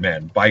gingerbread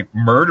men by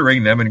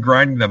murdering them and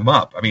grinding them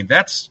up. I mean,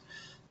 that's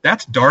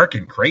dark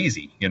and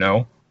crazy,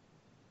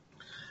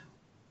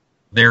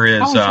 There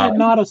is How is that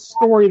not a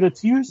story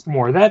that's used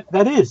more? That's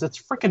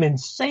freaking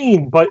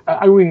insane. But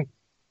I mean,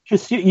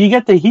 just you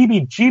get the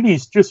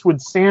heebie-jeebies just with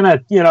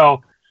Santa,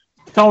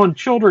 telling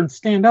children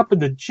stand up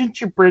and the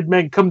gingerbread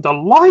men come to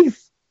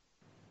life.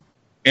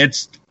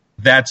 That's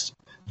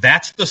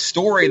the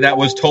story that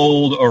was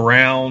told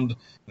around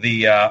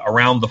the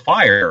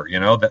fire.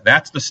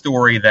 That's the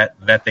story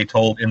that they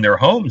told in their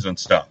homes and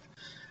stuff.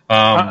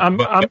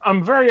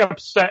 I'm very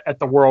upset at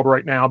the world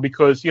right now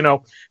because,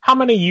 how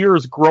many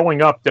years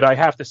growing up did I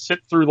have to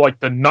sit through like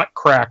the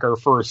Nutcracker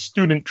for a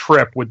student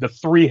trip with the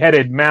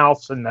 3-headed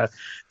mouse and the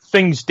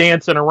things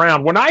dancing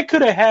around when I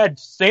could have had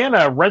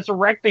Santa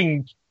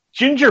resurrecting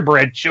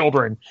gingerbread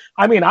children?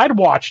 I mean, I'd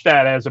watch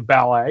that as a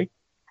ballet.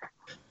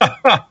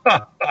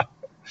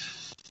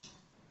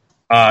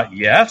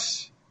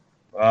 Yes.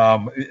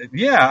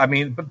 Yeah, I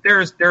mean, but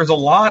there's a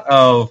lot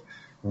of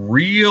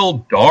real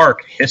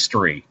dark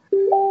history.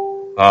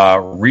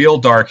 Along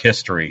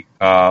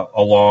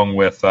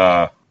with,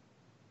 with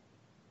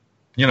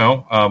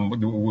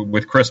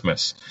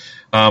Christmas.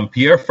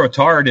 Pierre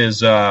Fatard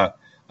is,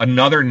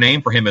 another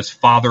name for him is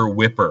Father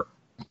Whipper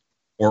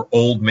or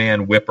Old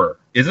Man Whipper.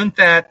 Isn't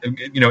that,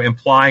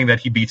 implying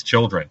that he beats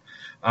children?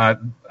 I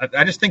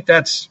just think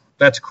that's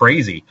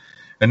crazy.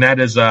 And that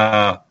is,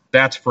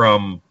 that's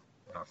from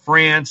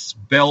France,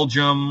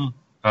 Belgium,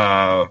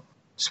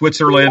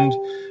 Switzerland.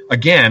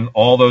 Again,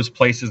 all those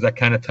places that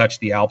kind of touch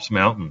the Alps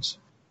mountains.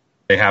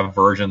 They have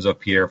versions of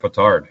Pierre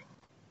Fatard.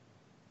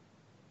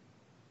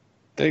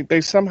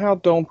 They somehow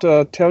don't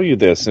tell you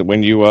this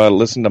when you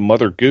listen to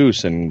Mother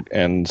Goose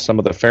and some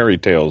of the fairy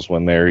tales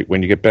when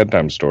you get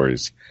bedtime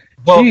stories.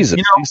 Well,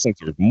 Jesus, these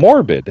things are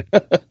morbid.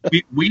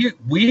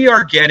 we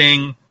are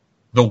getting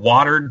the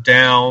watered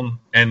down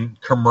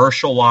and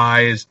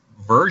commercialized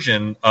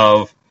version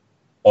of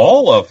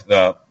all of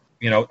the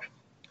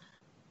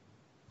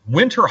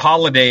winter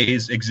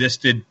holidays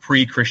existed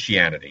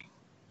pre-Christianity.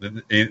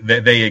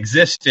 They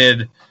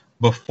existed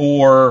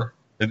before.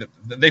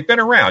 They've been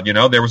around.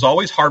 There was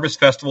always harvest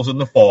festivals in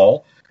the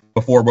fall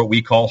before what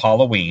we call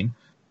Halloween,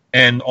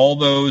 and all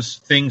those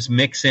things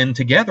mix in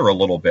together a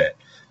little bit.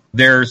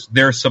 There's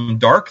some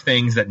dark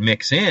things that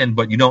mix in,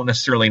 but you don't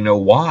necessarily know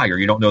why, or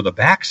you don't know the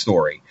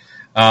backstory.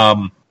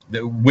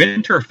 The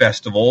winter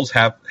festivals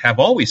have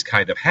always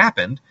kind of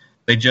happened.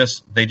 They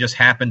just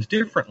happened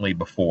differently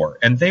before,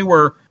 and they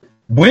were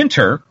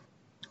winter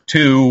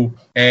to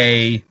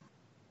a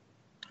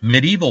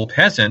medieval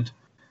peasant.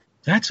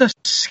 That's a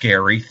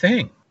scary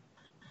thing.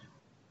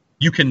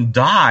 You can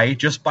die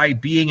just by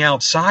being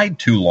outside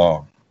too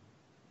long.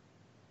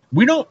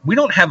 We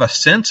don't have a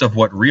sense of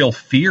what real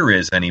fear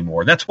is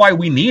anymore. That's why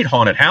we need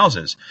haunted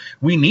houses.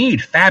 We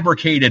need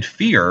fabricated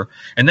fear,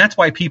 and that's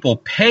why people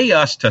pay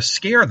us to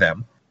scare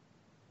them,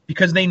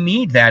 because they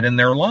need that in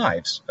their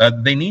lives.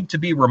 They need to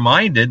be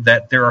reminded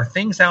that there are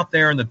things out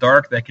there in the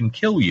dark that can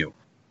kill you.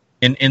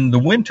 In the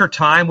winter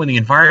time, when the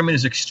environment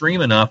is extreme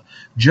enough,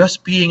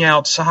 just being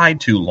outside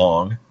too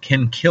long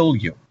can kill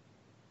you.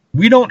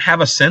 We don't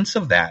have a sense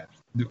of that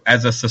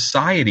as a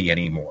society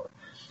anymore.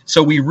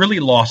 So we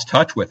really lost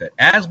touch with it.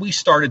 As we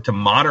started to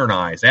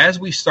modernize, as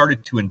we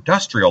started to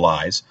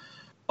industrialize,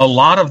 a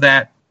lot of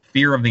that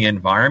fear of the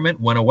environment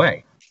went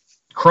away.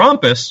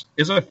 Krampus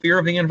is a fear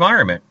of the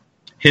environment.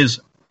 His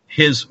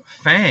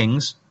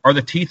fangs are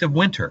the teeth of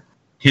winter.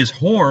 His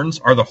horns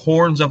are the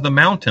horns of the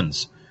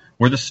mountains,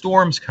 where the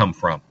storms come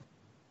from,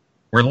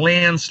 where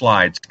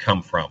landslides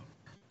come from.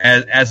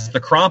 As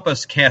the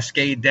Krampus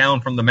cascade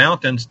down from the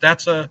mountains,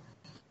 that's an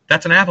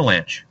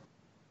avalanche.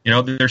 You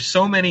know, there's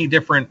so many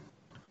different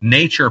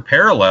nature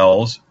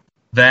parallels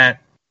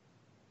that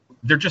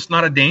they're just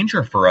not a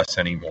danger for us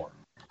anymore.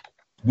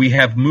 We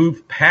have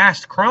moved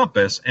past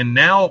Krampus, and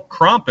now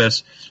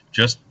Krampus,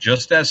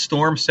 just as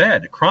Storm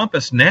said,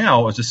 Krampus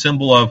now is a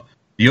symbol of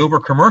the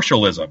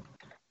over-commercialism.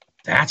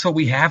 That's what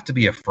we have to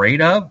be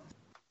afraid of?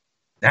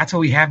 That's what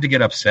we have to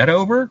get upset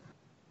over?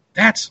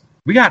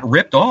 We got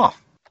ripped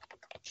off.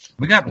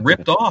 We got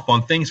ripped off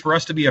on things for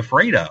us to be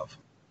afraid of.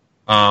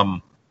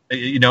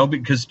 You know,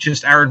 because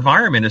just our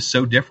environment is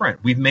so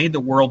different. We've made the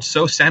world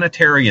so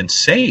sanitary and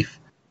safe.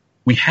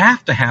 We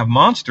have to have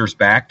monsters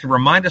back to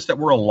remind us that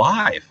we're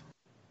alive.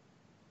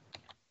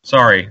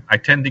 Sorry, I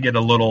tend to get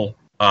a little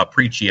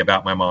preachy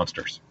about my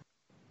monsters.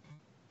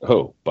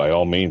 Oh, by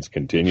all means,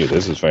 continue.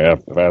 This is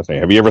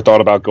fascinating. Have you ever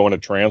thought about going to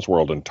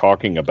Transworld and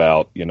talking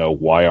about, you know,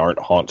 why aren't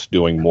haunts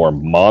doing more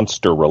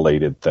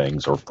monster-related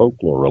things or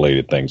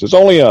folklore-related things? There's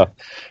only a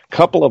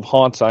couple of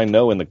haunts I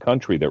know in the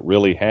country that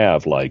really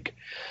have, like,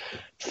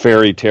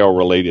 fairy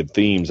tale-related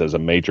themes as a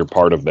major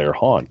part of their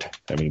haunt.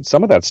 I mean,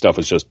 some of that stuff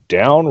is just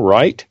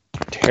downright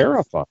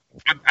terrifying.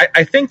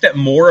 I think that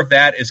more of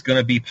that is going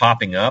to be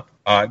popping up.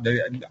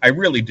 I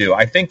really do.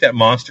 I think that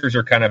monsters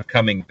are kind of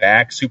coming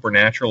back.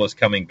 Supernatural is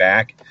coming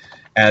back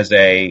as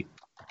a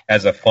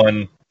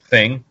fun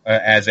thing,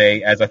 as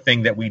a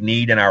thing that we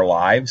need in our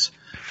lives.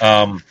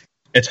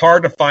 It's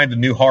hard to find a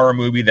new horror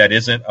movie that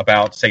isn't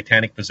about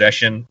satanic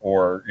possession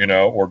or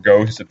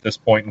ghosts at this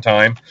point in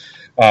time,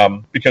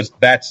 because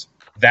that's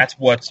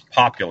what's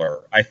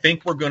popular. I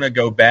think we're going to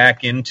go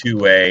back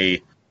into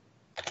a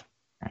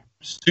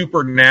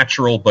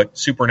supernatural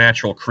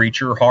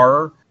creature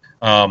horror.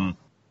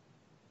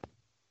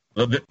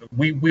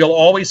 We'll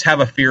always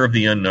have a fear of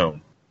the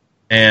unknown,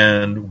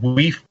 and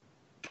we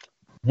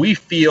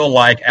feel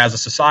like as a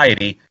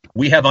society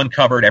we have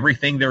uncovered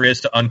everything there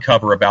is to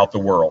uncover about the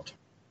world.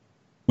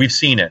 We've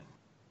seen it.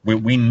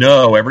 We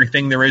know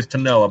everything there is to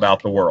know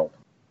about the world.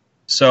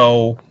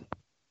 So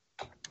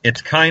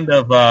it's kind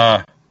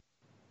of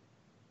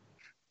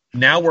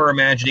now we're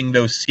imagining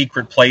those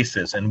secret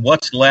places and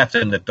what's left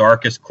in the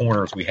darkest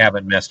corners we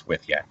haven't messed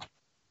with yet.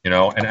 You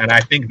know, and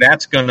I think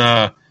that's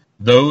gonna,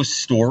 those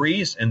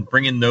stories and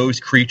bringing those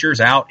creatures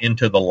out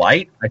into the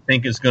light, I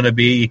think is going to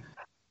be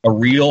a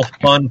real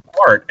fun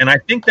part. And I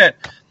think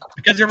that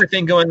because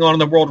everything going on in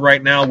the world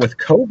right now with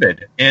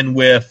COVID and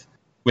with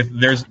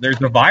there's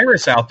a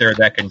virus out there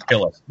that can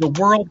kill us, the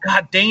world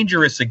got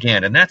dangerous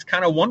again, and that's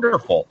kind of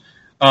wonderful.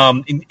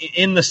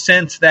 In the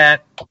sense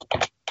that,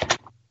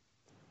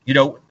 you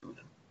know,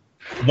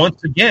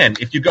 once again,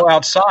 if you go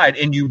outside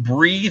and you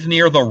breathe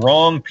near the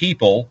wrong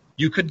people,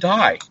 you could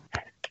die.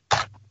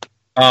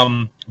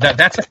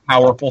 That's a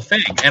powerful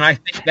thing, and I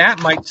think that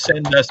might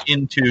send us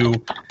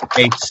into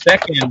a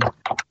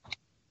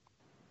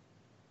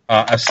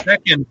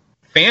second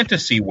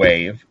fantasy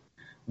wave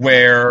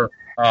where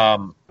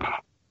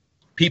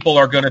people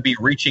are going to be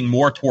reaching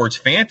more towards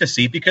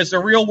fantasy because the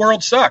real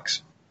world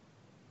sucks.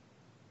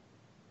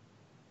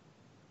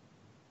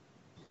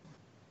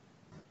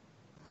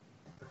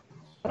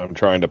 I'm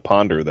trying to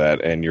ponder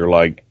that, and you're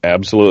like,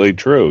 absolutely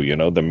true. You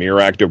know, the mere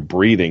act of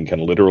breathing can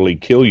literally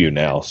kill you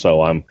now.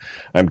 So I'm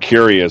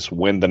curious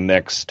when the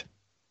next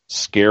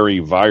scary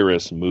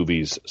virus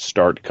movies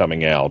start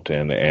coming out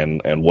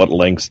and what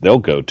lengths they'll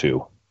go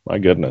to. My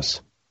goodness.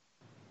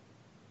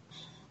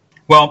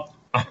 Well,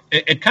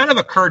 it kind of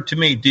occurred to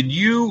me. Did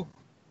you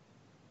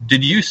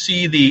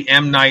see the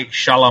M. Night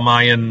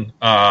Shyamalan,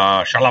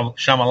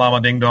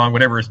 Shyamalama Ding Dong,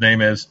 whatever his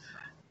name is?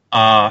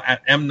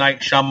 M.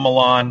 Night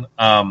Shyamalan,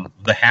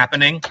 The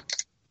Happening.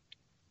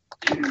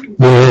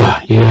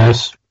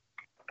 Yes.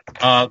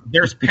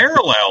 There's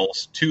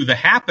parallels to The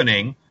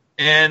Happening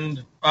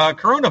and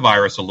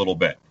coronavirus a little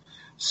bit.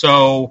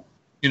 So,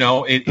 you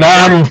know,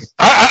 I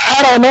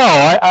don't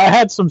know. I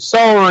had some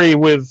celery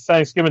with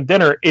Thanksgiving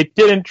dinner. It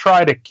didn't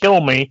try to kill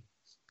me.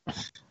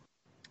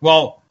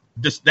 Well,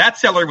 that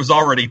celery was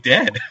already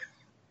dead.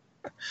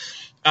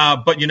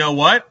 But you know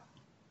what?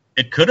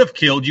 It could have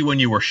killed you when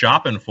you were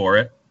shopping for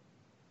it.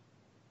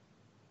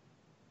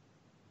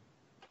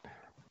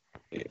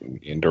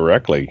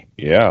 Indirectly,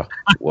 yeah.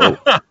 Whoa.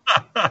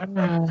 I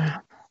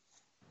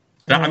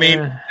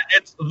mean,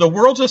 the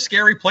world's a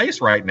scary place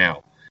right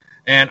now,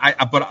 and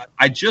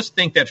I just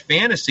think that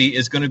fantasy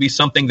is going to be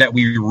something that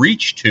we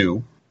reach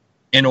to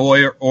in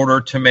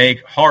order to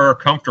make horror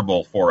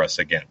comfortable for us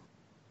again.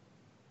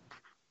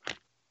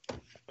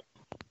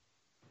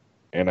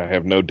 And I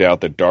have no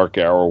doubt that Dark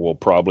Hour will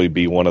probably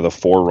be one of the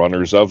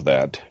forerunners of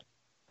that.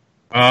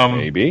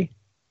 Maybe.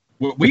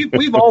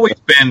 We've always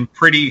been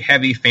pretty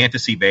heavy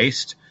fantasy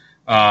based.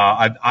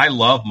 I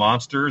love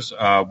monsters.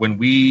 When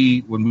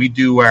we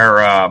do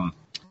our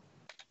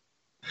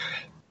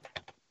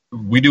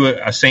we do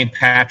a St.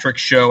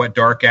 Patrick's show at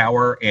Dark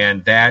Hour,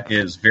 and that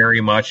is very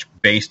much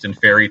based in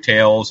fairy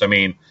tales. I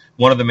mean,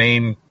 one of the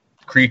main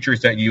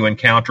creatures that you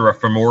encounter are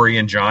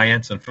Fomorian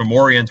giants, and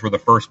Fomorians were the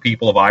first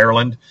people of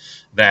Ireland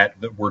that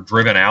were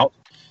driven out.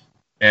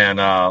 And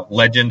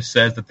legend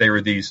says that they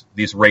were these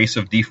race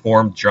of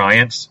deformed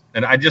giants,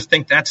 and I just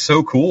think that's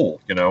so cool,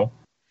 you know.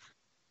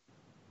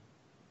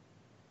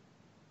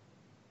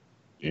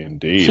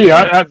 Indeed. See,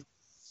 I've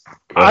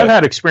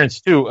had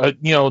experience too.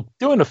 You know,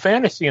 doing the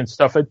fantasy and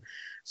stuff.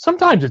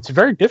 Sometimes it's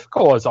very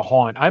difficult as a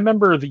haunt. I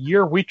remember the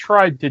year we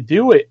tried to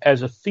do it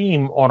as a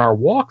theme on our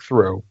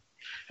walkthrough,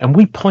 and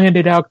we planned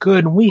it out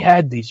good, and we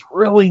had these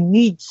really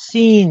neat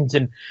scenes,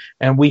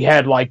 and we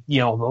had, like, you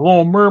know, the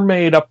Little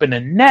Mermaid up in a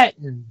net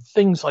and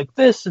things like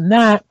this and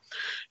that.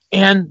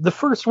 And the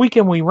first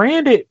weekend we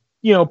ran it,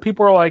 you know,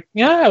 people were like,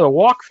 yeah, the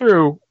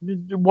walkthrough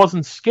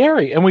wasn't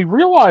scary. And we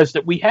realized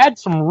that we had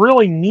some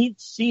really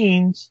neat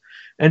scenes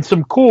and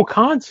some cool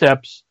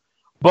concepts,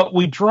 but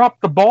we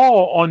dropped the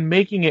ball on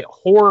making it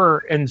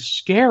horror and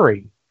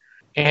scary.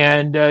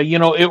 And, you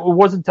know, it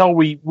wasn't until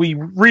we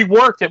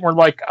reworked it and we're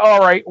like, all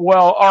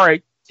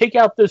right, take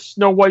out this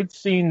Snow White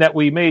scene that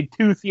we made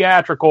too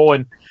theatrical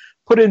and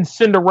put in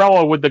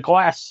Cinderella with the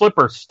glass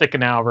slipper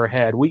sticking out of her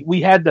head.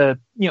 We had to,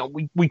 you know,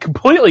 we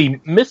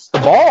completely missed the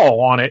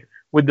ball on it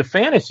with the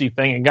fantasy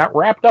thing and got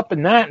wrapped up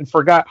in that and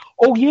forgot,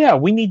 oh yeah,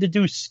 we need to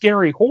do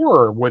scary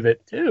horror with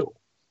it too.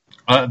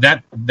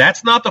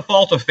 That's not the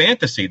fault of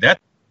fantasy. That's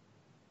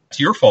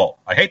your fault.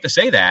 I hate to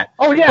say that.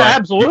 Oh yeah,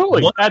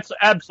 absolutely. That's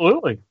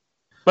absolutely.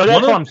 But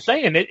that's what I'm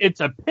saying. It's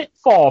a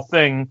pitfall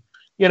thing.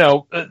 You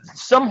know,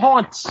 some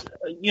haunts,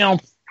 you know,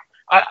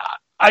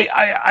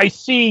 I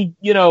see,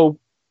 you know,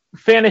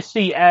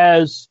 fantasy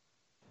as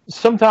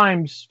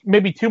sometimes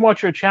maybe too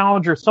much of a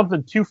challenge or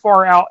something too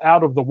far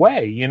out of the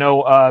way. You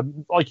know,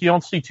 like you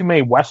don't see too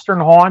many Western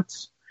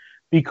haunts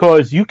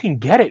because you can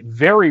get it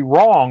very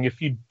wrong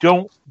if you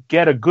don't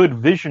get a good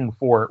vision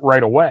for it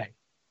right away.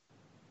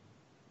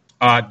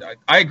 I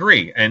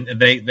agree, and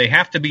they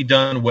have to be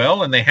done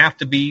well, and they have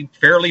to be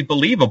fairly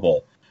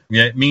believable,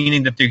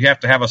 meaning that you have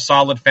to have a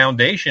solid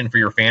foundation for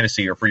your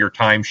fantasy or for your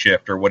time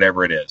shift or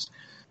whatever it is.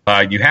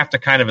 You have to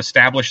kind of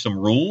establish some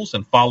rules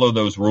and follow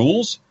those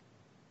rules,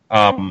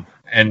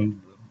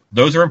 and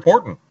those are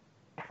important.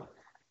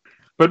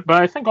 But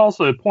I think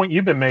also the point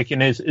you've been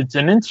making is it's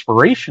an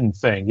inspiration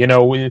thing. You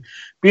know,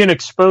 being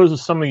exposed to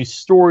some of these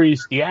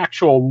stories, the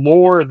actual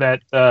lore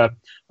that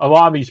a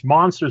lot of these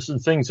monsters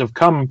and things have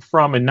come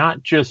from, and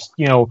not just,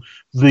 you know,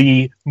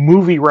 the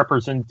movie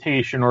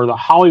representation or the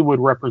Hollywood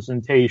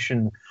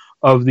representation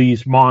of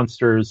these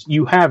monsters.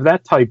 You have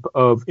that type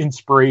of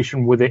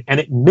inspiration with it, and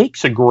it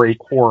makes a great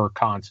horror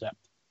concept,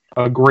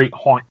 a great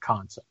haunt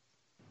concept.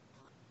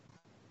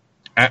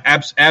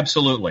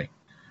 Absolutely.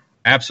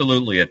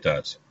 Absolutely it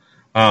does.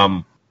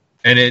 And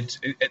it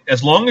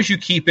as long as you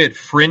keep it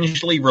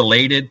fringely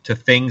related to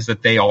things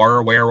that they are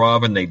aware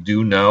of and they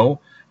do know,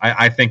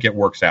 I think it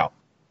works out.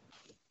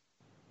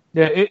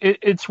 Yeah,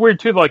 it's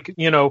weird too. Like,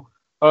 you know,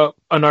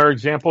 another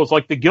example is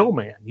like the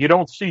Gillman. You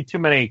don't see too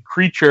many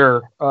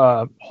creature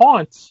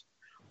haunts,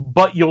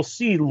 but you'll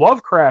see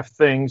Lovecraft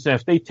things. And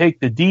if they take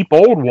the deep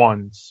old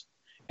ones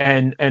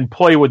and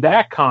play with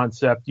that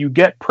concept, you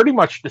get pretty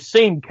much the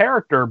same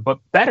character, but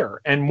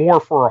better and more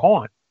for a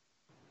haunt.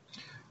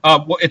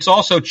 Well, it's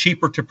also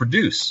cheaper to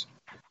produce.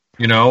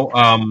 You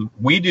know,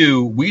 we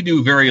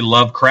do very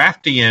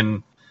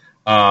Lovecraftian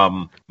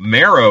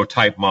marrow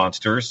type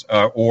monsters,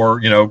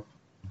 or, you know,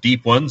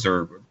 deep ones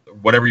or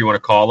whatever you want to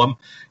call them,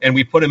 and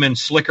we put them in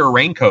slicker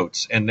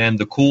raincoats and then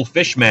the cool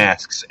fish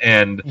masks,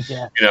 and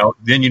you know,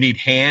 then you need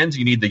hands,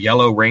 you need the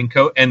yellow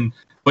raincoat,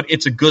 but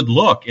it's a good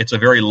look. It's a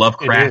very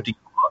Lovecrafty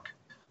look.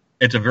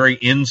 It's a very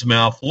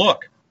Innsmouth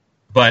look.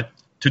 But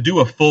to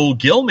do a full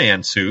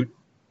Gillman suit,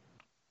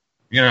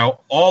 you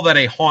know, all that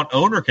a haunt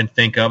owner can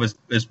think of is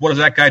what does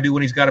that guy do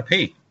when he's got to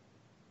pee?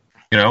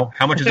 You know,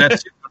 how much is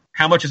that?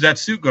 How much is that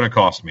suit going to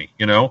cost me?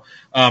 You know,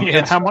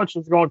 how much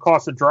is it going to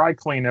cost a dry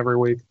clean every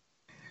week?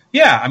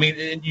 Yeah, I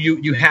mean,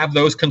 you have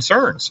those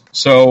concerns.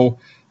 So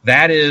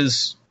that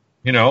is,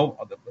 you know,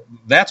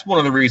 that's one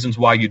of the reasons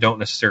why you don't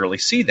necessarily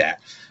see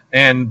that.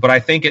 But I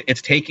think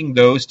it's taking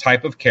those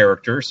type of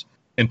characters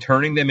and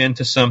turning them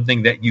into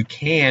something that you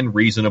can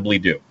reasonably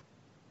do.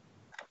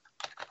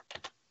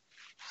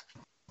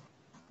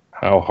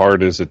 How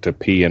hard is it to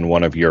pee in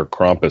one of your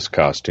Krampus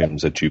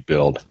costumes that you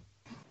build?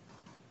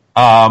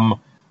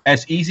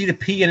 As easy to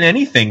pee in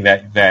anything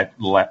that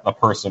a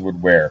person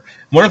would wear.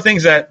 One of the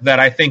things that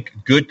I think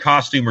good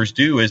costumers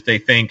do is they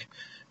think,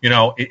 you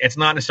know, it's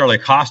not necessarily a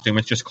costume,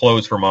 it's just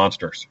clothes for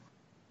monsters.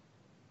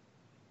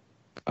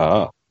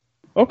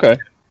 Okay.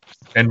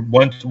 And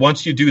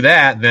once you do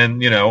that, then,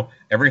 you know,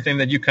 everything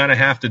that you kind of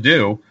have to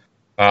do,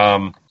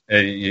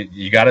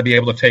 you got to be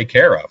able to take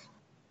care of.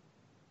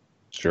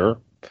 Sure.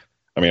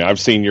 I mean, I've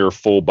seen your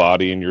full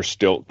body and your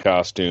stilt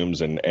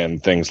costumes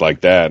and things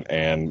like that.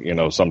 And, you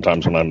know,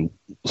 sometimes when I'm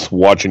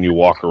watching you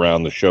walk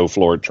around the show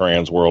floor at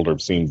Transworld, or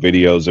I've seen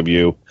videos of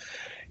you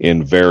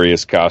in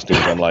various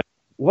costumes, I'm like,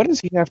 what does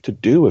he have to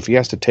do if he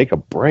has to take a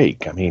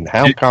break? I mean,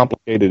 how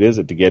complicated is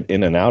it to get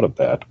in and out of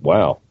that?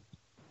 Wow.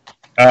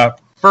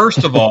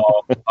 First of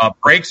all,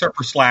 breaks are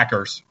for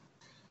slackers.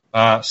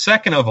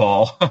 Second of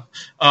all,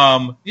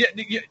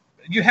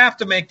 you have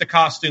to make the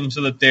costumes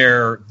so that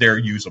they're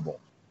usable.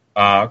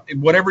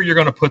 Whatever you're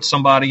going to put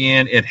somebody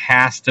in, it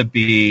has to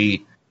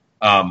be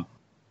kind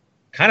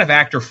of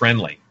actor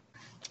friendly.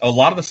 A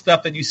lot of the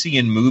stuff that you see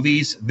in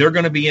movies, they're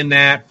going to be in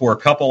that for a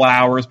couple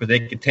hours, but they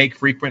can take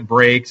frequent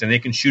breaks and they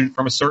can shoot it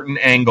from a certain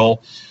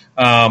angle.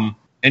 And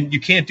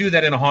you can't do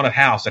that in a haunted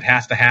house. It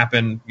has to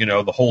happen,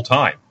 the whole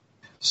time.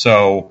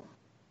 So,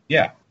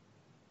 yeah.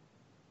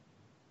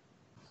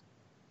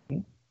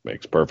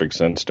 Makes perfect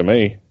sense to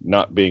me.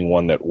 Not being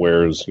one that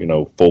wears,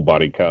 full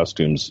body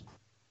costumes.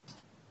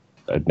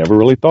 I'd never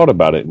really thought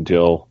about it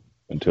until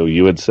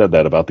you had said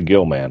that about the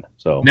Gill Man.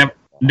 So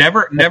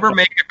never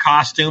make a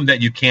costume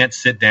that you can't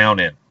sit down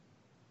in.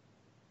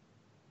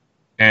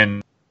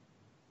 And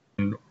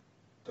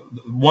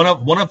one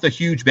of the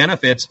huge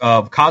benefits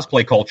of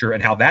cosplay culture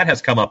and how that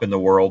has come up in the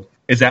world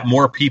is that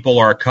more people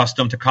are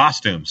accustomed to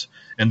costumes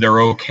and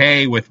they're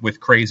okay with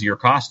crazier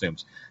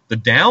costumes. The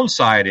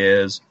downside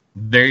is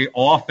they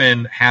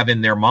often have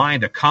in their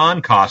mind a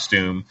con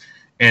costume,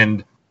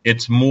 and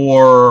it's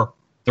more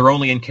they're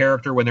only in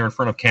character when they're in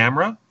front of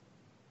camera,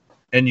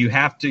 and you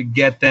have to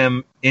get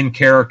them in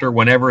character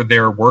whenever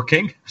they're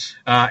working.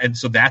 And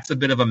so that's a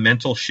bit of a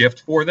mental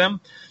shift for them.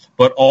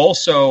 But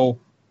also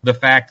the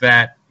fact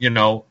that,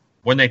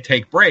 when they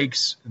take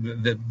breaks,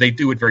 they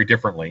do it very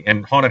differently.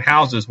 And haunted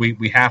houses,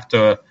 we have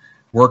to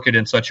work it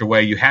in such a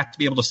way. You have to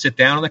be able to sit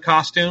down in the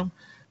costume.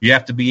 You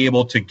have to be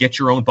able to get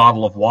your own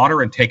bottle of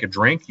water and take a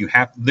drink.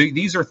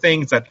 These are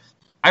things that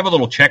I have a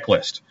little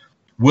checklist.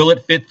 Will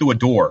it fit through a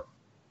door?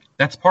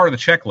 That's part of the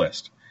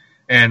checklist.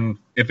 And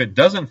if it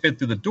doesn't fit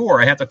through the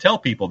door, I have to tell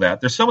people that.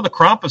 There's some of the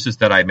Krampuses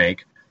that I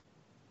make.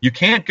 You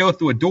can't go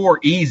through a door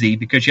easy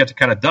because you have to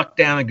kind of duck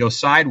down and go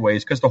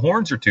sideways because the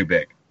horns are too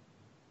big.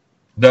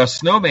 The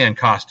snowman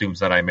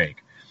costumes that I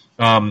make,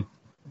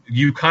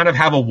 you kind of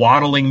have a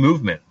waddling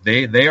movement.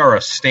 They are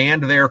a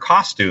stand there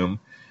costume,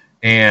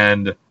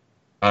 and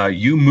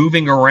you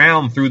moving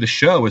around through the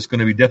show is going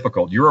to be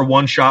difficult. You're a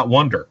one-shot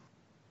wonder.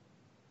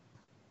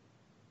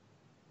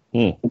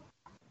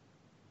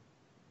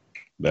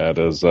 That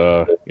is,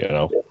 for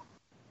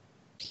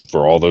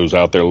all those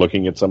out there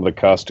looking at some of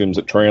the costumes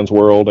at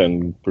Transworld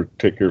and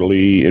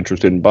particularly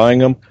interested in buying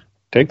them,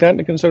 take that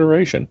into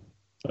consideration.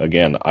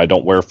 Again, I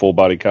don't wear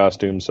full-body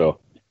costumes, so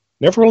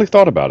never really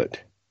thought about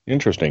it.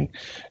 Interesting.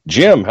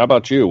 Jim, how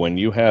about you? When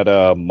you had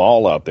a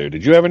mall out there,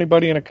 did you have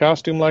anybody in a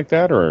costume like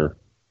that, or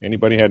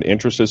anybody had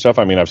interest in stuff?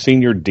 I mean, I've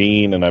seen your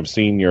Dean, and I've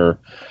seen a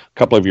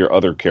couple of your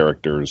other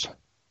characters.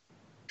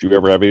 Did you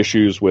ever have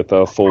issues with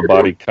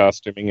full-body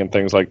costuming and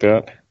things like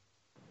that?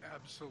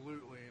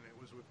 Absolutely, and it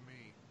was with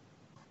me.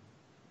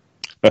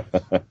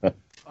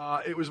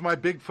 It was my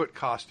Bigfoot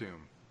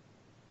costume.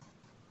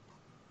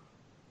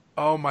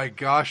 Oh my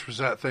gosh, was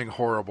that thing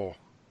horrible.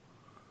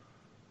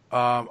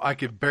 I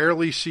could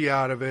barely see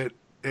out of it.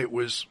 It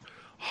was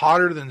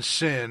hotter than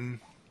sin,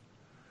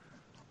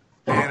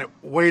 and it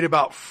weighed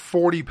about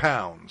 40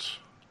 pounds.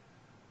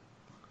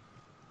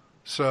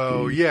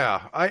 So,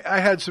 yeah, I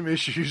had some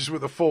issues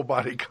with a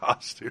full-body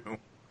costume.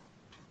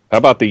 How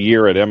about the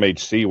year at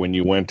MHC when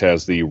you went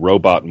as the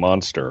robot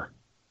monster?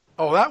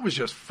 Oh, that was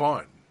just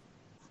fun.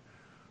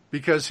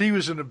 Because he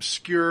was an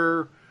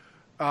obscure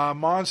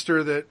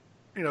monster that,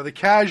 the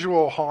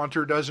casual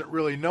haunter doesn't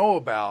really know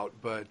about,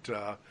 but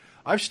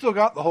I've still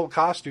got the whole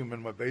costume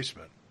in my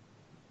basement.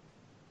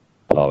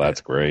 Oh,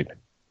 that's great.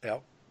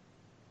 Yep.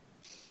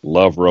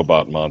 Love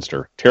Robot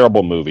Monster.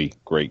 Terrible movie,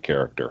 great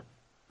character.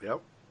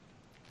 Yep.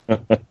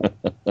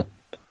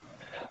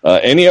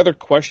 Any other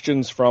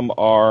questions from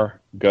our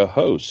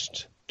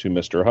host to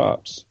Mr.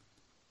 Hops?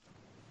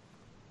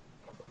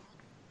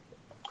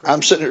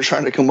 I'm sitting here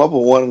trying to come up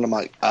with one, and I'm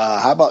like,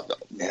 how about...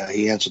 Yeah,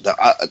 he answered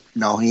that.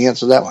 No, he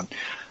answered that one.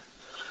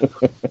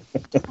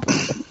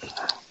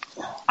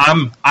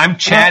 I'm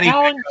chatty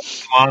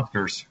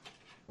monsters.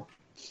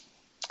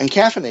 And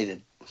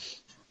caffeinated.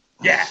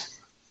 Yeah.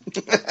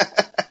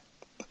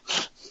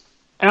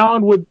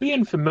 Alan, with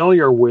being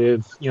familiar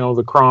with,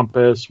 the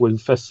Krampus,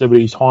 with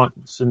festivities,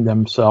 haunts in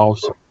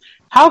themselves,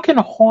 how can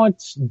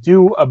haunts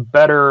do a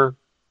better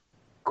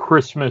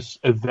Christmas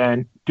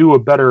event, do a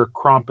better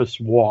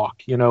Krampus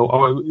walk?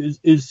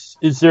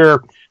 Is there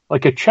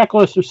like a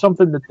checklist or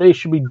something that they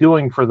should be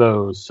doing for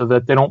those so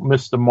that they don't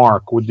miss the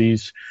mark with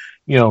these,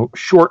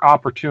 short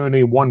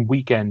opportunity, one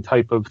weekend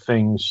type of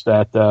things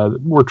that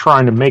we're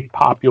trying to make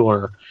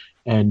popular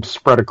and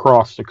spread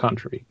across the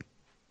country?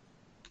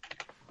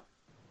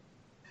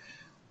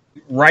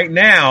 Right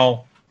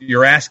now,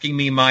 you're asking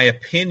me my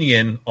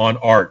opinion on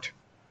art.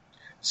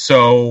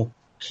 So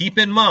keep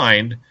in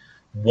mind,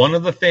 one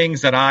of the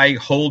things that I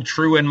hold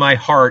true in my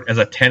heart as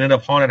a tenant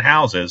of haunted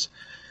houses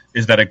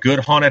is that a good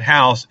haunted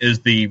house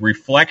is the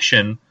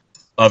reflection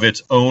of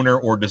its owner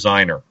or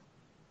designer.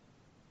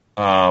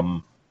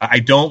 I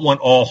don't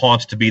want all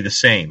haunts to be the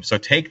same. So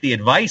take the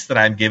advice that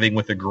I'm giving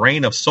with a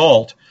grain of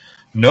salt,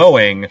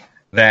 knowing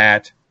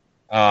that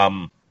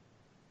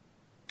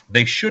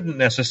they shouldn't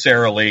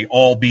necessarily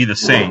all be the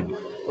same.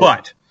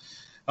 But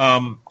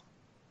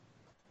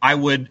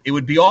it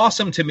would be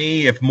awesome to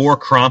me if more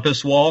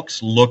Krampus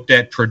walks looked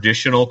at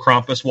traditional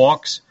Krampus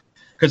walks,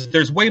 because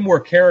there's way more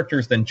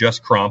characters than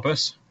just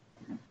Krampus,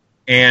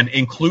 and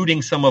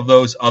including some of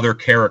those other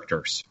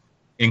characters,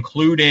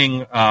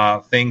 including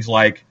things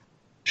like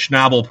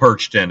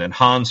Schnabelperchten and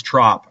Hans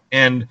Trapp,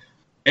 and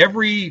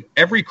every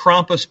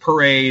Krampus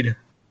parade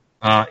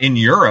in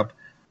Europe,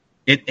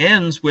 it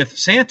ends with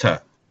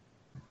Santa.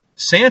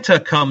 Santa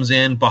comes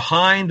in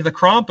behind the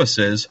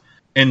Krampuses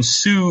and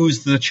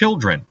soothes the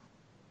children.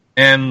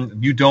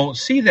 And you don't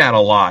see that a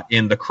lot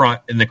in the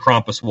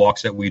Krampus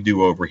walks that we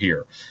do over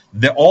here.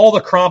 All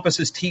the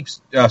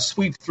Krampuses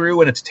sweep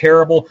through, and it's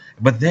terrible.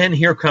 But then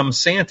here comes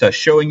Santa,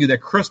 showing you that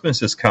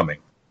Christmas is coming.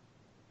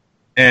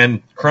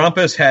 And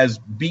Krampus has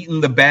beaten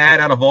the bad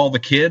out of all the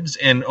kids,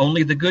 and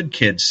only the good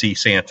kids see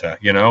Santa,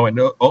 and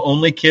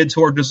only kids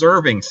who are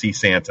deserving see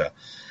Santa.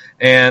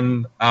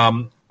 And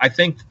I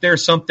think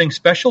there's something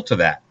special to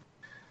that.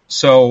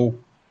 So,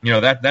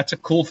 that's a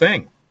cool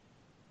thing.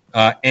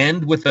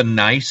 End with a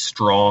nice,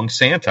 strong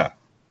Santa.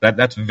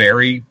 That's a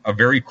very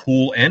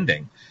cool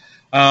ending.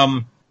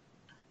 Do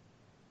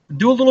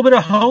a little bit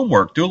of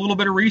homework. Do a little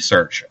bit of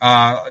research.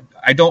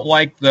 I don't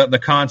like the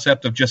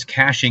concept of just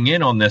cashing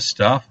in on this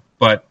stuff,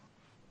 but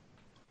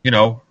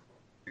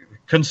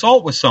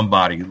consult with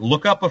somebody.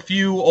 Look up a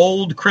few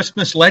old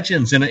Christmas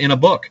legends in a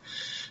book.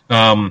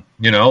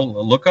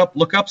 Look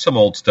up some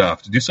old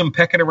stuff. Do some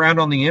pecking around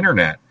on the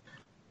internet.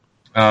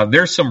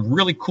 There's some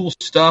really cool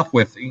stuff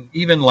with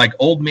even like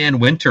Old Man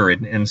Winter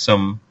and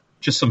some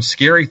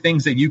scary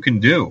things that you can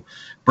do.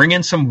 Bring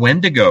in some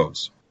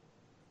Wendigos.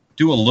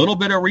 Do a little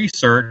bit of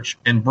research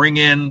and bring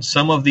in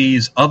some of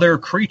these other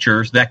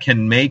creatures that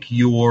can make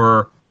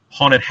your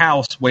haunted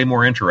house way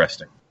more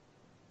interesting,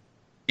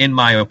 in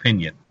my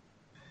opinion.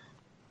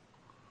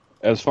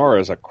 As far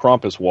as a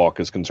Krampus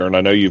walk is concerned,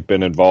 I know you've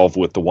been involved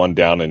with the one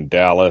down in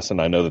Dallas, and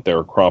I know that there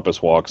are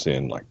Krampus walks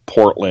in like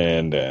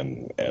Portland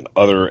and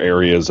other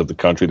areas of the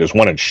country. There's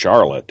one in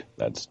Charlotte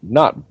that's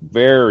not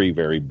very,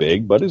 very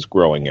big, but is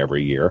growing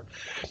every year.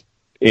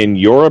 In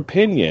your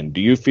opinion,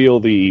 do you feel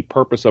the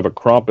purpose of a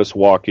Krampus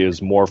walk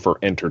is more for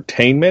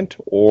entertainment,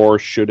 or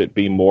should it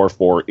be more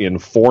for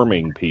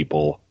informing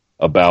people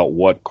about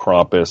what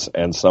Krampus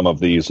and some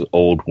of these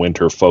old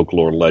winter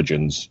folklore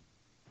legends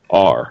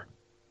are?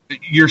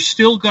 You're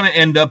still going to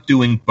end up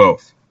doing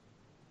both.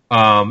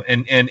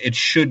 And it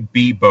should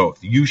be both.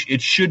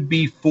 It should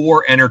be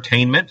for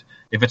entertainment.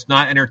 If it's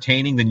not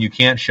entertaining, then you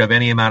can't shove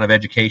any amount of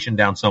education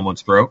down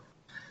someone's throat.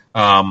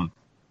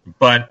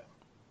 But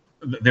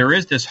there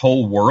is this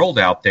whole world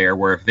out there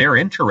where if they're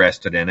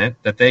interested in it,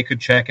 that they could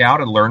check out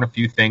and learn a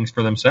few things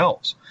for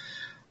themselves.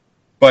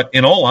 But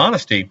in all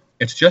honesty,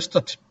 it's just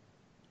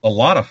a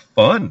lot of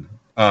fun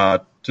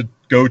to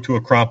go to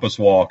a Krampus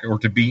walk or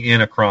to be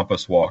in a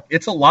Krampus walk.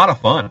 It's a lot of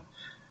fun.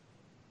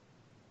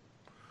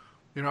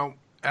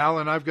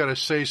 Alan, I've got to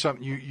say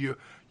something.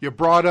 You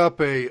brought up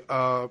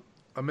a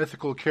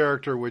mythical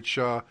character which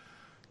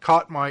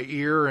caught my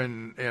ear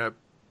and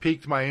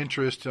piqued my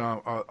interest.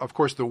 Of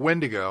course, the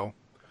Wendigo.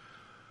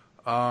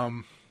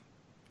 And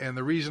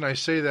the reason I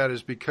say that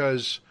is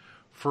because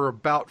for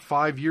about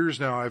 5 years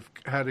now, I've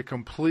had a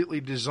completely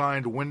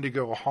designed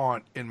Wendigo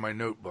haunt in my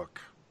notebook.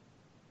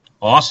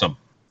 Awesome.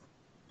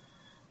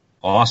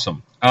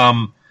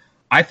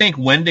 I think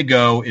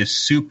Wendigo is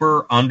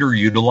super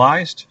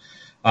underutilized.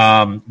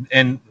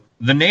 And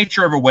the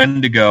nature of a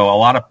Wendigo, a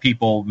lot of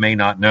people may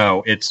not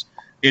know. It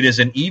is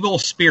an evil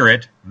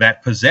spirit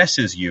that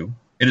possesses you.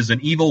 It is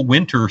an evil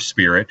winter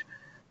spirit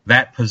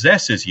that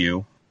possesses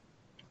you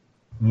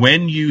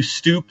when you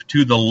stoop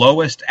to the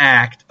lowest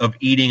act of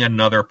eating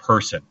another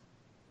person.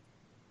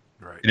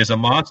 Right. It is a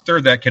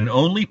monster that can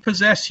only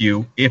possess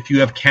you if you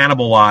have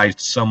cannibalized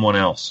someone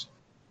else.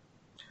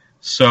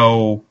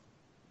 So,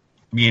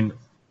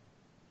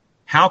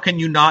 how can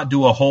you not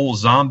do a whole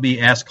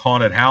zombie-esque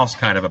haunted house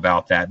kind of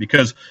about that?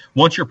 Because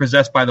once you're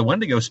possessed by the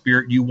Wendigo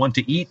spirit, you want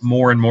to eat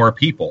more and more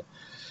people.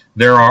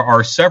 There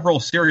are several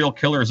serial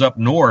killers up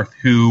north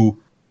who,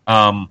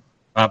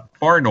 up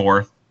far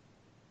north,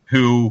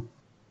 who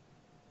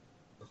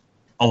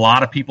a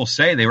lot of people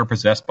say they were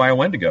possessed by a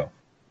Wendigo.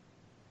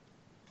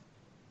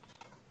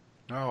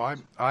 No,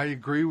 I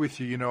agree with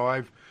you.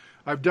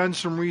 I've done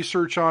some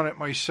research on it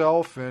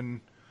myself,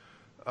 and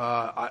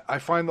I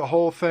find the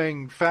whole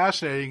thing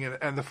fascinating.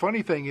 And the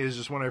funny thing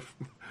is when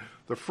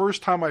the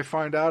first time I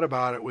find out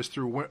about it was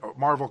through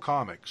Marvel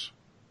Comics.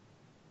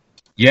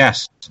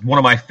 Yes, one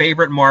of my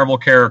favorite Marvel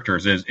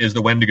characters is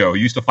the Wendigo.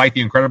 He used to fight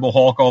the Incredible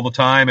Hulk all the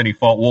time, and he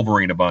fought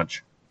Wolverine a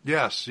bunch.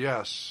 Yes.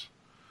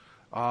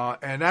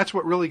 And that's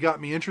what really got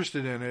me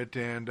interested in it.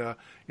 And,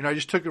 I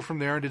just took it from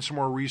there and did some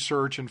more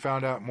research and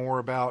found out more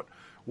about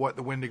what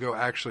the Wendigo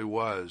actually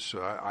was.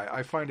 So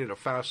I find it a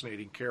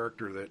fascinating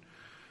character that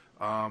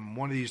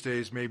one of these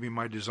days maybe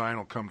my design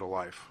will come to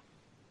life.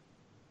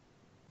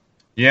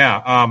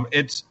 Yeah,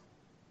 it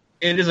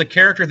is a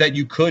character that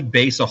you could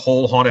base a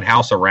whole haunted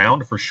house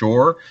around for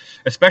sure,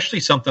 especially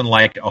something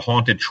like a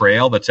haunted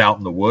trail that's out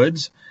in the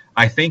woods.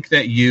 I think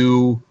that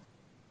you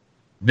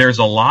there's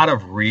a lot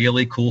of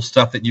really cool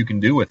stuff that you can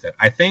do with it.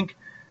 I think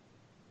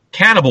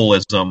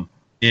cannibalism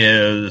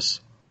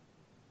is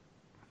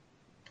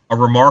a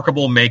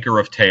remarkable maker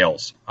of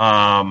tales.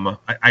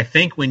 I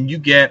think when you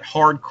get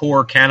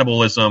hardcore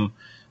cannibalism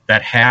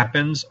that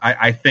happens,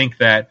 I think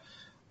that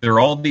there are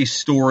all these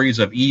stories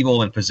of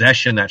evil and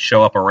possession that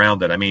show up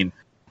around it. I mean,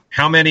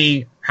 how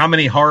many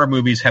horror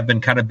movies have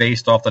been kind of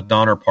based off the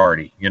Donner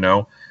Party? You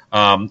know,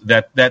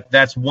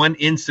 that's one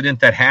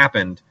incident that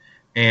happened,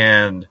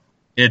 and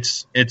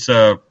it's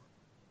a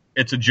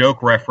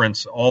joke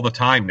reference all the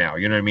time now.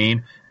 You know what I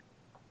mean?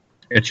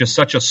 It's just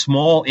such a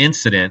small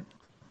incident,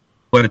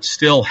 but it's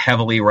still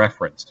heavily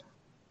referenced.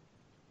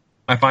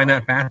 I find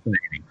that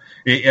fascinating.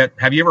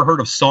 Have you ever heard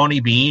of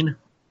Sawney Bean?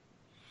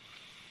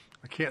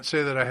 I can't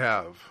say that I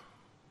have.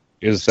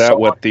 Is that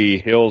what The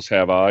Hills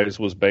Have Eyes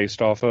was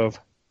based off of?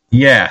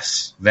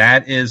 Yes,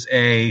 that is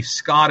a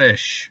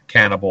Scottish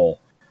cannibal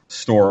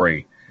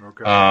story,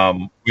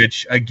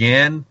 which,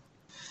 again,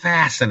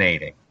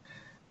 fascinating.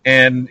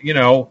 And, you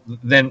know,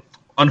 then,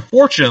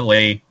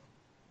 unfortunately,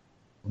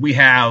 we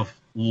have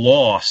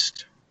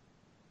lost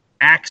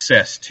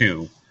access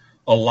to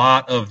a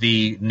lot of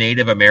the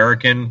Native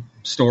American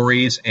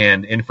stories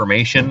and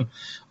information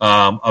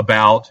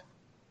about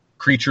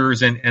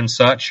creatures and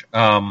such.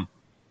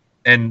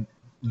 And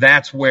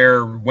that's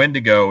where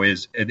Wendigo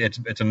is.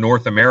 It's a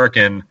North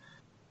American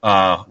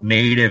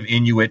Native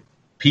Inuit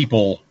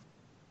people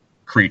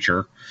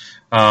creature.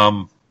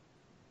 And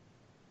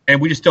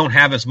we just don't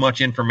have as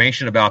much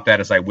information about that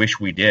as I wish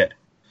we did.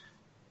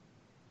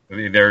 I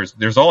mean,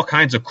 there's all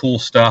kinds of cool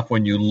stuff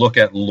when you look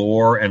at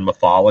lore and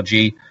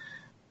mythology.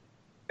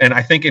 And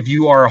I think if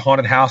you are a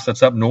haunted house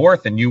that's up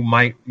north, and you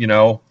might, you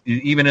know,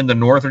 even in the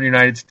northern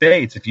United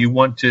States, if you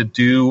want to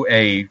do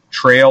a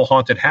trail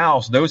haunted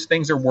house, those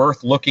things are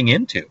worth looking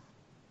into.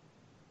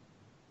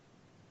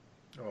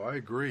 Oh, I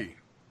agree.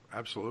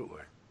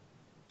 Absolutely.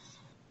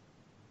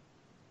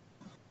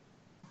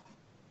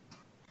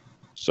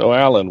 So,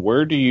 Alan,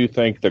 where do you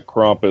think the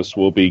Krampus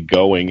will be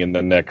going in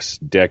the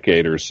next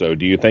decade or so?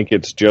 Do you think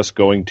it's just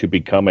going to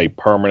become a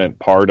permanent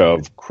part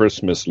of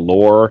Christmas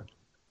lore?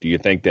 Do you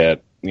think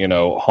that, you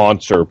know,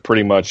 haunts are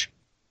pretty much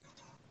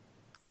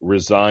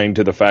resigned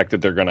to the fact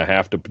that they're going to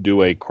have to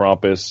do a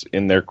Krampus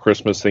in their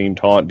Christmas-themed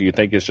haunt? Do you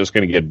think it's just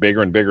going to get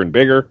bigger and bigger and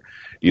bigger?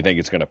 Do you think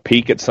it's going to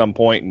peak at some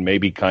point and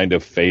maybe kind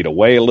of fade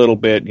away a little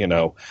bit? You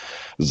know,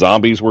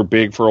 zombies were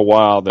big for a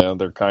while, then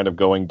they're kind of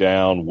going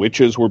down.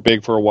 Witches were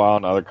big for a while,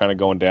 now they're kind of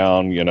going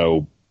down. You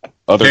know,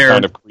 other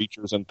kind of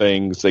creatures and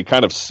things, they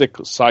kind of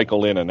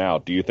cycle in and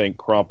out. Do you think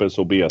Krampus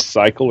will be a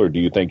cycle, or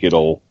do you think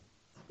it'll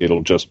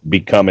just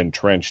become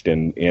entrenched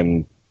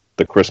in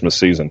the Christmas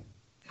season?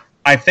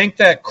 I think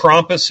that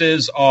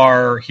Krampuses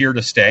are here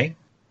to stay.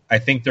 I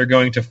think they're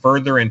going to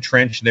further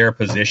entrench their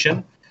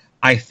position.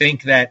 I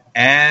think that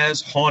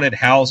as haunted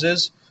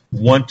houses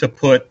want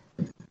to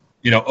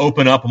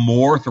open up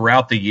more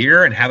throughout the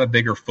year and have a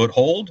bigger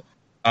foothold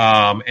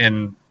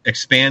and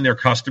expand their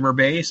customer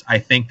base, I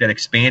think that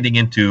expanding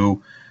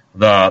into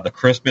the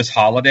Christmas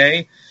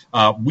holiday,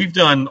 we've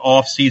done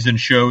off-season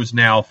shows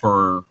now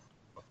for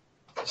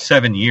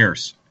 7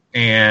 years,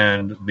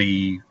 and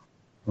the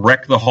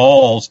Wreck the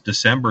Halls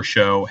December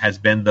show has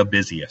been the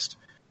busiest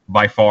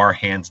by far,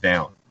 hands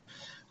down.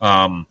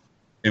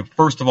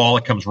 First of all,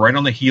 it comes right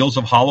on the heels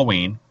of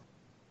Halloween,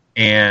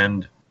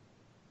 and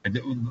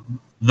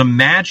the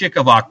magic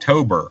of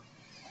October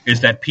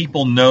is that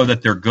people know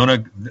that they're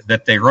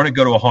gonna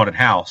go to a haunted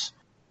house,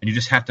 and you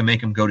just have to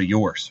make them go to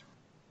yours,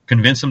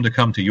 convince them to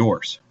come to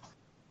yours.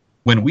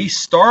 When we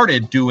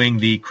started doing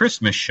the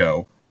Christmas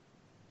show,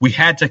 we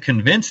had to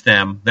convince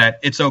them that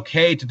it's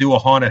okay to do a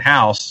haunted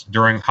house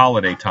during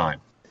holiday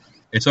time.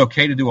 It's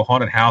okay to do a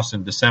haunted house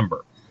in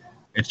December.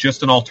 It's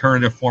just an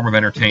alternative form of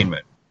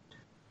entertainment.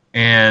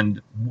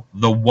 And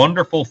the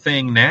wonderful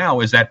thing now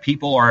is that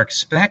people are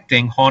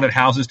expecting haunted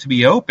houses to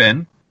be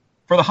open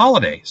for the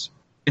holidays.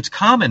 It's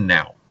common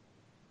now.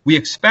 We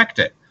expect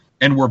it.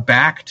 And we're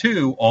back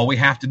to all we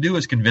have to do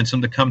is convince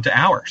them to come to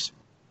ours.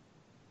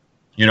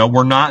 You know,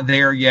 we're not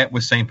there yet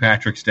with St.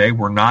 Patrick's Day.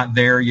 We're not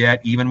there yet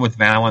even with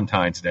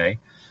Valentine's Day.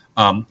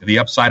 The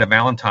upside of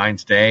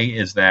Valentine's Day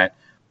is that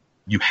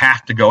you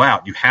have to go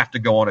out. You have to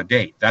go on a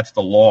date. That's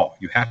the law.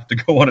 You have to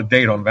go on a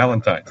date on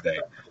Valentine's Day.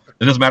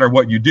 It doesn't matter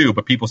what you do,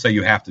 but people say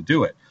you have to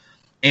do it.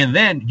 And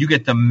then you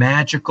get the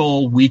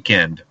magical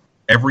weekend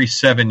every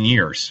 7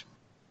 years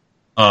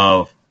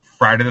of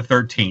Friday the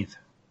 13th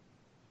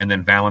and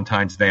then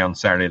Valentine's Day on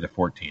Saturday the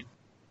 14th.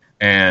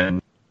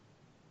 And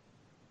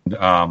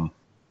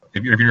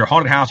if you're a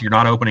haunted house, you're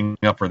not opening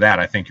up for that,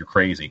 I think you're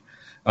crazy.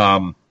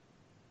 But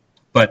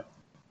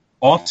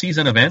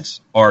off-season events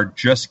are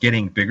just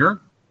getting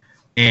bigger.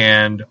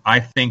 And I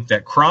think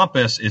that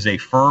Krampus is a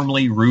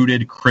firmly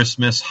rooted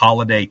Christmas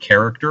holiday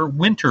character,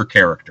 winter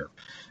character.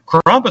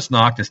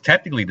 Krampusnacht is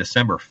technically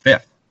December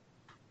 5th.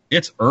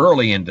 It's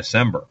early in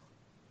December.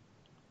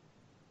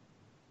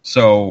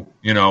 So,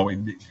 you know,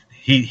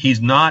 he's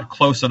not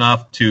close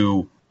enough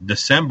to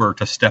December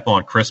to step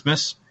on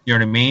Christmas. You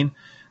know what I mean?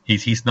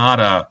 He's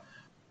not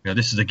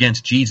this is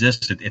against Jesus.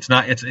 It's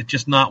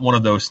just not one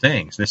of those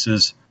things.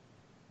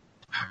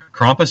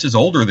 Krampus is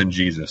older than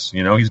Jesus.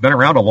 He's been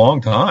around a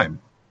long time.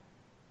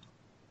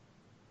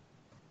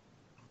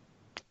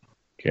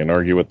 Can't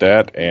argue with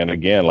that. And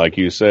again, like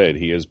you said,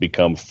 he has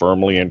become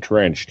firmly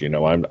entrenched.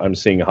 I'm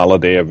seeing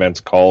holiday events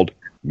called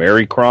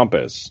Merry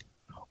Krampus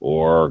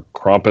or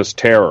Krampus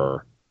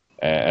Terror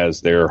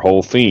as their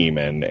whole theme,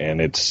 and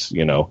it's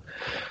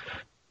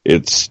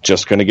it's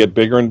just going to get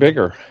bigger and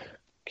bigger.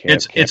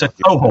 It's a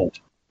toehold.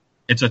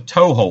 It's a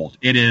toehold.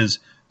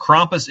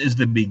 Krampus is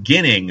the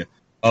beginning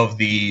of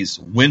these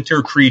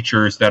winter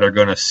creatures that are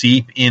going to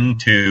seep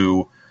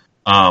into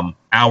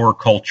our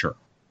culture.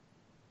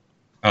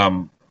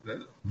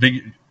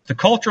 The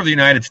culture of the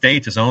United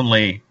States is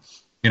only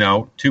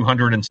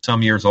 200 and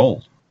some years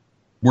old.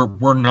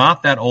 We're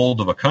not that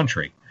old of a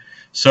country.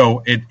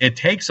 So it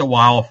takes a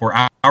while for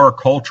our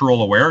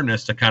cultural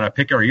awareness to kind of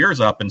pick our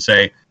ears up and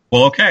say,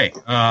 well, okay,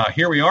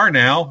 here we are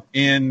now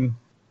in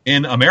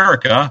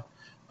America.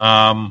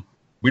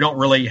 We don't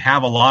really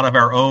have a lot of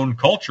our own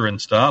culture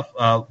and stuff.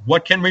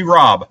 What can we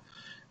rob?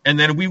 And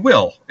then we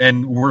will.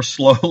 And we're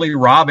slowly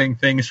robbing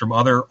things from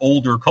other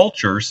older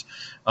cultures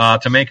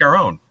to make our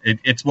own.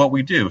 It's what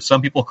we do.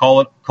 Some people call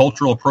it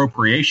cultural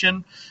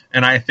appropriation,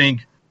 and I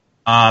think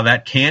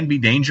that can be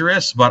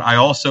dangerous, but I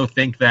also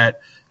think that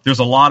there's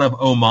a lot of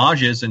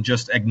homages and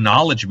just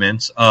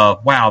acknowledgments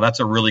of, wow, that's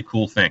a really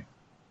cool thing.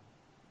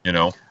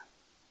 Now,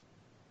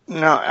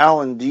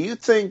 Alan, do you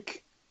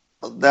think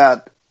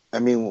that,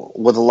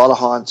 with a lot of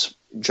haunts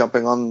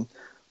jumping on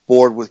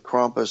board with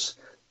Krampus,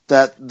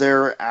 that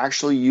they're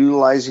actually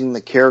utilizing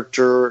the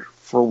character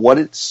for what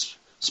it's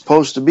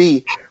supposed to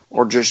be,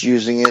 or just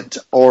using it,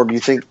 or do you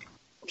think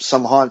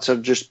some haunts are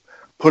just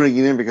putting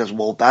it in because,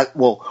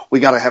 we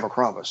got to have a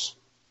Krampus?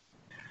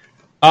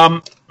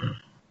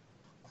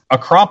 A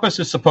Krampus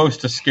is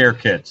supposed to scare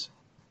kids,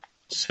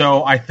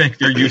 so I think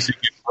they're using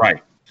it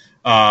right.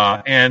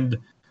 And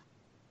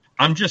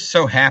I'm just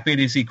so happy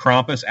to see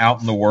Krampus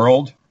out in the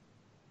world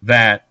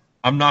that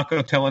I'm not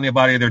going to tell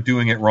anybody they're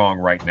doing it wrong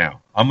right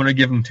now. I'm going to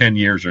give them 10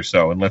 years or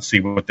so, and let's see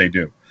what they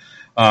do.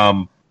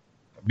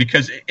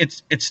 Because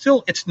it's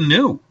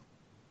new.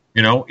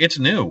 It's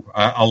new.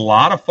 A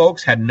lot of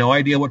folks had no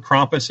idea what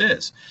Krampus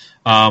is.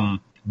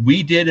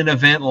 We did an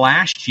event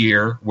last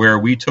year where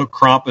we took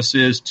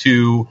Krampuses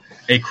to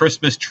a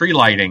Christmas tree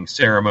lighting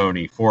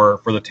ceremony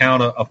for the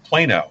town of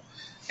Plano.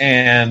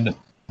 And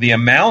the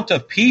amount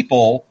of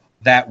people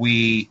that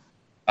we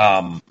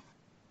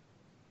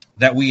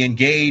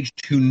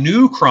engaged who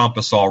knew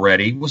Krampus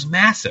already was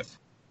massive.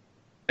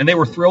 And they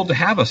were thrilled to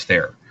have us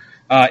there.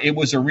 It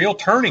was a real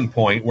turning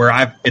point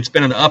where it's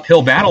been an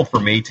uphill battle for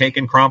me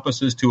taking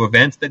Krampuses to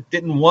events that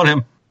didn't want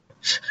him.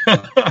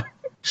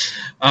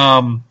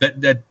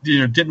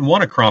 Didn't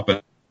want a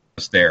Krampus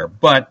there.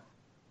 But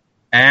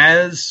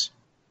as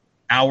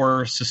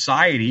our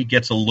society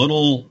gets a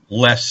little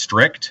less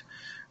strict,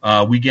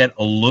 we get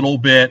a little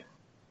bit,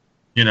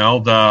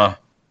 I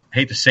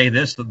hate to say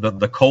this,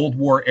 the Cold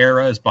War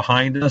era is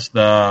behind us.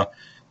 The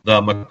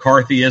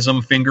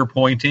McCarthyism finger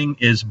pointing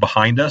is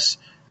behind us.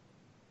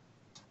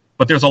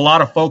 But there's a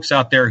lot of folks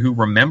out there who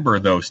remember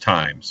those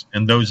times,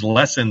 and those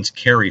lessons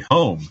carry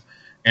home,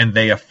 and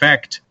they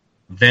affect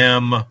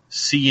them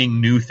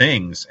seeing new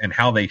things and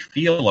how they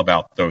feel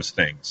about those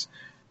things.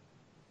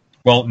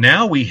 Well,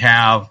 now we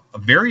have a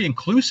very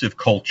inclusive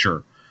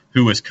culture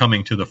who is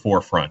coming to the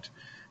forefront.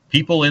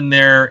 People in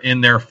their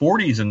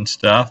 40s and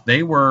stuff,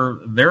 they're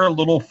a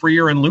little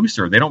freer and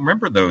looser. They don't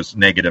remember those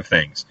negative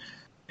things.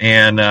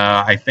 And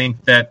I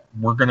think that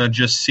we're going to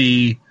just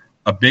see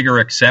a bigger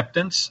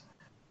acceptance.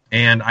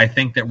 And I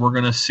think that we're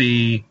going to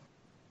see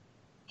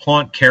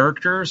haunt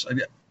characters.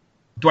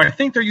 Do I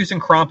think they're using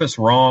Krampus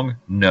wrong?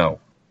 No.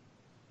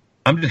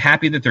 I'm just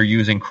happy that they're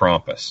using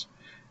Krampus.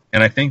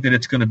 And I think that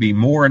it's going to be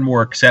more and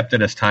more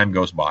accepted as time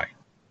goes by.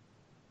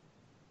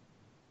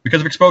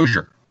 Because of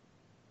exposure.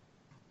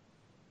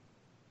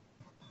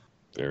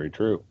 Very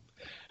true.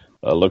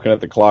 Looking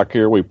at the clock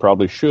here, we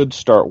probably should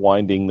start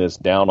winding this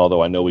down,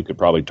 although I know we could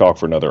probably talk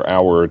for another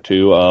hour or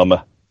two.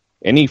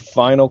 Any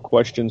final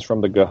questions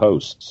from the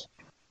hosts?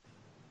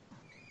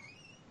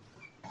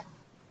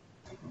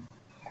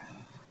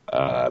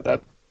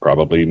 That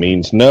probably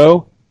means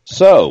no.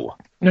 So...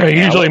 No, it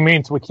usually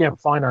means we can't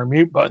find our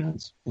mute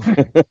buttons.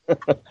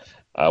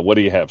 What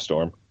do you have,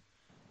 Storm?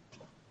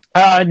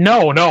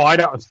 No, I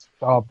don't.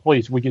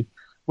 Please, we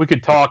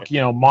could talk,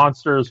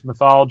 monsters,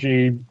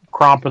 mythology,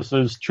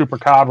 Krampuses,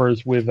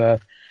 chupacabras with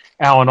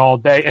Alan all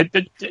day.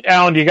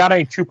 Alan, you got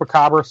any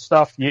chupacabra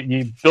stuff?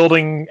 You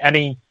building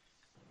any?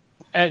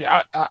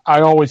 I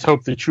always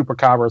hope the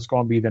chupacabra is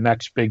going to be the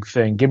next big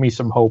thing. Give me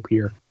some hope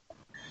here.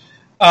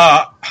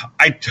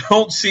 I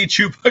don't see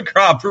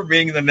chupacabra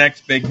being the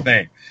next big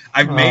thing.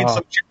 I've made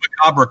some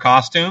chupacabra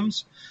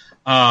costumes,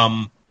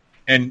 and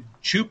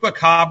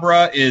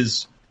chupacabra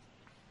is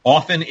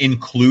often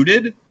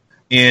included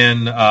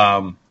in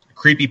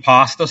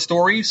creepypasta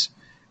stories,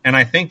 and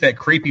I think that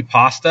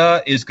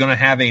creepypasta is going to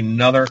have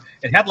another.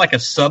 It had like a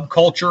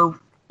subculture,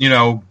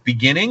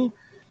 beginning,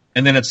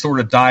 and then it sort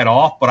of died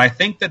off. But I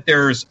think that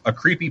there's a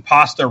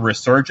creepypasta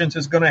resurgence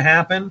is going to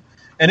happen,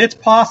 and it's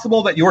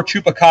possible that your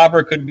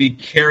Chupacabra could be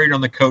carried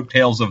on the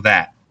coattails of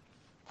that,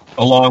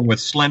 along with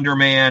Slender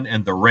Man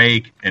and the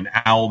Rake and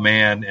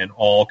Owlman and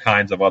all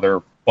kinds of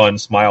other fun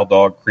smile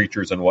dog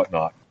creatures and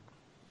whatnot.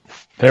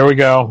 There we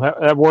go.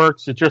 That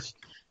works. It just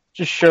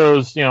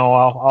shows,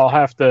 I'll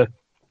have to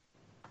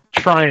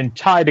try and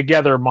tie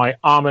together my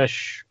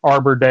Amish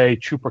Arbor Day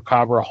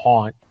Chupacabra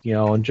haunt,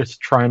 and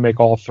just try and make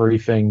all three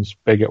things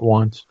big at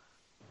once.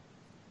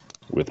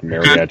 With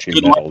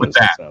mariachi metal as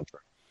the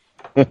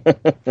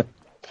soundtrack.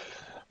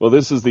 Well,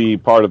 this is the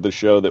part of the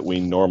show that we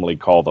normally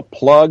call the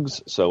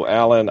plugs. So,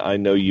 Alan, I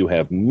know you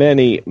have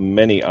many,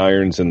 many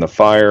irons in the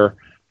fire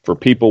for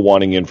people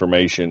wanting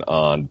information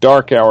on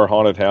Dark Hour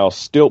Haunted House,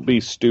 Stilt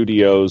Beast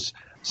Studios,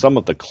 some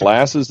of the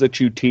classes that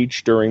you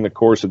teach during the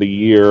course of the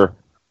year,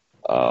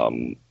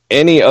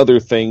 any other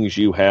things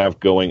you have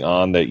going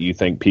on that you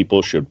think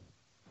people should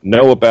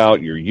know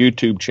about, your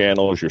YouTube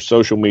channels, your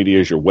social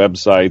medias, your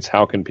websites.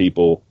 How can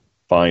people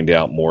find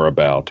out more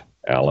about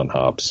Alan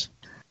Hops?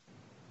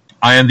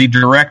 I am the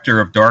director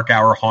of Dark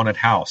Hour Haunted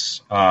House.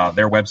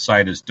 Their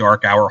website is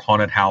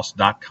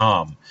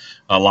darkhourhauntedhouse.com.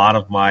 A lot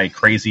of my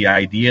crazy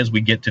ideas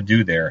we get to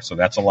do there, so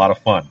that's a lot of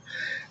fun.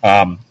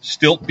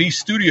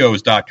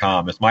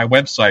 StiltBeastStudios.com is my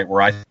website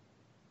where I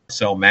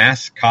sell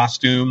masks,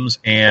 costumes,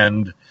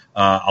 and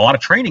a lot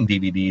of training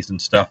DVDs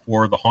and stuff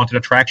for the haunted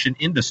attraction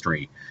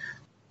industry.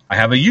 I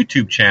have a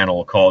YouTube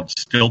channel called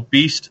Stilt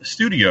Beast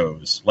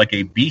Studios, like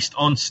a beast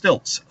on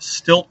stilts.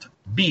 Stilt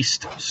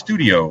Beast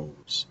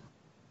Studios.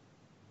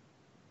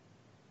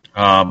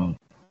 I'm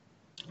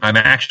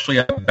actually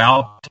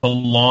about to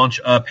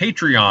launch a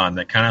Patreon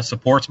that kind of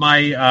supports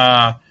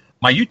my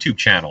my YouTube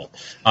channel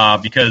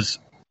because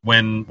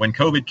when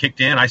COVID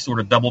kicked in, I sort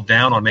of doubled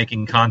down on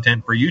making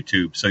content for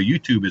YouTube. So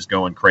YouTube is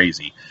going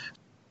crazy.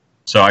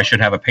 So I should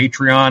have a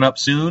Patreon up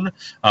soon,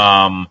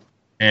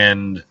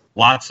 and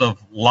lots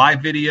of live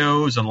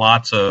videos and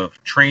lots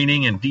of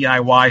training and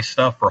DIY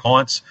stuff for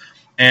haunts,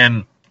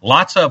 and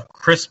lots of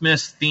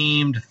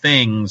Christmas-themed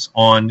things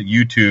on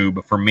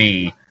YouTube for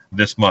me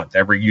this month.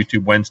 Every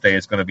YouTube Wednesday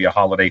is going to be a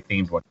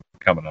holiday-themed one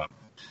coming up.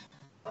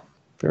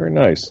 Very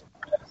nice.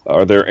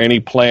 Are there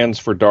any plans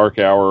for Dark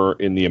Hour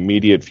in the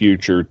immediate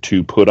future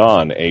to put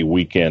on a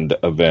weekend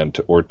event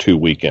or 2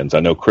 weekends?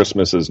 I know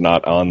Christmas is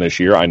not on this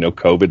year. I know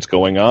COVID's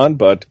going on,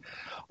 but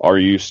are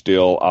you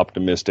still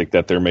optimistic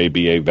that there may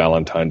be a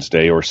Valentine's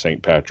Day or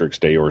St. Patrick's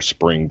Day or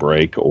spring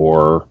break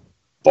or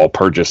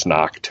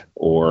Walpurgisnacht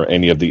or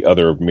any of the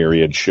other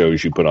myriad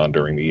shows you put on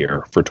during the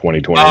year for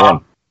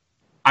 2021?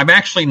 I'm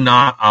actually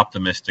not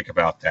optimistic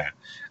about that.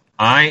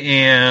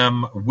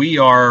 We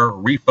are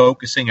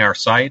refocusing our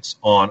sights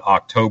on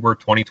October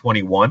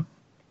 2021.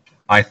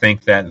 I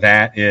think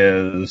that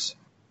is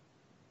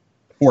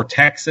for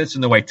Texas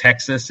and the way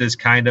Texas is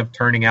kind of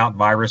turning out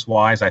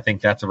virus-wise. I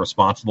think that's a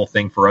responsible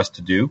thing for us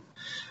to do.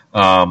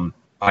 I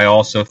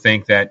also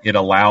think that it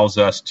allows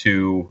us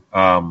to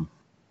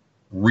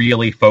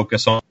really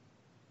focus on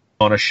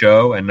a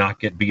show and not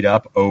get beat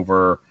up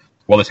over,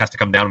 well, this has to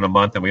come down in a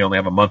month and we only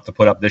have a month to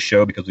put up this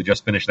show because we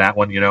just finished that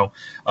one,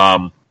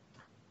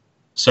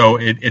 So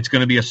it's going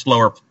to be a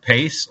slower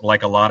pace,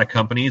 like a lot of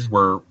companies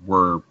where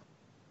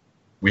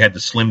we had to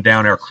slim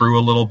down our crew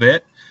a little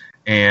bit,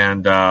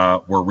 and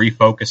we're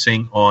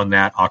refocusing on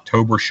that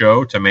October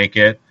show to make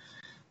it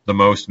the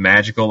most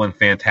magical and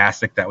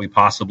fantastic that we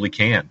possibly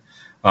can.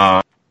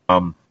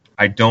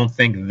 I don't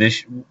think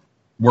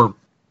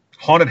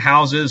haunted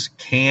houses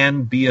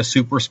can be a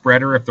super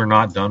spreader if they're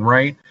not done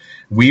right.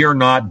 We are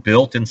not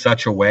built in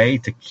such a way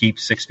to keep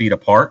 6 feet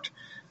apart.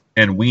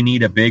 And we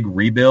need a big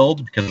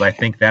rebuild because I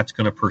think that's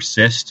going to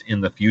persist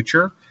in the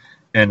future.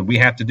 And we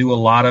have to do a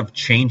lot of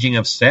changing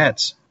of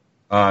sets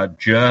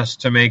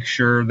just to make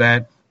sure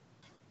that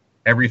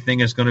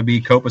everything is going to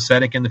be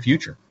copacetic in the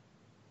future.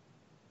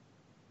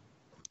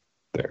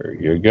 There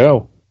you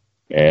go.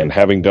 And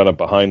having done a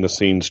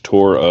behind-the-scenes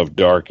tour of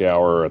Dark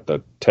Hour at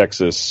the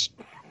Texas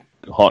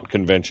Haunt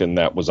Convention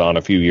that was on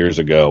a few years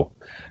ago,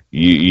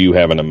 you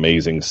have an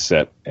amazing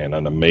set and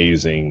an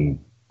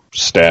amazing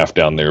staff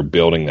down there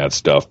building that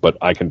stuff, but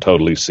I can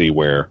totally see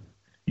where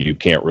you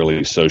can't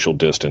really social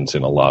distance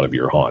in a lot of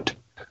your haunt.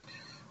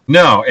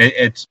 No,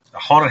 it's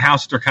haunted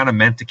houses are kind of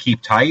meant to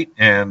keep tight,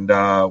 and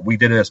we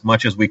did it as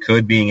much as we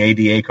could being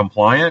ADA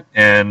compliant,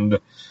 and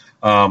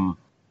the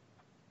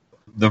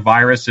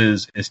virus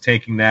is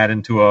taking that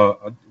into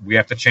we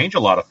have to change a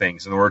lot of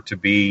things in order to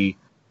be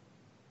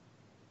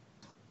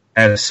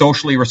as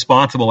socially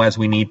responsible as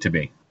we need to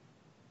be.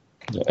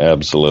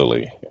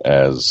 Absolutely,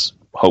 as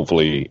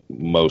hopefully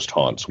most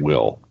haunts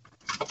will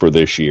for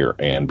this year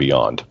and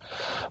beyond.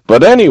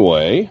 But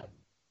anyway,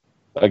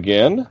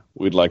 again,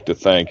 we'd like to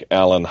thank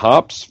Alan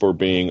Hops for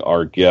being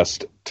our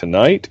guest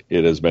tonight.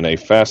 It has been a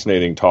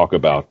fascinating talk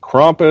about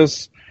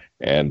Krampus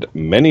and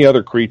many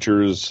other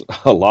creatures,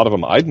 a lot of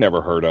them I'd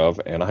never heard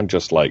of, and I'm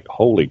just like,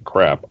 holy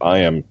crap, I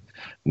am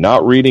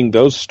not reading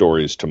those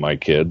stories to my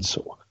kids,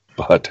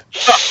 but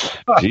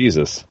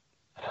Jesus.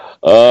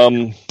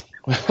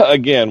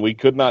 Again, we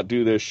could not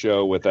do this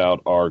show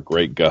without our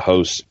great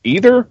hosts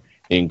either,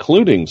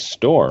 including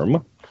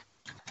Storm.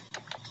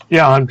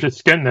 Yeah, I'm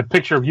just getting a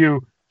picture of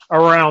you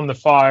around the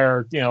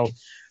fire,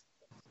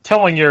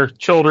 telling your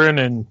children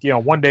and,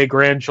 one day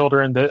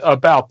grandchildren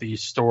about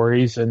these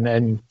stories and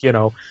then,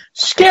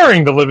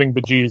 scaring the living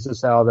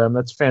bejesus out of them.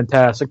 That's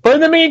fantastic. But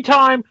in the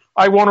meantime,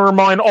 I want to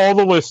remind all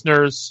the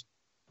listeners,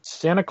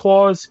 Santa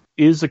Claus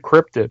is a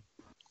cryptid.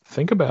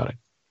 Think about it.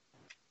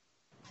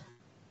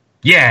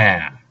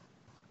 Yeah.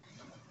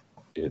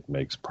 It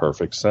makes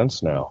perfect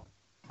sense now.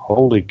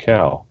 Holy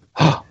cow.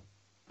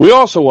 We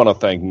also want to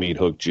thank Meat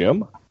Hook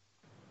Jim.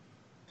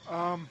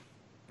 I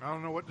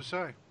don't know what to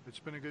say. It's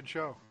been a good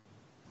show.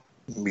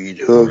 Meat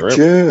Hook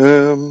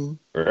Jim.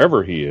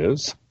 Wherever he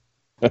is.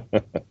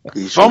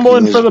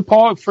 Fumbling for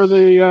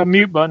the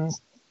mute button.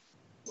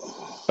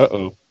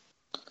 Uh-oh.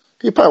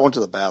 He probably went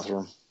to the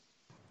bathroom.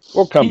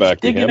 We'll come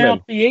back to him. Digging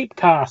out the ape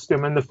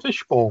costume and the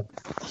fishbowl.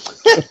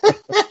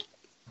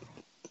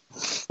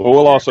 Well,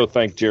 we'll also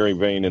thank Jerry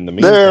Vane in the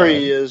meantime. There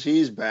he is.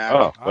 He's back.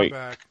 Oh, wait. I'm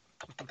back.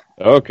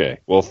 Okay.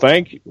 Well,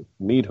 thank you,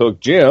 Meat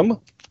Hook Jim.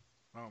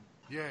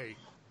 Yay.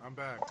 I'm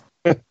back.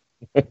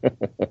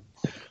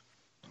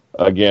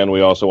 Again,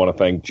 we also want to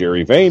thank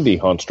Jerry Vane, the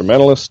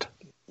Honstrumentalist.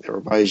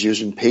 Everybody's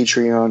using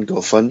Patreon,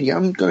 GoFundMe.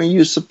 I'm going to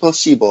use the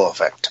placebo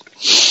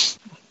effect.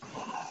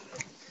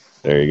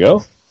 There you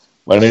go.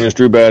 My name is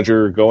Drew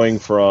Badger, going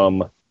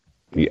from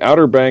the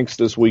Outer Banks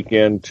this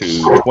weekend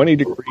to 20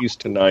 degrees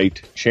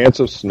tonight, chance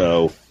of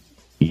snow.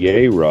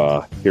 Yay,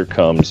 rah. Here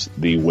comes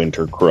the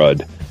winter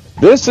crud.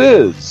 This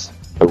is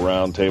the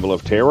Round Table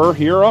of Terror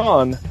here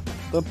on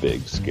The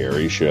Big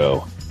Scary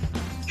Show.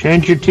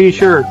 Change your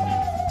t-shirt.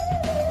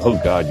 Oh,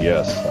 God,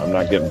 yes. I'm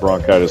not getting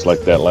bronchitis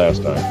like that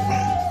last time.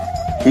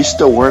 He's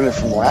still wearing it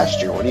from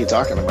last year. What are you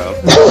talking about?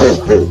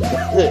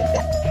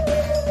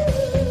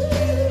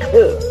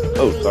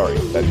 Oh, sorry.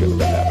 That shouldn't have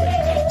been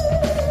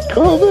happening.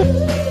 COVID.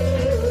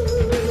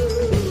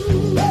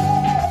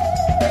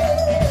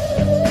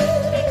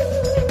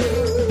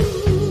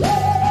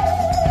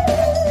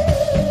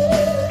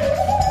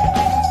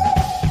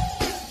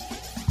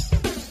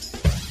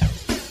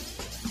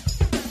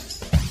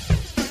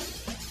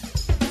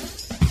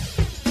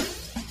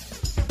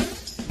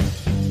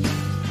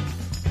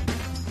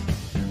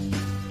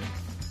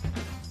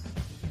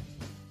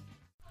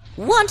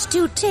 Want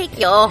to take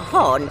your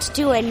haunt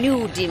to a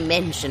new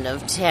dimension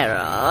of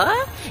terror?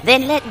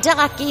 Then let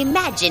Dark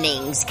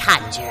Imaginings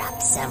conjure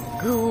up some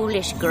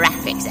ghoulish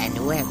graphics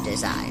and web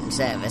design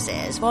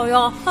services for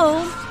your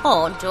home,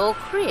 haunt, or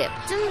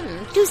crypt.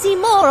 To see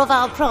more of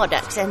our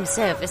products and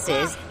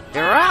services,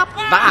 drop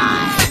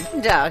by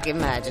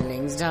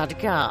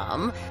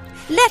darkimaginings.com.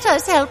 Let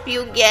us help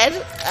you get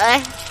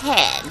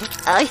ahead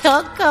of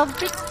your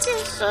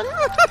competition.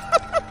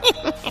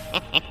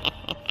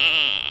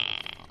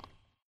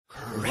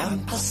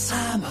 Krampus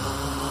am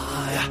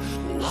I,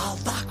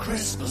 of the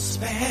Christmas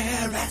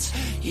spirits,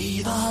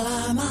 evil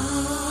am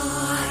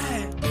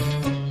I.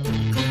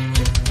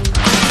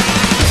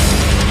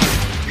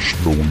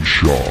 Snowy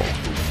Shaw,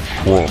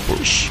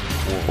 Krampus,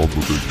 on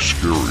The Big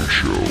Scary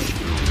Show.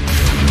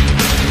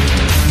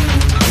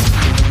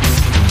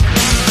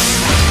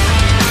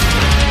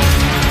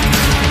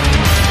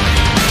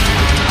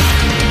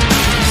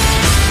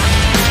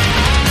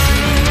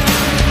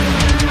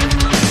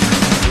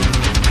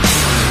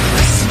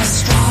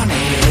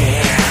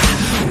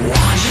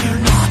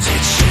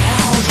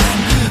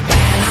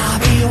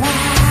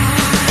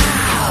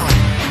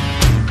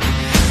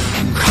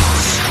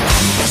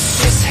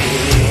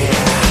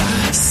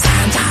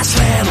 Santa's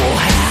little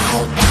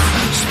helper,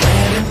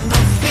 spreading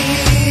the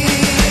fear.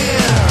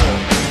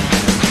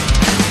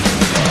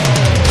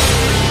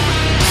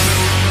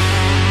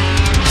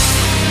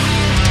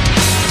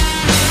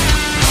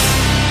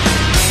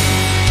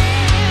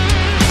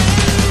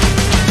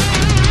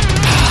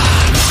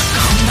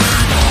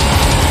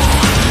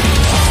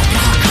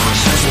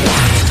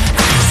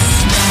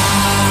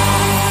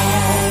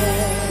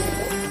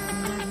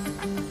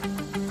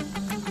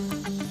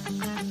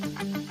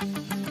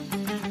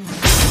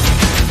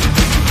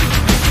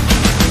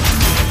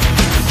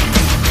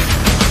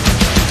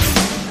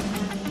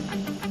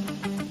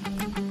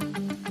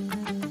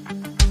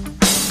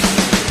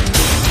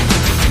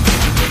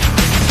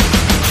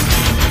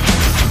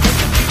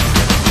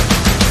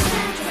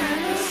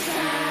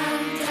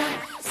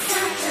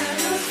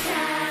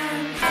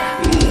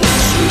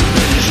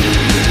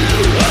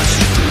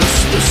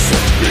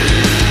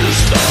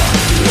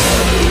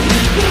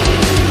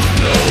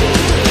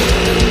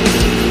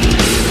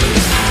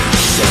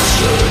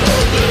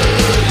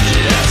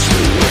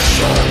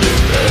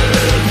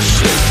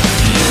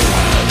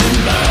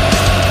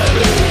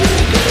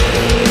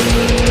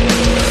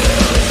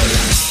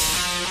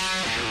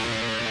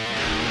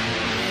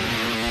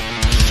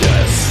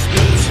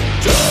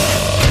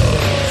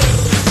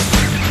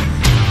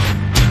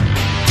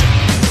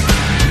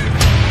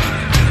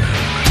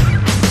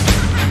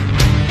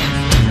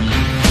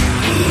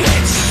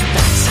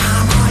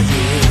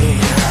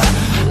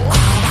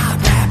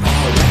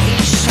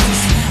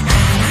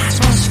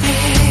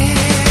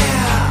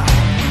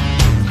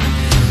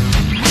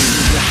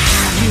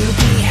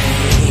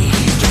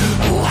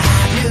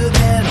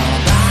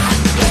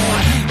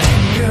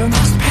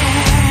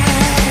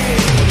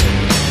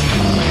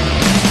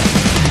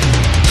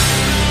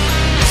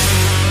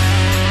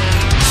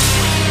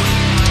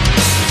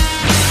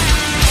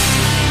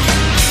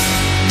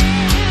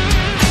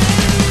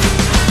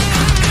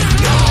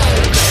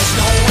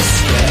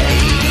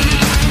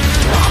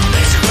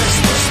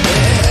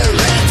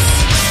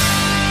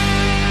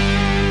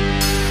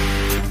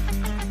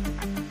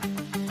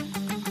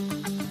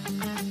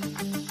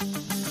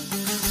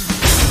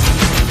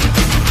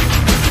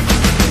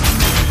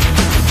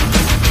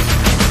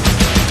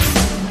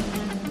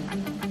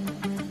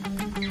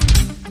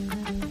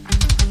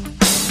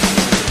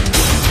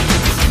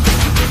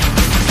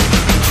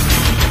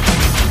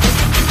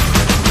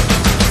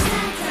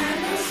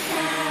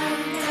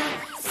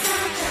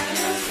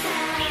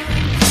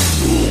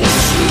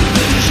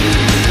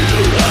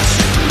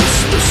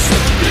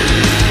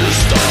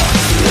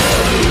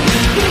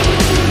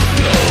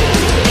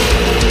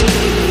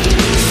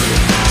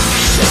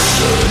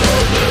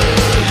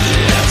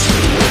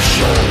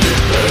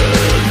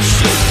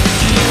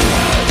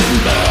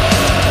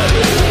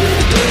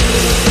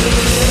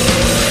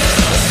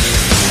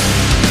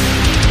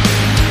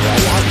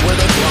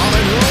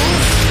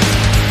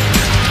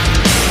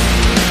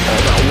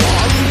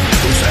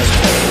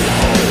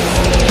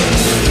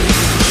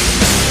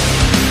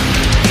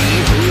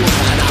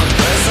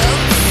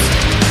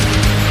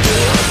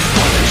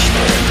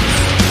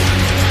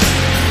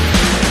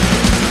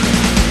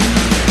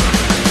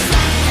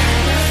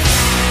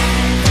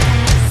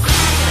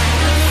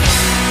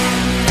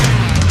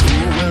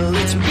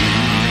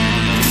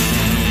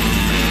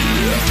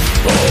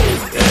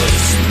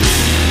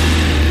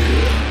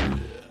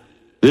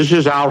 This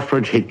is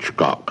Alfred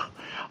Hitchcock.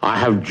 I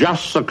have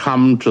just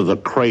succumbed to the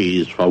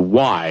craze for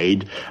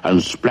wide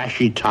and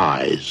splashy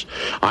ties.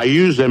 I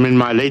use them in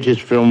my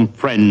latest film,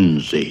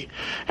 Frenzy,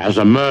 as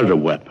a murder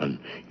weapon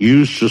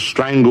used to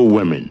strangle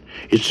women.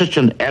 It's such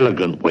an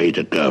elegant way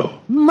to go.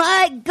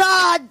 My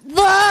God,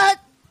 the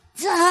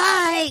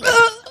tie!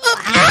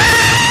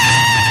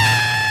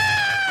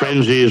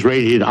 Frenzy is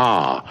rated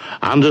R,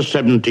 under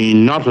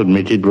 17, not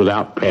admitted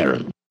without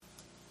parents.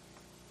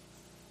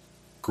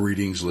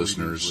 Greetings,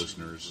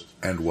 listeners,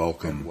 and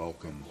welcome.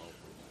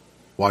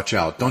 Watch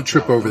out, don't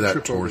trip over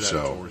that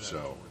torso.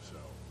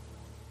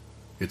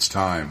 It's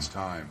time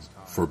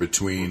for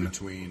Between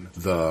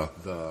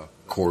the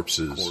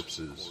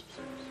Corpses.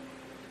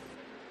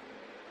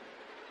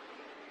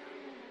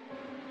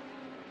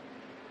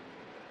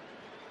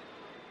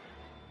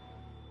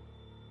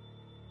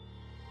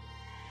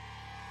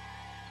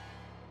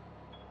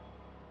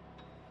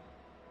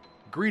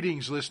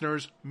 Greetings,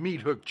 listeners.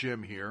 Meat Hook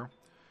Jim here.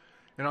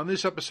 And on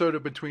this episode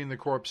of Between the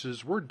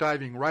Corpses, we're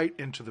diving right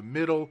into the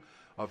middle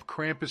of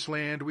Krampus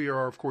land. We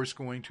are, of course,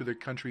 going to the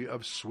country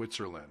of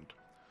Switzerland.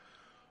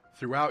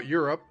 Throughout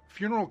Europe,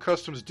 funeral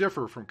customs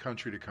differ from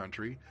country to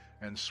country,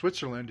 and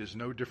Switzerland is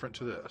no different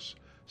to this,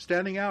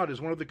 standing out as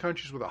one of the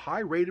countries with a high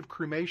rate of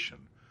cremation,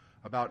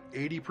 about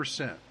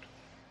 80%.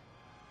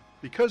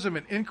 Because of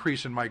an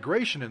increase in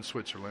migration in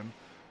Switzerland,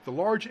 the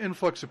large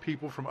influx of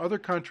people from other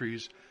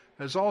countries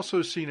has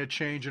also seen a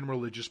change in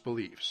religious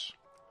beliefs.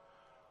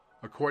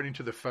 According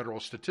to the Federal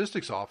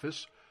Statistics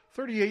Office,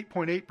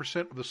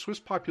 38.8% of the Swiss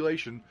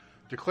population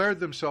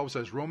declared themselves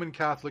as Roman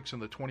Catholics in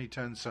the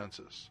 2010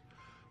 census,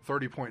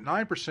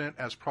 30.9%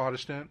 as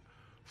Protestant,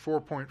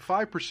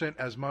 4.5%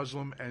 as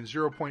Muslim, and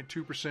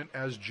 0.2%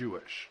 as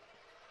Jewish.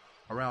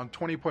 Around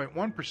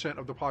 20.1%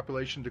 of the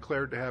population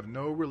declared to have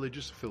no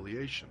religious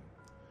affiliation.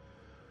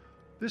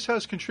 This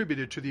has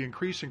contributed to the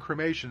increase in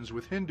cremations,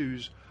 with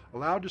Hindus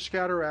allowed to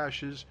scatter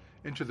ashes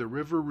into the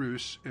River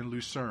Reuss in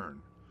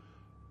Lucerne.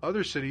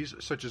 Other cities,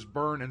 such as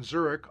Bern and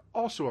Zurich,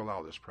 also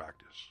allow this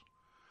practice.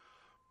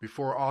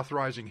 Before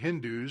authorizing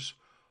Hindus,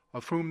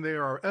 of whom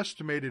there are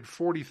estimated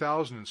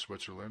 40,000 in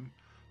Switzerland,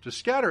 to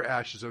scatter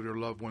ashes of their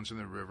loved ones in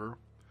the river,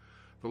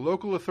 the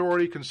local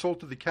authority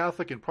consulted the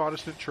Catholic and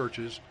Protestant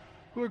churches,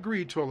 who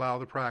agreed to allow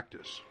the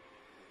practice.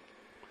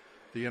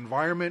 The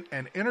Environment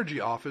and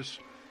Energy Office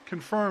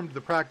confirmed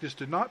the practice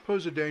did not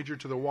pose a danger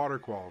to the water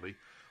quality,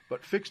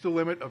 but fixed a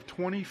limit of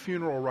 20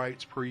 funeral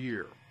rites per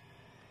year.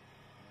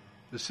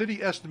 The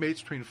city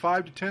estimates between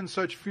 5 to 10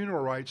 such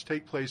funeral rites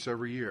take place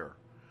every year.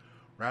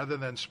 Rather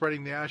than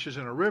spreading the ashes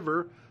in a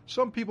river,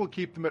 some people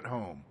keep them at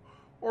home,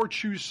 or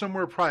choose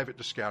somewhere private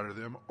to scatter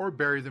them, or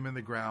bury them in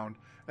the ground,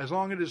 as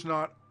long as it is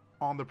not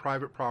on the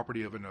private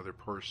property of another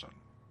person.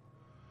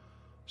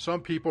 Some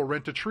people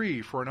rent a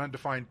tree for an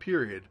undefined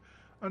period,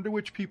 under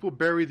which people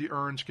bury the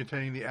urns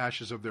containing the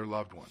ashes of their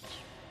loved ones.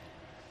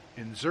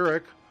 In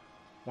Zurich,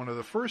 one of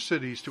the first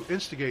cities to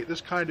instigate this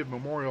kind of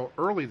memorial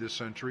early this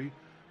century,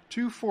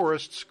 2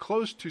 forests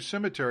close to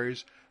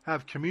cemeteries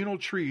have communal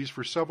trees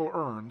for several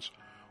urns,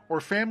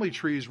 or family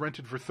trees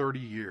rented for 30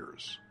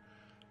 years.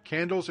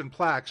 Candles and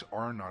plaques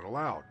are not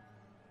allowed.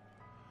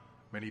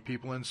 Many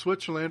people in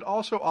Switzerland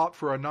also opt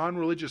for a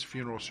non-religious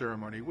funeral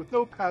ceremony with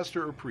no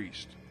pastor or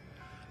priest.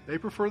 They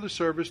prefer the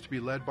service to be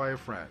led by a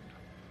friend,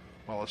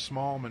 while a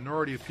small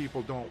minority of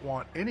people don't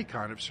want any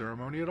kind of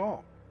ceremony at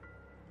all.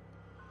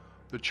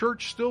 The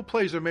church still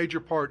plays a major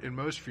part in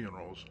most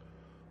funerals,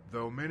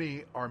 though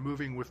many are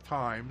moving with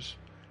times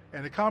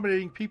and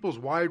accommodating people's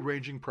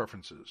wide-ranging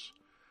preferences.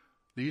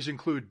 These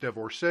include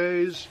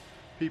divorcees,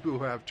 people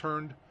who have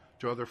turned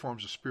to other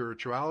forms of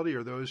spirituality,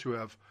 or those who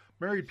have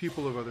married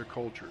people of other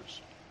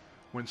cultures.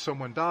 When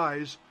someone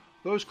dies,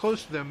 those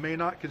close to them may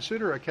not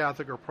consider a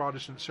Catholic or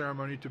Protestant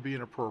ceremony to be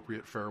an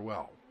appropriate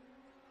farewell.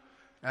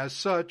 As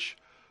such,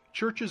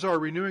 churches are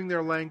renewing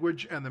their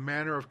language and the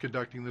manner of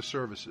conducting the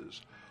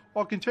services,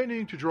 while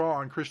continuing to draw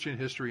on Christian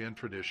history and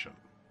tradition.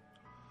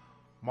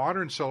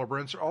 Modern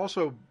celebrants are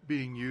also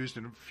being used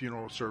in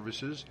funeral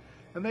services,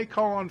 and they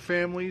call on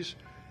families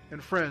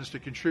and friends to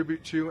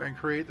contribute to and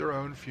create their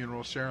own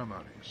funeral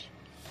ceremonies.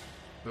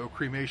 Though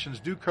cremations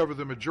do cover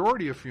the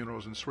majority of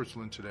funerals in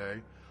Switzerland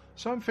today,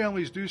 some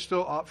families do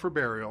still opt for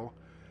burial,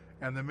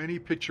 and the many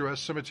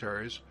picturesque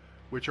cemeteries,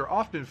 which are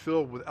often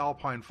filled with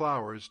alpine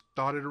flowers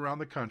dotted around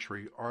the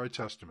country, are a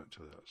testament to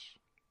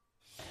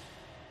this.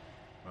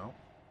 Well,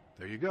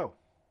 there you go.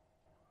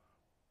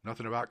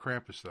 Nothing about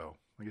Krampus, though.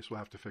 I guess we'll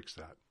have to fix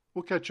that.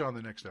 We'll catch you on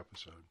the next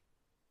episode.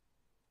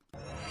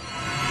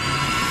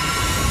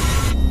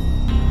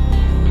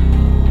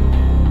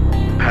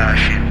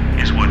 Passion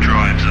is what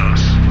drives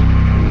us.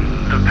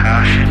 The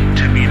passion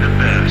to be the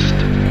best.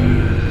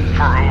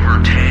 For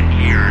over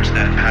 10 years,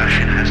 that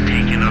passion has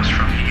taken us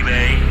from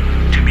eBay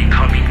to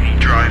becoming the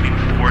driving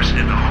force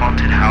in the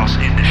haunted house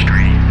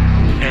industry.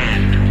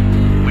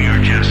 And we are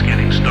just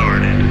getting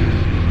started.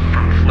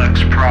 From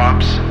flex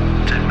props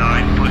to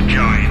 9-foot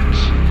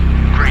giants,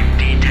 great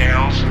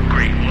details,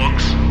 great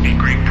looks, and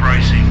great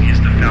pricing is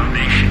the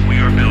foundation we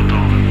are built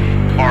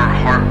on. Our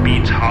heart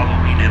beats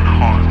Halloween and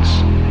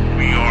haunts.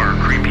 We are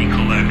Creepy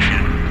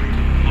Collection.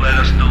 Let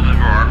us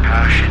deliver our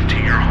passion to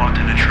your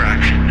haunted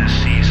attraction this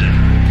season.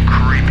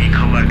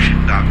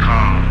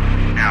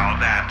 CreepyCollection.com. Now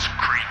that's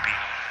creepy.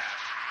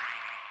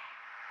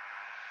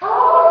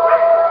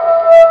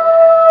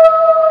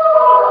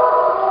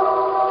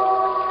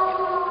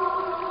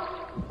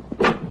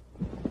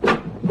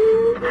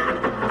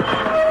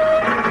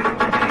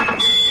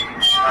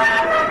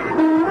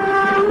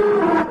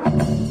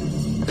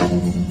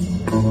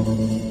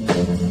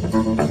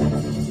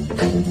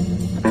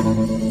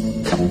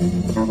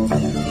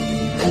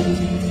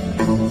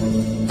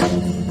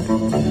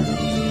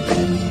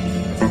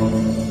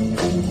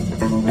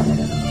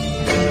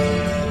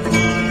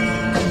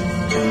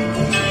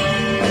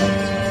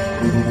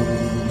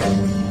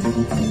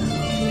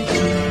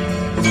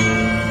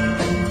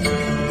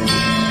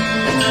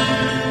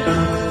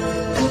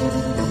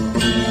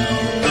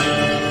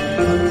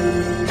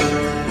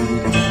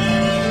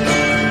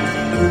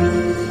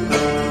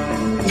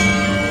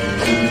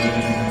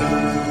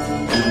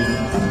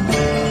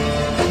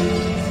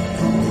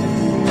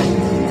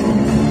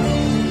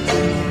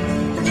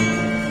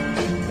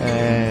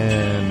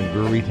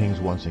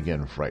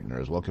 Again,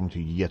 Frighteners, welcome to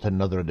yet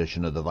another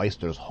edition of the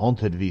Weister's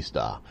Haunted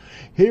Vista.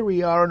 Here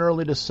we are in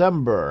early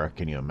December.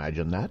 Can you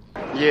imagine that?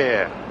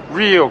 Yeah,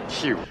 real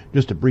cute.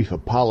 Just a brief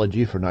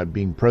apology for not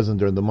being present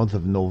during the month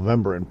of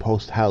November in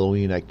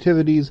post-Halloween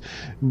activities,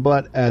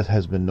 but as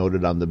has been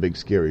noted on the Big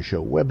Scary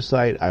Show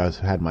website, I have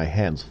had my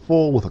hands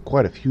full with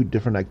quite a few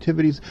different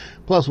activities,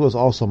 plus was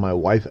also my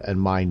wife and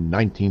my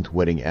 19th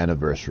wedding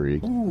anniversary.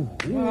 Ooh,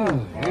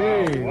 wow.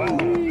 Hey. Wow.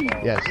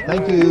 Yes,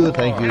 thank you.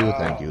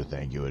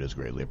 It is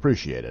greatly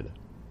appreciated.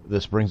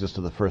 This brings us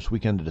to the first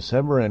weekend of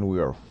December, and we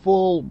are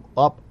full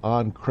up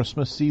on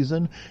Christmas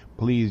season.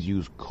 Please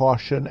use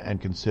caution and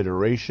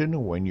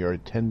consideration when you're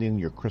attending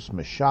your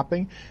Christmas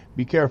shopping.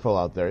 Be careful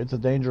out there. It's a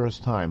dangerous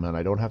time, and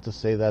I don't have to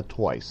say that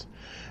twice.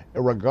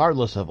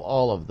 Regardless of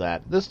all of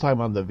that, this time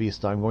on the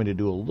Vista, I'm going to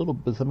do a little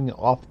bit something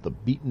off the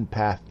beaten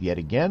path yet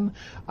again.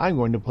 I'm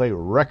going to play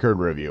Record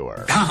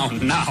Reviewer. Oh,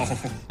 no.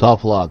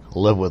 Tough luck.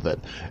 Live with it.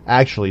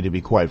 Actually, to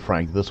be quite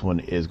frank, this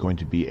one is going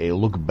to be a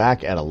look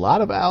back at a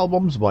lot of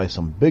albums by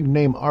some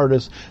big-name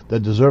artists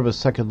that deserve a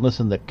second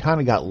listen that kind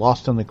of got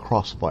lost in the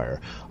crossfire.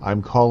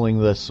 I'm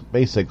calling this,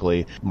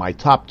 basically, my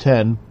top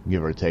 10,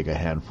 give or take a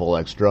handful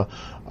extra,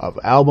 of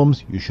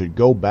albums you should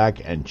go back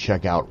and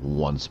check out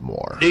once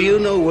more. Do you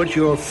know what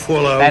you're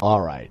full of?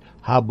 All right.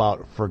 How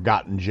about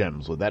Forgotten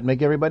Gems? Would that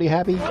make everybody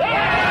happy?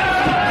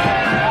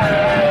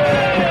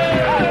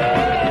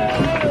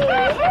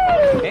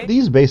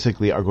 These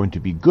basically are going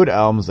to be good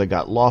albums that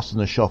got lost in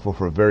the shuffle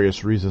for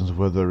various reasons,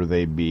 whether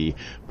they be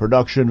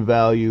production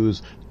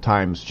values,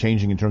 times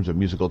changing in terms of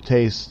musical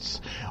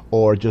tastes,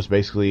 or just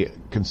basically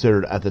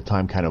considered at the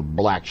time kind of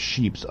black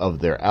sheeps of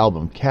their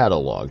album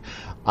catalog.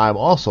 I'm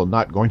also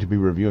not going to be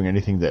reviewing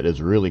anything that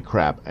is really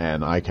crap,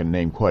 and I can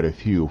name quite a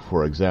few.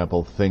 For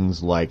example,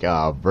 things like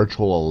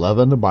Virtual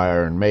 11 by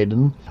Iron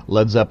Maiden,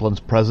 Led Zeppelin's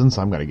Presence,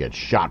 I'm going to get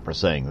shot for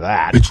saying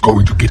that. It's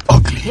going to get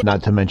ugly.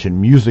 Not to mention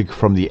Music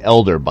from the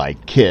Elder by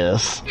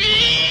Kiss.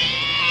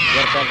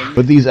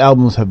 But these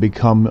albums have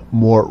become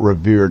more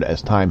revered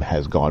as time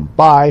has gone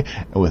by,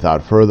 and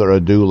without further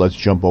ado, let's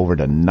jump over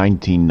to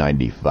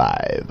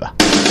 1995.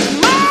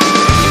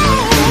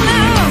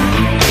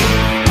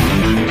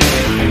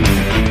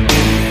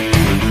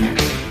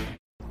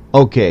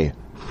 Okay,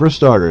 for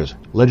starters,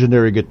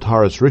 legendary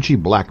guitarist Ritchie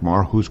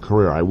Blackmore, whose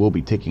career I will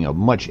be taking a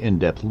much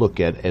in-depth look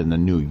at in the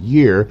new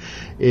year,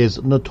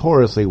 is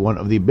notoriously one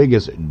of the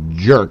biggest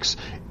jerks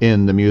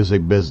in the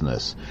music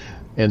business.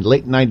 In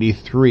late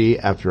 93,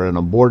 after an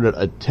aborted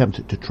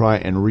attempt to try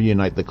and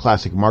reunite the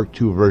classic Mark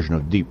II version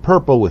of Deep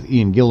Purple with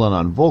Ian Gillan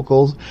on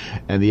vocals,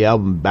 and the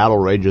album Battle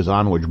Rages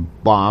On, which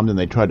bombed, and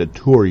they tried to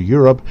tour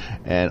Europe,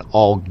 and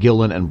all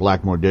Gillan and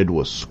Blackmore did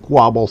was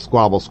squabble.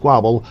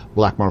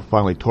 Blackmore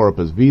finally tore up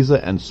his visa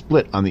and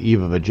split on the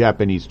eve of a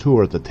Japanese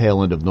tour at the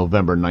tail end of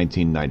November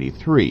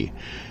 1993.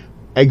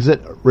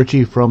 Exit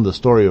Ritchie from the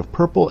story of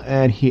Purple,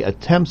 and he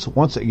attempts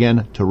once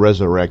again to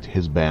resurrect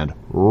his band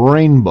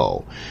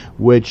Rainbow,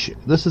 which,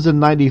 this is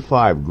in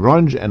 95,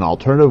 grunge and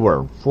alternative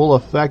were in full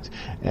effect,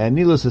 and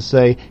needless to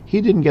say,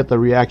 he didn't get the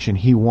reaction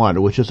he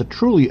wanted, which is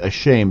truly a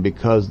shame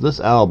because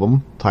this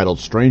album, titled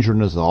Stranger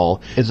in Us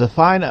All, is a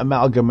fine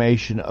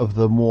amalgamation of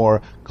the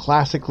more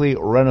classically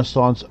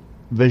Renaissance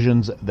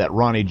visions that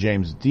Ronnie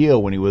James Dio,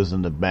 when he was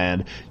in the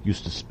band,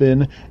 used to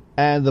spin,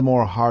 and the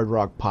more hard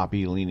rock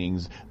poppy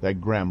leanings that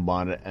Graham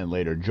Bonnet and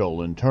later Joe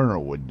Lynn Turner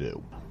would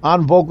do.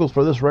 On vocals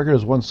for this record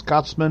is one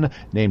Scotsman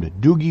named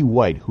Doogie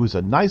White, who's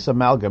a nice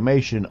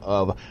amalgamation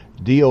of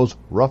Dio's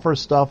rougher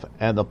stuff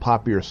and the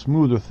poppier,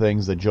 smoother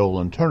things that Joe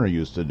Lynn Turner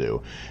used to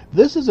do.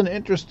 This is an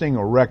interesting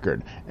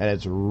record, and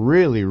it's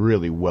really,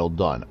 really well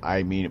done.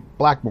 I mean,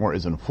 Blackmore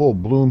is in full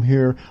bloom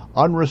here,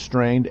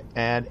 unrestrained,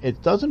 and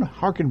it doesn't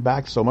harken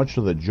back so much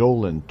to the Joe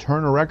Lynn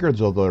Turner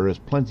records, although there is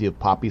plenty of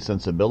poppy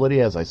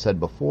sensibility, as I said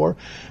before,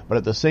 but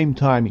at the same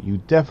time, you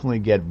definitely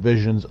get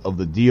visions of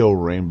the Dio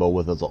Rainbow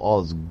with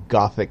all its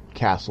gothic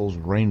castles,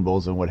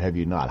 rainbows, and what have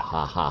you not.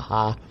 Ha ha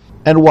ha.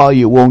 And while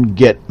you won't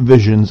get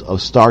visions of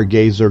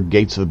Stargazer,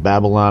 Gates of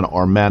Babylon,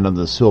 or Man on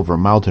the Silver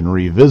Mountain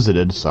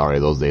revisited, sorry,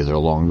 those days are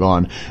long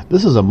gone,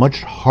 this is a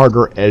much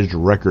harder-edged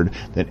record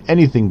than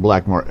anything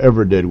Blackmore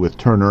ever did with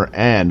Turner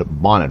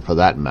and Bonnet for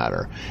that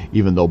matter.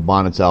 Even though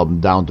Bonnet's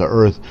album Down to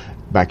Earth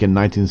back in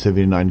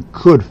 1979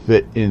 could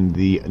fit in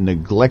the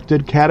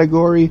neglected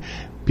category,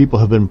 people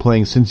have been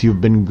playing Since You've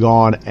Been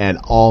Gone and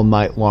All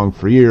Night Long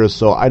for years,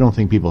 so I don't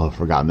think people have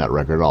forgotten that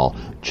record at all.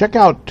 Check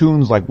out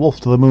tunes like Wolf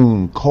to the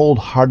Moon, Cold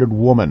Hearted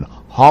Woman,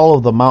 Hall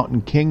of the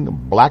Mountain King,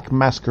 Black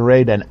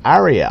Masquerade, and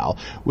Ariel,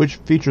 which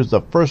features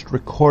the first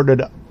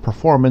recorded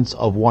performance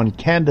of one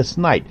Candace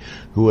Knight,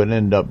 who would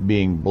end up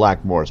being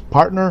Blackmore's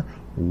partner,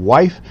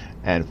 wife,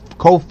 and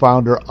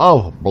co-founder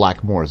of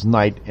Blackmore's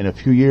Night in a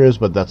few years,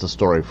 but that's a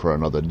story for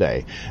another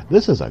day.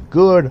 This is a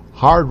good,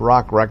 hard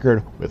rock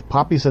record with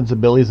poppy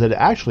sensibilities that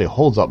actually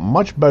holds up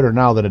much better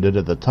now than it did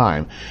at the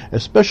time,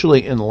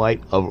 especially in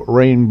light of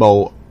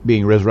Rainbow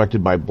being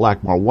resurrected by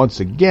Blackmore once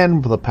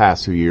again for the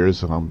past few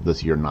years,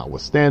 this year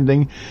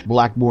notwithstanding.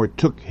 Blackmore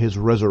took his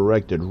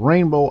resurrected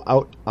Rainbow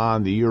out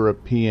on the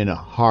European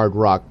hard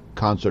rock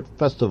concert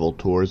festival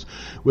tours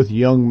with a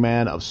young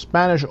man of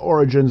Spanish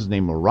origins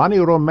named Ronnie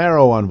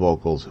Romero on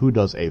vocals, who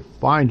does a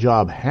fine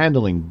job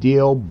handling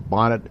Dio,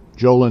 Bonnet,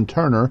 Jolin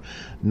Turner,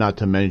 not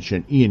to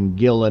mention Ian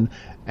Gillan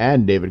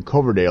and David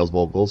Coverdale's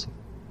vocals.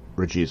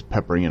 Richie is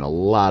peppering in a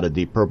lot of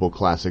Deep Purple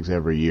classics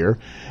every year.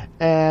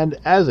 And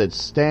as it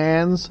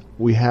stands,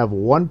 we have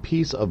one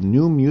piece of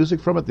new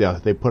music from it.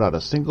 They put out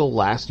a single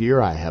last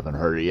year. I haven't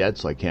heard it yet,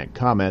 so I can't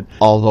comment.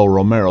 Although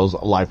Romero's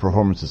live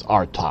performances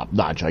are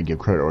top-notch, I give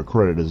credit where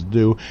credit is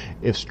due.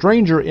 If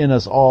Stranger in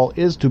Us All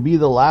is to be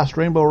the last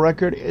Rainbow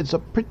record, it's a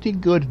pretty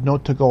good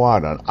note to go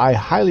out on. I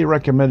highly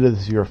recommend it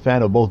if you're a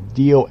fan of both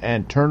Dio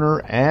and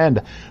Turner,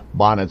 and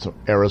Bonnet's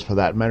eras for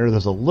that matter.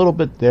 There's a little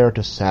bit there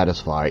to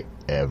satisfy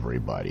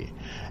everybody.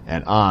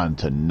 And on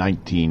to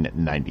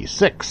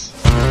 1996.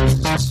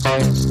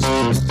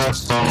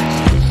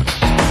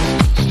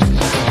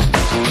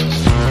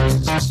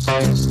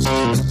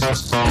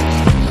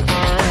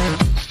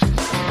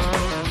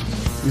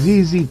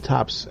 ZZ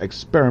Top's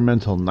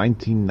experimental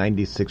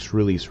 1996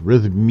 release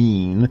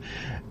Rhythmine,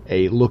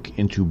 a look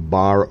into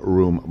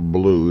barroom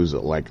blues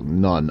like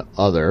none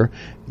other,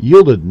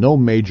 yielded no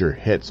major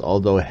hits,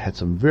 although it had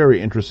some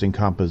very interesting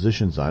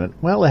compositions on it.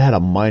 Well, it had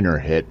a minor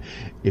hit,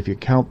 if you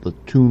count the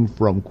tune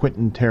from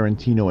Quentin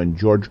Tarantino and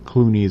George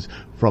Clooney's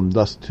From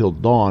Dusk Till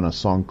Dawn, a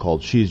song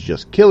called She's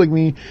Just Killing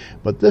Me,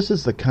 but this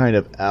is the kind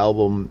of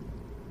album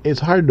it's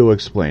hard to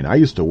explain. I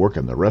used to work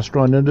in the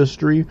restaurant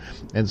industry,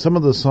 and some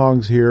of the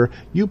songs here,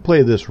 you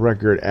play this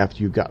record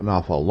after you've gotten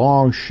off a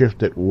long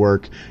shift at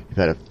work, you've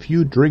had a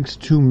few drinks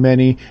too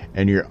many,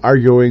 and you're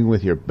arguing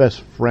with your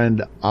best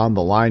friend on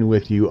the line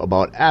with you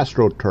about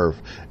AstroTurf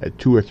at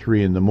 2 or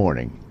 3 in the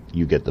morning.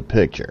 You get the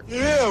picture.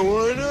 Yeah,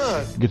 why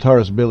not?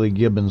 Guitarist Billy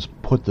Gibbons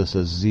put this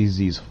as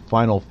ZZ's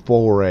final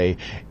foray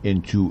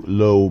into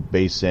low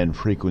bass end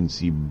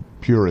frequency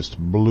purist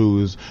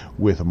blues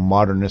with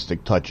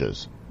modernistic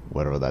touches.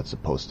 Whatever that's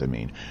supposed to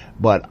mean.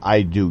 But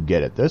I do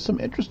get it. There's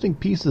some interesting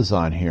pieces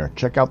on here.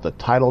 Check out the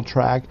title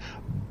track,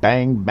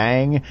 Bang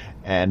Bang,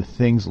 and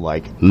things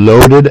like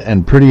Loaded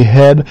and Pretty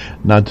Head,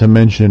 not to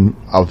mention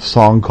a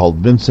song called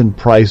Vincent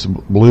Price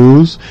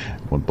Blues.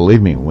 Well,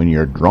 believe me, when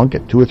you're drunk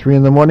at 2 or 3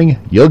 in the morning,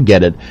 you'll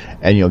get it,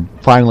 and you'll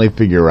finally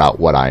figure out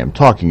what I am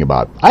talking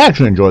about. I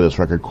actually enjoy this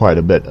record quite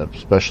a bit,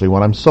 especially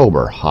when I'm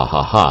sober. Ha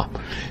ha ha.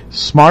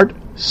 Smart,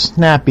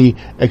 snappy,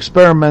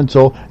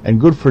 experimental, and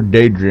good for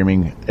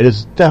daydreaming. It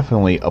is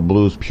definitely a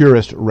blues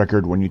purist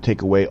record when you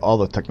take away all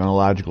the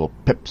technological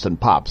pips and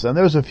pops. And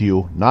there's a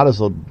few, not as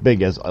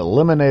big as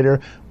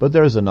Eliminator, but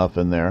there's enough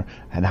in there.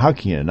 And how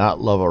can you not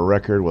love a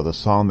record with a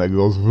song that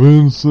goes,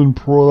 Vincent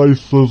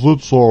Price says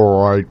it's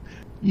alright?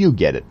 You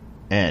get it.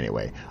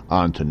 Anyway,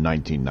 on to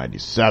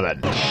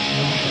 1997.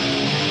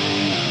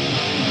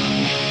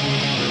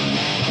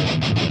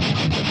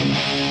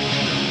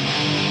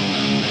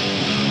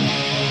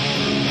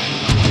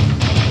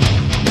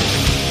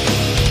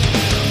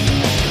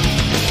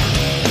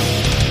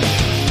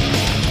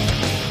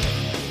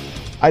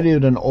 I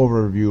did an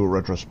overview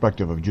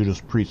retrospective of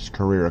Judas Priest's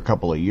career a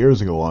couple of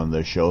years ago on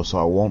this show, so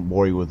I won't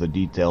bore you with the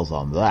details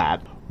on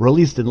that.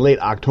 Released in late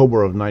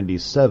October of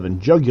 '97,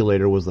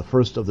 Jugulator was the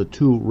first of the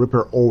 2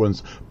 Ripper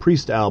Owens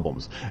Priest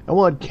albums, and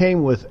while it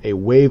came with a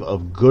wave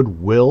of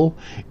goodwill,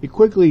 it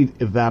quickly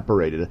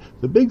evaporated.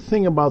 The big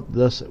thing about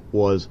this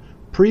was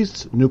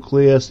Priest's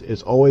nucleus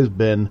has always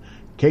been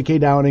K.K.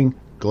 Downing,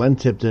 Glenn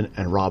Tipton,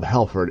 and Rob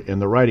Halford in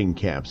the writing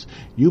camps.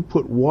 You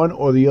put one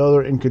or the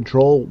other in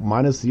control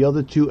minus the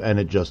other 2 and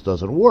it just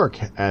doesn't work,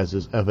 as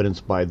is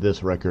evidenced by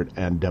this record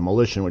and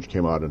Demolition, which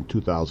came out in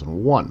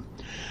 2001.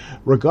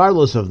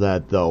 Regardless of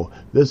that, though,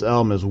 this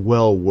album is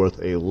well worth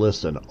a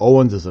listen.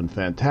 Owens is in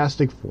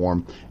fantastic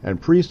form,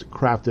 and Priest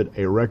crafted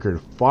a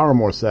record far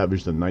more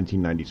savage than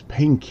 1990's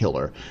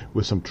Painkiller,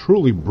 with some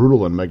truly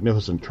brutal and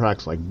magnificent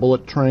tracks like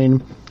Bullet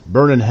Train,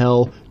 Burn in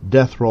Hell,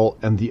 Death Roll,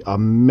 and the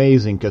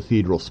amazing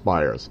Cathedral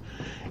Spires.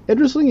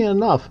 Interestingly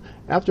enough,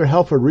 after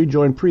Halford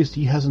rejoined Priest,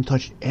 he hasn't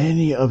touched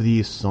any of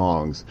these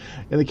songs.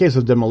 In the case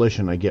of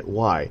Demolition, I get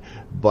why,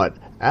 but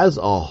as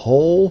a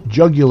whole,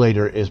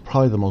 Jugulator is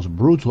probably the most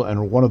brutal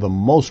and one of the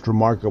most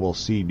remarkable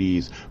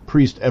CDs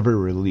Priest ever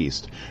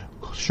released,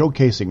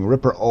 showcasing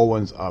Ripper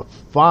Owens, a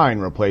fine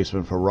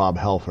replacement for Rob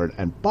Halford.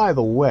 And by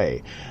the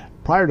way,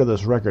 prior to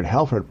this record,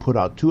 Halford put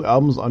out 2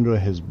 albums under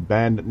his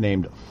band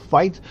named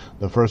Fight.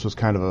 The first was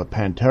kind of a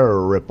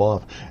Pantera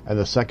ripoff, and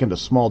the second, A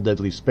Small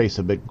Deadly Space,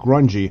 a bit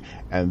grungy,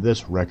 and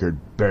this record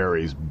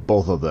buries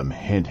both of them.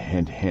 Hint,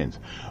 hint, hint.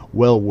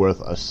 Well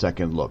worth a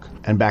second look.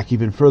 And back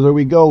even further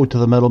we go to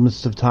the Metal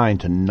Mists of Time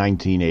to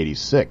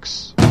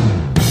 1986.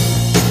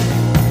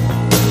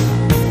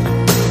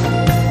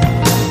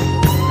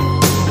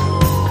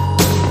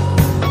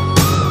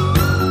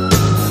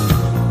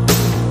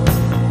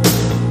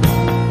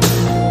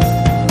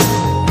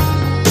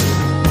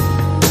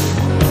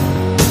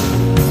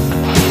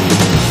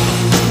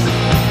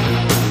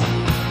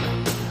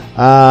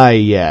 Ah,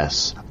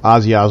 yes.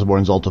 Ozzy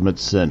Osbourne's Ultimate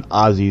Sin.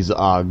 Ozzy's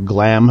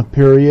glam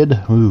period.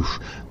 Oof.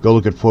 Go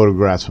look at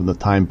photographs from the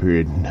time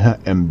period.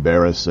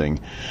 Embarrassing.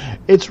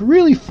 It's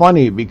really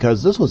funny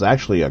because this was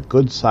actually a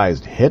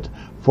good-sized hit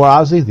for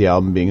Ozzy, the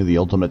album being The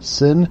Ultimate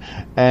Sin,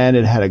 and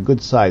it had a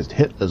good-sized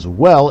hit as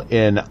well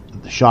in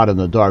Shot in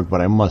the Dark,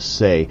 but I must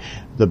say,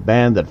 the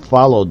band that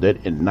followed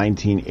it in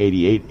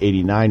 1988-89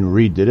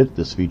 redid it.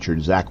 This featured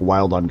Zakk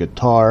Wylde on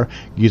guitar,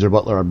 Geezer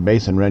Butler on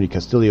bass, and Randy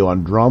Castillo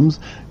on drums.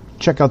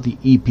 Check out the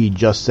EP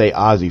Just Say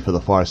Ozzy for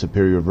the far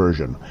superior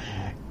version.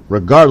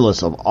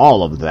 Regardless of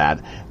all of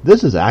that,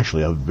 this is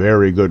actually a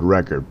very good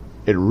record.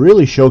 It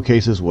really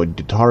showcases what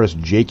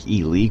guitarist Jake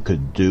E. Lee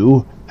could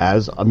do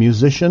as a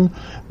musician,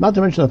 not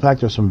to mention the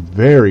fact there's some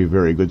very,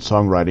 very good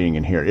songwriting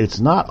in here. It's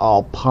not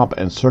all pomp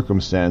and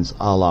circumstance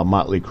a la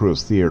Motley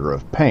Crue's Theater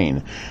of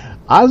Pain.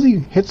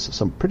 Ozzy hits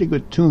some pretty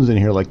good tunes in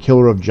here like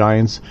Killer of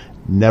Giants,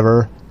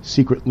 Never,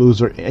 Secret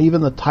Loser,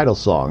 even the title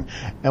song.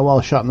 And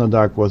while Shot in the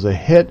Dark was a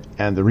hit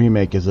and the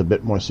remake is a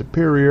bit more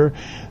superior,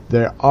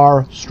 there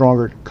are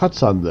stronger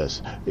cuts on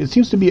this. It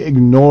seems to be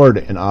ignored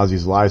in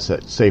Ozzy's live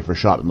set, say for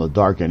Shot in the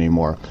Dark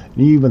anymore.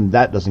 And even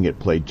that doesn't get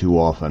played too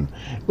often,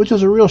 which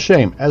is a real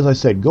shame. As I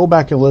said, go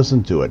back and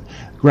listen to it.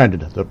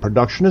 Granted, the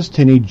production is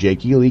tinny.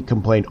 Jake E. Lee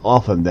complained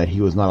often that he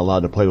was not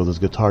allowed to play with his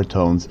guitar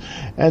tones,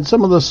 and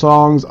some of the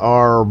songs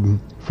are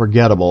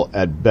forgettable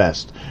at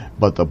best.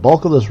 But the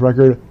bulk of this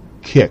record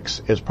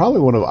kicks. It's probably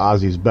one of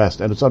Ozzy's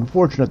best, and it's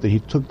unfortunate that he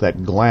took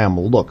that glam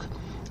look.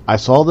 I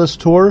saw this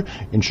tour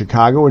in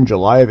Chicago in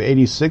July of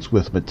 '86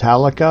 with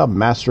Metallica,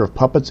 Master of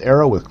Puppets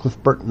era with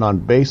Cliff Burton on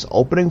bass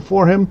opening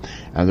for him,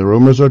 and the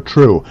rumors are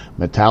true.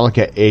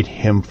 Metallica ate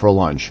him for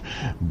lunch.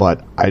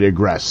 But I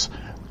digress.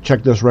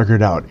 Check this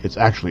record out. It's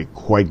actually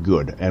quite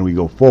good, and we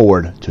go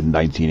forward to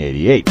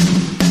 1988.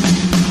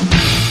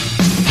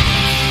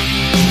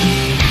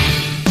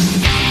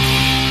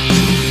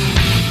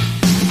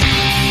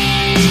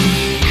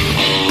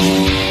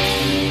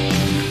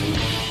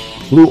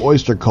 Blue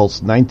Oyster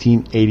Cult's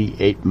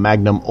 1988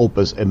 magnum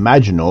opus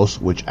Imaginos,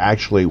 which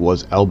actually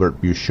was Albert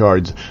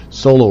Bouchard's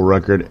solo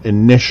record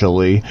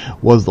initially,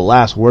 was the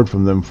last word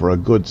from them for a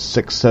good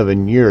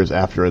 6-7 years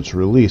after its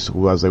release,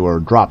 as they were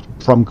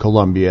dropped from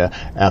Columbia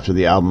after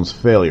the album's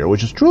failure,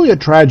 which is truly a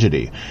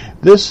tragedy.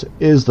 This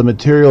is the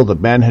material the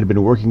band had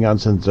been working on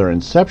since their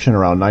inception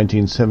around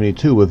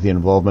 1972 with the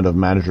involvement of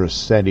manager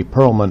Sandy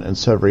Pearlman and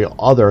several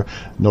other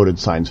noted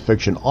science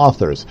fiction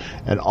authors,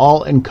 an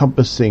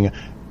all-encompassing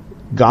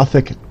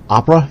Gothic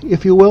opera,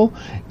 if you will,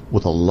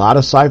 with a lot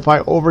of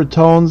sci-fi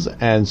overtones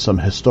and some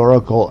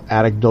historical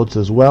anecdotes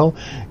as well.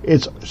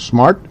 It's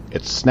smart,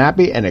 it's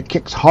snappy, and it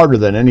kicks harder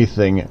than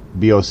anything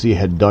BOC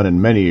had done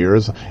in many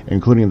years,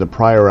 including the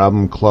prior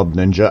album Club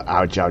Ninja.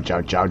 Ouch, ouch,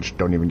 ouch, ouch,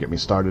 don't even get me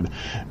started.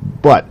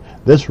 But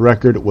this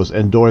record was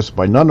endorsed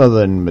by none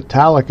other than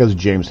Metallica's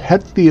James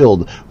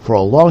Hetfield for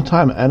a long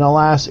time, and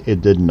alas,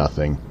 it did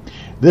nothing.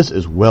 This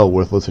is well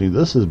worth listening.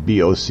 This is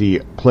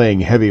BOC playing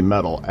heavy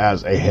metal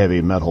as a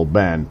heavy metal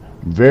band.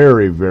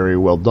 Very, very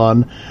well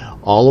done.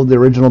 All of the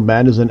original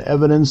band is in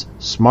evidence.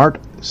 Smart,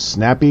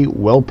 snappy,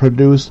 well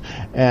produced,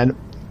 and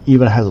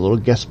even has a little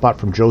guest spot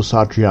from Joe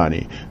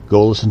Satriani.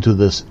 Go listen to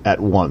this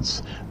at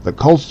once. The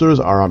Cultsters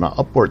are on an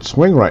upward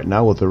swing right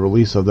now with the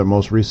release of their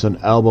most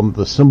recent album,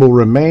 The Symbol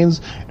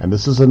Remains, and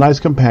this is a nice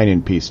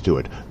companion piece to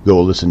it.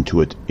 Go listen to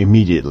it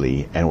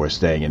immediately, and we're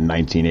staying in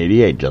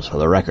 1988 just for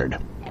the record.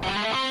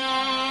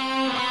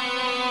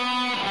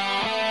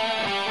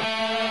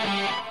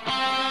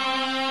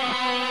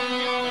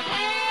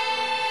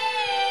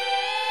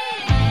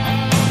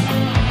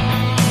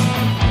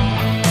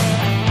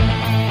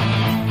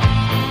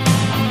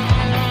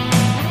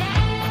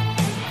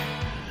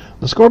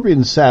 The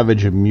Scorpion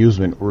Savage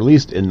Amusement,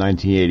 released in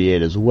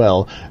 1988 as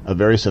well, a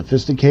very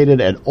sophisticated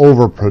and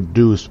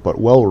overproduced but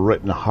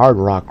well-written hard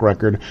rock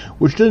record,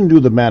 which didn't do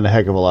the band a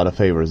heck of a lot of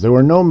favors. There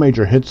were no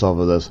major hits off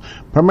of this,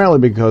 primarily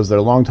because their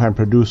longtime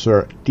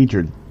producer,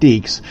 Dieter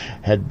Deeks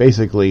had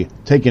basically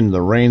taken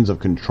the reins of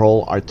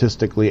control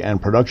artistically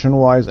and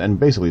production-wise and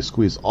basically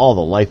squeezed all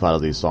the life out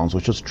of these songs,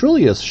 which is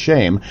truly a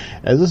shame,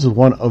 as this is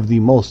one of the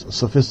most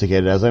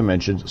sophisticated, as I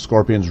mentioned,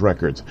 Scorpions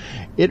records.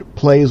 It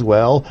plays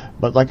well,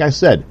 but like I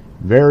said,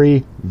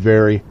 very,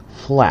 very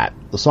flat.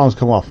 The songs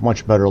come off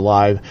much better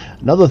live.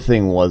 Another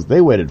thing was they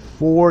waited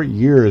 4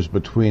 years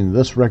between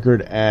this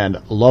record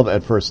and Love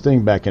at First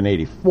Sting back in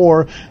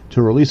 84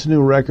 to release a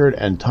new record,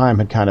 and time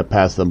had kind of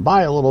passed them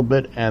by a little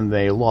bit, and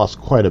they lost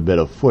quite a bit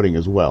of footing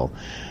as well.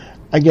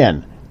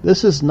 Again,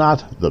 this is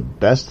not the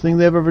best thing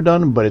they've ever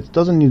done, but it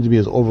doesn't need to be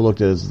as overlooked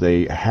as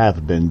they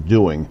have been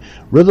doing.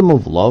 Rhythm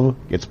of Love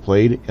gets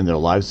played in their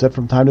live set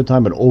from time to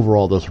time, but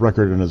overall this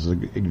record is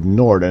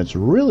ignored, and it's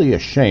really a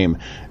shame,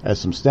 as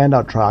some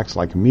standout tracks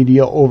like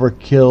Media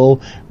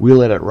Overkill, We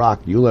Let It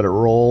Rock, You Let It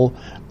Roll,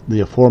 the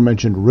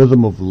aforementioned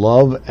Rhythm of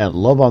Love and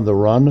Love on the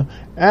Run,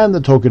 and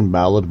the token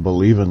ballad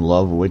Believe in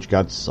Love, which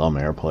got some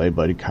airplay,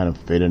 but it kind of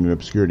faded into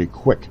obscurity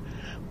quick.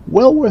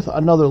 Well worth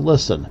another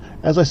listen.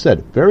 As I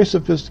said, very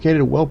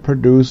sophisticated, well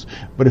produced,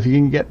 but if you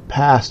can get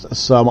past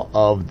some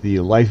of the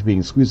life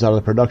being squeezed out of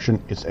the production,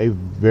 it's a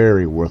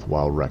very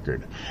worthwhile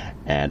record.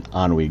 And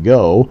on we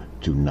go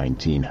to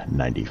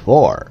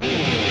 1994.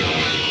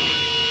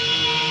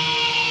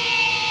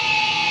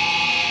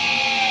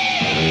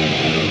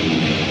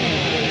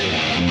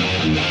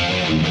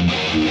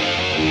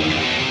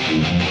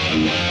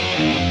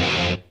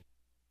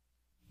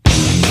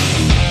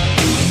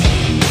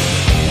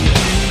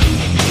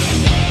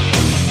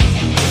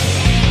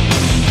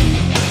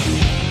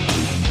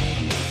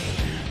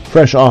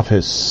 Fresh off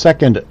his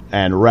second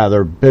and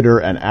rather bitter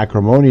and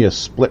acrimonious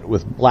split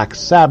with Black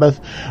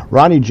Sabbath,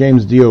 Ronnie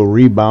James Dio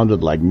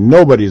rebounded like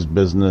nobody's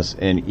business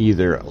in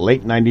either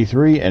late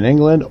 93 in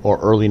England or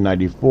early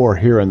 94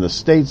 here in the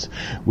States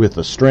with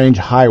the Strange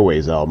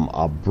Highways album,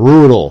 a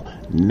brutal,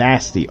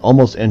 nasty,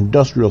 almost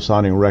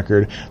industrial-sounding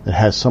record that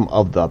has some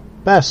of the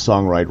best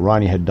songwriting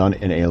Ronnie had done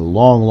in a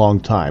long, long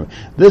time.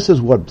 This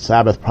is what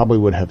Sabbath probably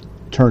would have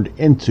turned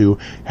into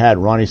had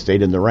Ronnie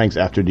stayed in the ranks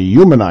after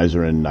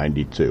Dehumanizer in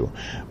 92.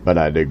 But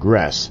I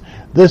digress.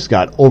 This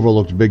got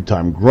overlooked big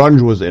time.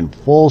 Grunge was in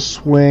full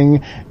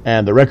swing,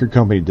 and the record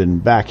company didn't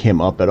back him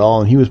up at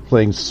all, and he was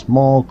playing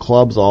small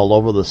clubs all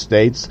over the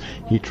States.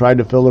 He tried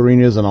to fill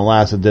arenas, and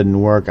alas, it didn't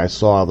work. I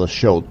saw the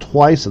show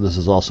twice, and this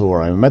is also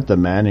where I met the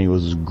man, and he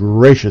was as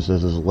gracious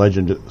as his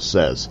legend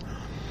says.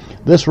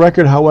 This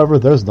record, however,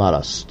 there's not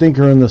a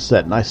stinker in the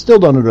set, and I still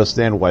don't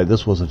understand why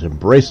this wasn't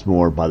embraced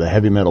more by the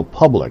heavy metal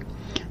public.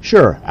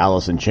 Sure,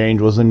 Alice in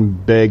Chains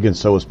wasn't big, and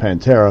so was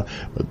Pantera,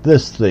 but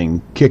this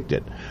thing kicked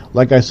it.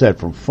 Like I said,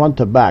 from front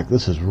to back,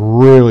 this is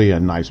really a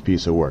nice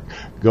piece of work.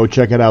 Go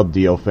check it out,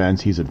 Dio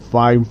fans. He's in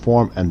fine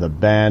form, and the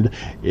band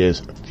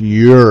is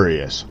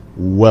furious.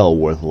 Well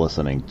worth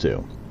listening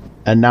to.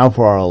 And now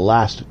for our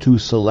last two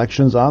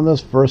selections on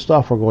this. First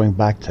off, we're going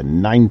back to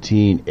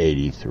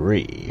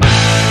 1983.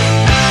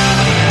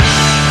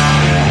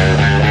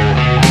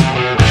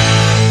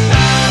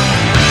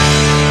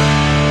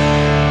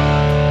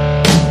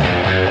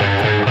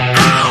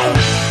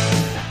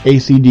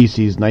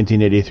 AC/DC's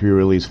 1983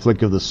 release,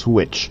 Flick of the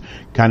Switch,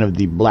 kind of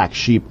the black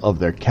sheep of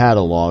their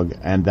catalog,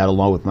 and that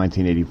along with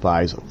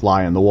 1985's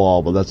Fly on the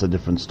Wall, but that's a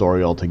different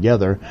story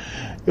altogether.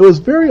 It was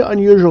very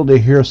unusual to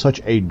hear such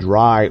a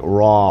dry,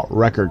 raw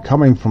record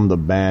coming from the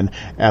band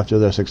after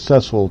their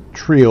successful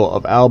trio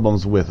of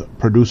albums with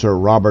producer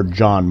Robert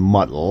John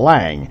Mutt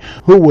Lang,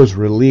 who was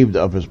relieved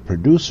of his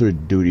producer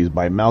duties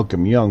by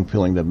Malcolm Young,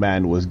 feeling the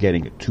band was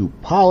getting too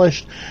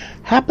polished,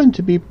 happened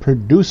to be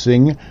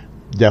producing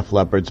Def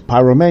Leppard's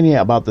Pyromania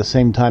about the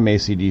same time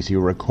AC/DC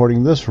were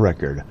recording this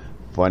record.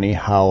 Funny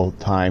how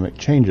time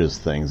changes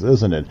things,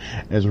 isn't it?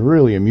 And it's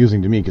really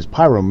amusing to me because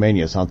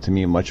Pyromania sounds to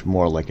me much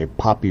more like a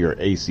poppier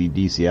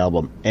AC/DC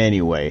album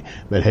anyway,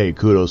 but hey,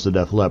 kudos to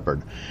Def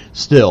Leppard.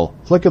 Still,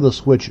 Flick of the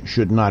Switch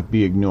should not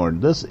be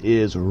ignored. This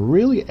is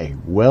really a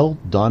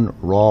well-done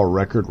raw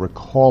record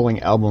recalling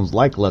albums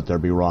like Let There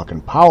Be Rock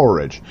and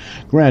Powerage.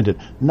 Granted,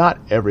 not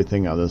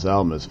everything on this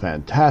album is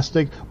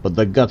fantastic, but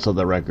the guts of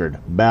the record,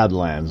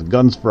 Badlands,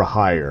 Guns for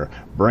Hire,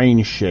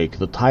 Brain Shake,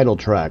 the title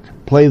track.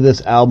 Play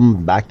this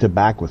album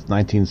back-to-back with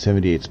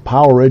 1978's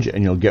Powerage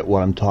and you'll get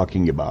what I'm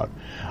talking about.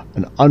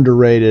 An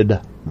underrated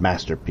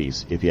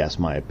masterpiece, if you ask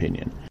my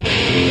opinion.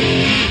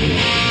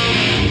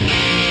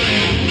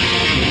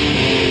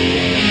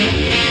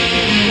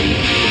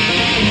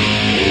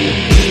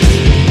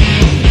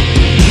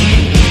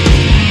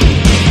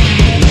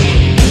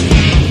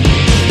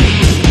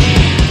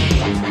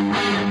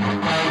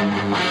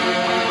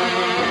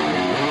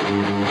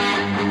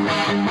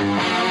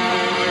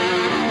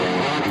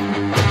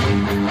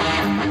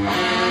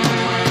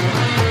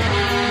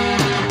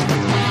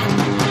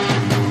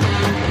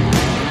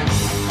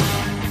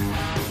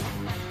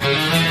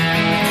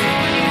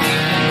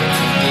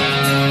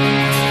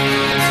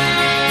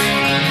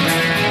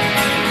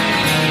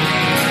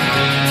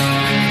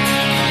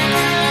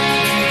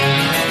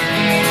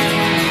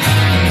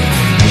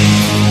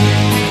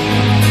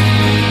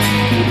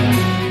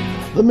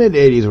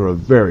 mid-'80s were a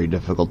very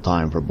difficult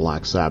time for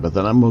Black Sabbath,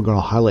 and I'm going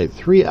to highlight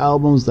 3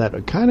 albums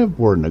that kind of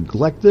were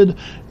neglected,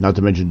 not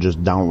to mention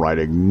just downright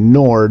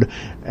ignored,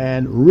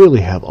 and really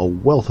have a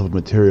wealth of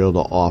material to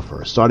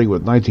offer, starting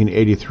with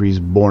 1983's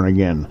Born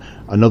Again,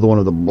 another one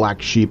of the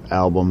Black Sheep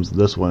albums,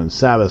 this one in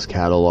Sabbath's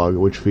catalog,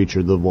 which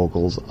featured the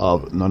vocals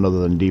of none other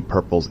than Deep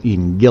Purple's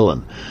Ian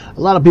Gillan. A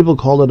lot of people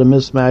called it a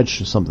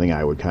mismatch, something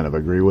I would kind of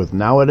agree with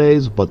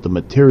nowadays, but the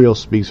material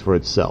speaks for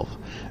itself.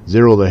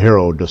 Zero the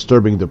Hero,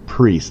 Disturbing the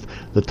Priest,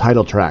 the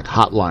title track,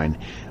 Hotline.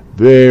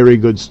 Very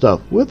good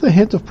stuff, with a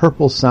hint of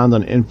Purple sound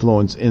and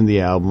influence in the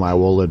album, I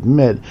will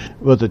admit,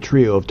 but the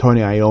trio of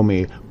Tony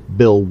Iommi,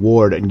 Bill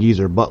Ward, and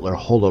Geezer Butler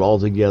hold it all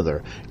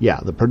together. Yeah,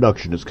 the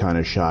production is kind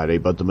of shoddy,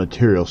 but the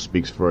material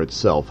speaks for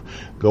itself.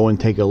 Go and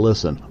take a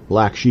listen.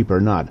 Black Sheep or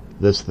not,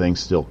 this thing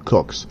still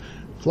cooks.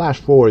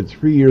 Flash forward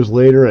 3 years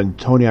later, and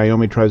Tony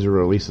Iommi tries to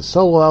release a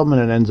solo album,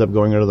 and it ends up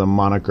going under the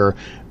moniker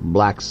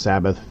Black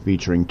Sabbath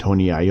featuring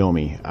Tony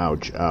Iommi.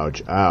 Ouch,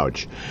 ouch,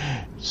 ouch.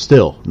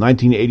 Still,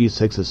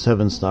 1986's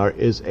Seven Star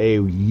is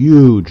a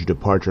huge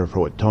departure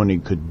for what Tony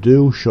could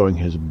do, showing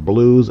his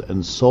blues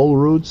and soul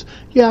roots.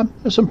 Yeah,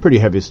 there's some pretty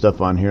heavy stuff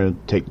on here.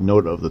 Take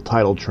note of the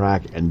title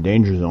track and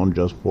Danger Zone,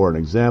 just for an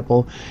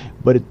example.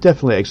 But it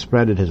definitely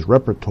expanded his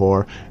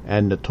repertoire,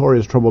 and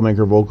notorious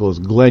troublemaker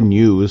vocalist Glenn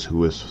Hughes,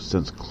 who has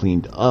since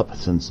cleaned up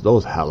since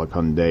those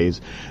Halcyon days,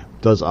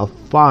 does a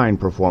fine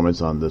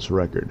performance on this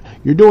record.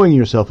 You're doing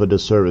yourself a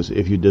disservice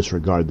if you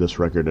disregard this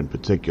record in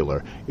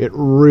particular. It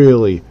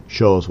really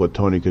shows what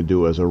Tony could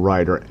do as a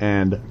writer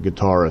and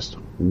guitarist.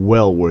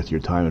 Well worth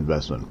your time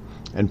investment.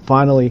 And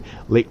finally,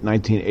 late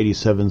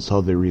 1987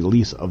 saw the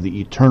release of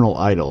The Eternal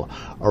Idol,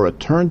 a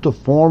return to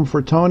form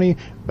for Tony,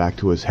 back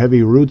to his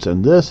heavy roots,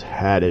 and this,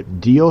 had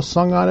it Dio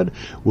sung on it,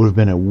 would have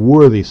been a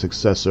worthy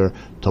successor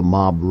to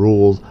Mob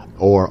Rules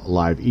or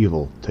Live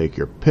Evil, take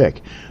your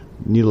pick.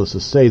 Needless to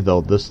say,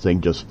 though, this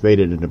thing just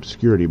faded in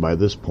obscurity. By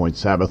this point,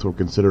 Sabbath were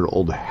considered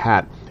old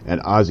hat,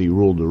 and Ozzy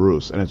ruled the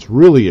roost, and it's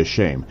really a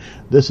shame.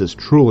 This is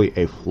truly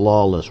a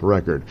flawless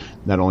record.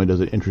 Not only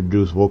does it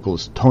introduce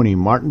vocalist Tony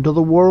Martin to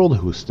the world,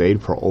 who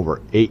stayed for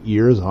over 8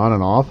 years on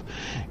and off,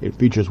 it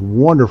features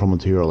wonderful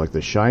material like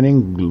The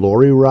Shining,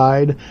 Glory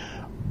Ride,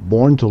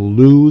 Born to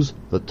Lose,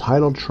 the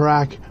title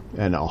track,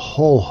 and a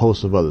whole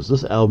host of others.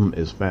 This album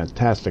is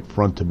fantastic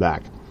front to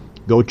back.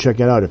 Go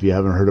check it out if you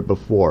haven't heard it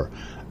before.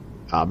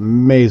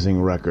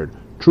 Amazing record.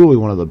 Truly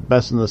one of the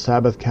best in the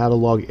Sabbath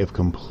catalog, if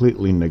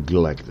completely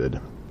neglected.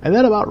 And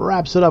that about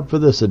wraps it up for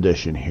this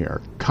edition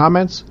here.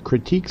 Comments,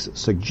 critiques,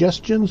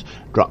 suggestions,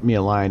 drop me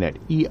a line at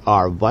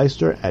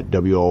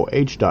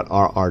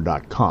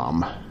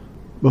erveister@woh.rr.com.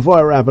 Before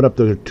I wrap it up,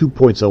 there are 2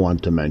 points I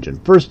want to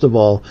mention. First of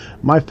all,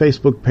 my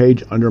Facebook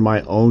page under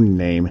my own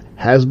name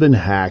has been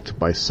hacked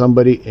by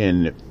somebody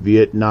in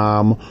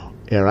Vietnam,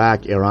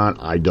 Iraq, Iran,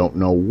 I don't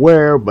know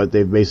where, but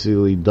they've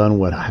basically done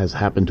what has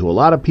happened to a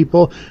lot of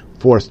people,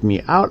 forced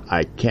me out,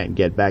 I can't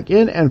get back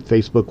in, and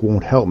Facebook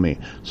won't help me.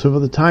 So for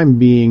the time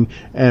being,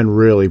 and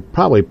really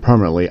probably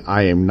permanently,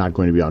 I am not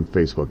going to be on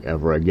Facebook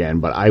ever again,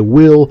 but I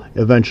will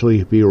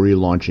eventually be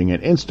relaunching an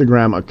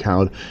Instagram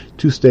account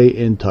to stay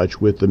in touch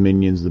with the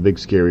Minions, the Big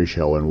Scary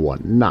Show, and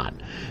whatnot.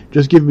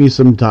 Just give me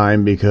some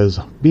time, because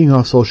being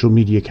off social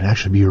media can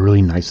actually be a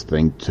really nice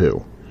thing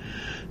too.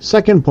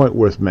 Second point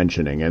worth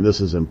mentioning, and this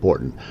is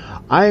important,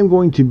 I am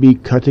going to be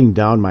cutting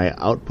down my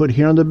output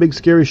here on the Big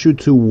Scary Show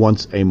to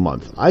once a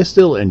month. I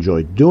still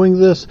enjoy doing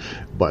this,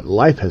 but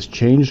life has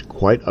changed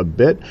quite a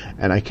bit,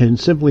 and I can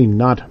simply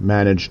not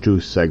manage 2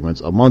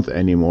 segments a month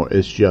anymore.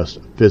 It's just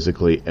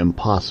physically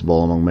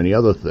impossible, among many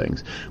other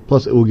things.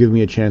 Plus, it will give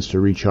me a chance to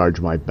recharge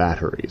my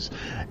batteries.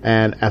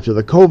 And after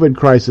the COVID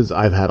crisis,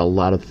 I've had a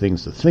lot of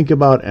things to think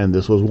about, and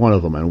this was one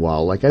of them. And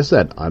while, like I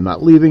said, I'm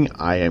not leaving,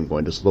 I am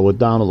going to slow it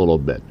down a little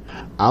bit.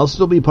 I'll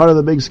still be part of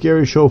the Big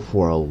Scary Show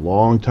for a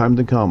long time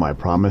to come, I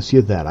promise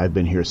you that. I've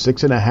been here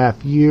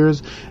 6.5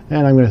 years,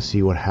 and I'm going to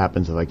see what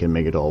happens if I can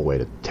make it all the way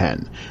to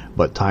 10.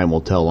 But time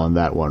will tell on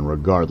that one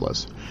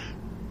regardless.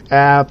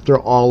 After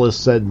all is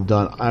said and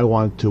done, I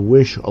want to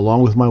wish,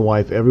 along with my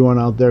wife, everyone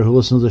out there who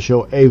listens to the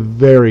show, a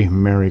very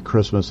Merry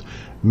Christmas.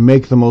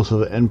 Make the most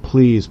of it, and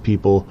please,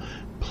 people,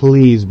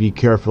 please be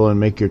careful and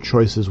make your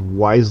choices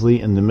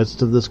wisely in the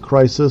midst of this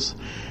crisis.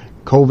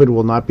 COVID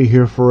will not be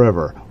here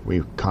forever.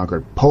 We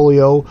conquered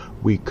polio,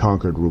 we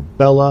conquered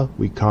rubella,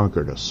 we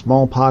conquered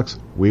smallpox.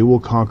 We will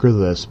conquer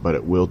this, but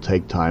it will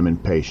take time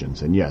and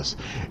patience. And yes,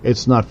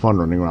 it's not fun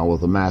running around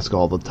with a mask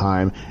all the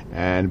time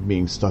and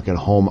being stuck at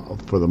home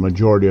for the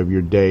majority of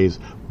your days,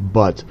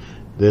 but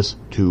this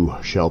too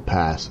shall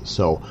pass.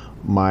 So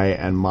my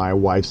and my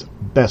wife's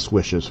best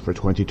wishes for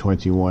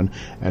 2021,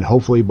 and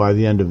hopefully by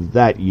the end of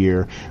that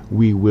year,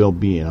 we will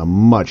be in a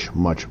much,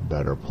 much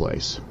better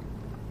place.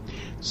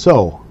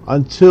 So,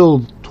 until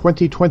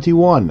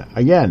 2021,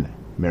 again,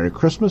 Merry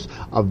Christmas,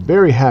 a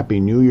very Happy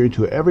New Year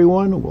to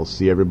everyone. We'll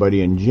see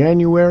everybody in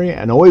January,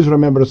 and always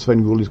remember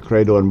Svenguli's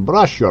credo and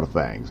brush your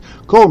fangs,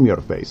 comb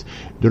your face,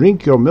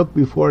 drink your milk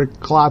before it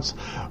clots,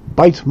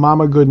 bite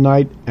mama good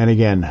night, and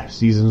again,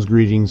 season's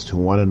greetings to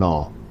one and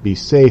all. Be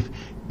safe,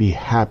 be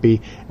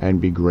happy,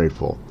 and be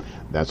grateful.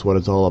 That's what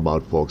it's all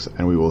about, folks,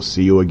 and we will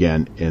see you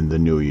again in the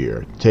new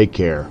year. Take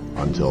care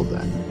until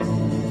then.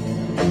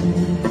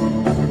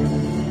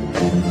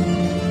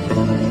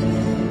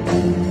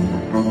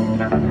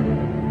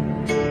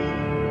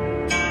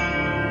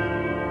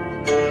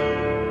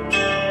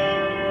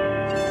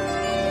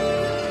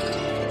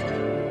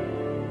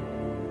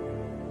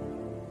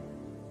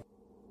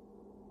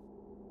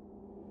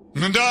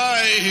 And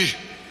I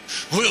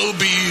will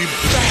be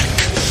back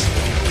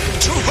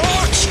to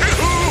haunt you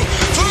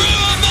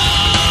forever!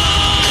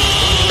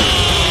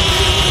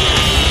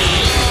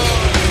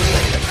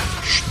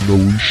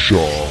 Snowy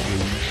Shaw,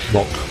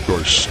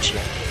 Schmuckgeist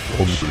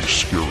on the Big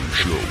Scary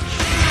Show.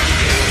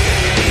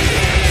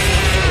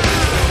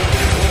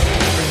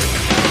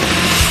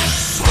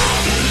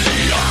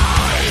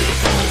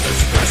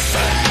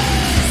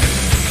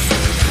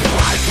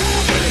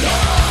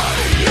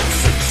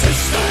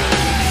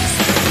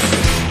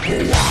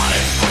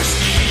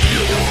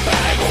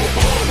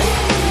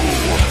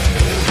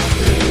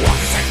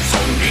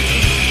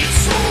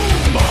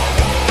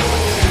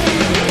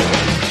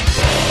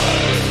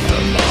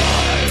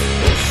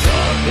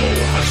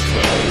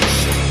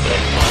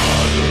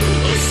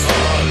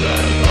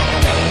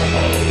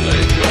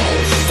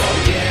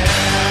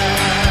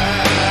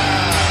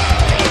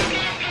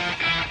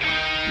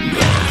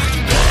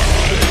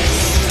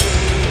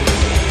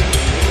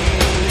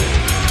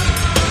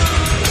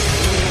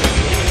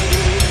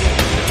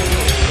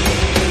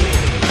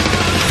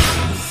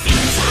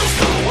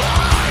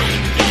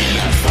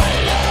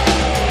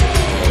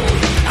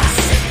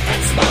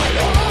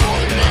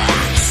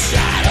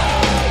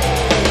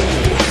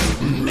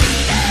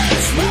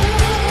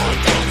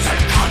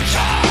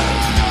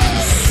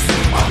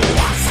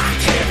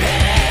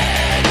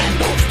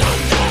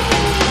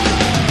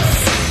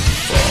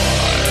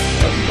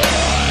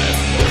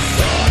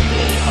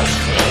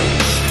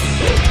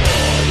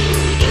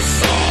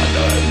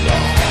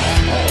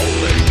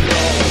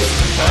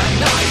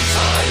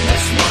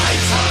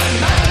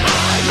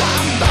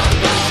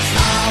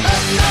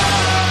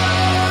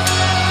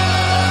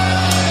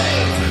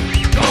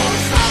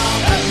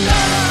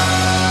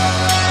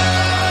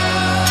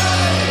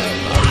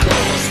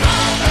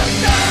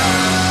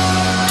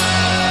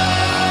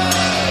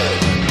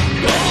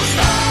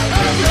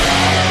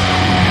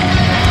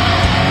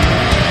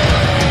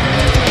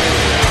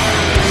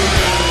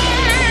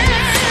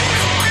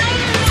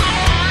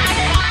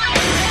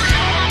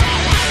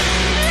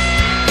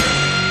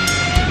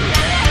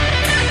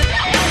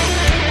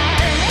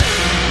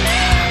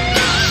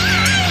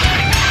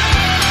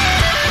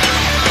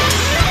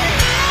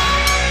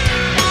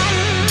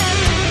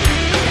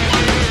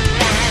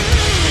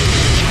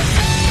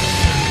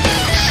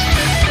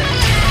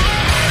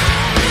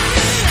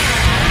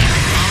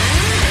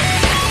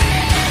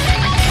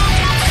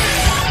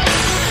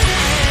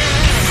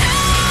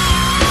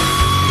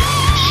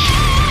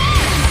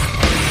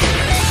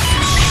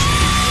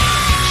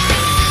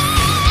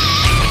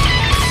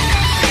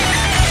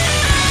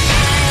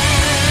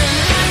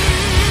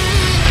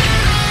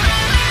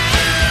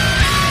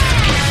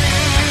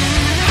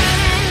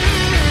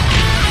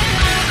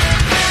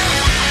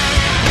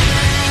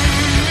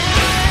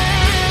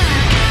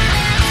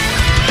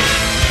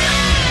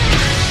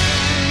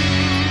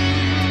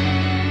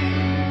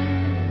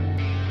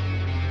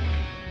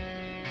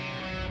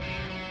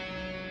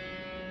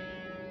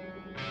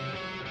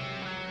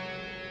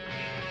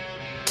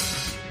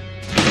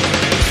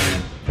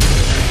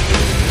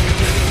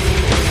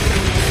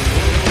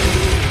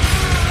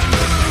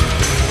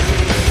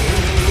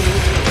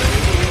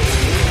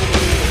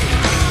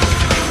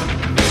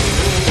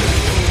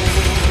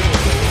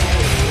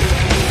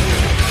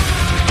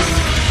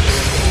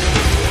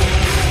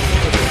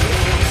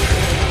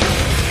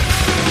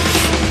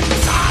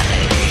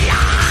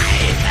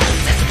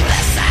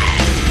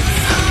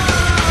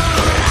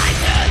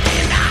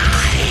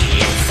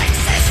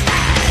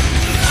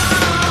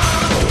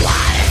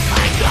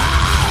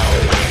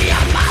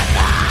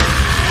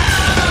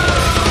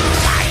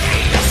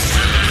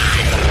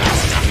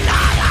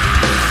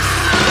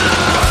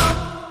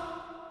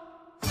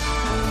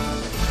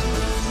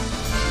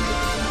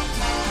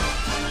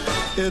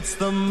 It's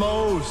the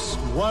most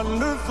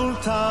wonderful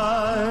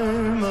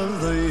time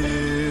of the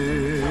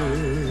year,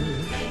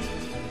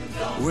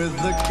 with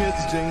the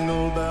kids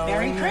jingle belling.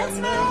 Merry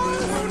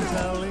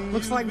Christmas!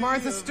 Looks like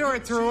Martha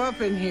Stewart threw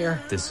up in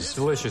here. This is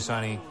delicious,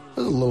 honey. It's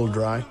a little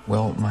dry.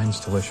 Well, mine's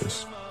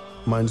delicious.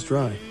 Mine's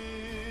dry.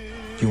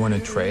 Do you want to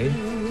trade?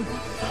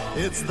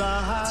 It's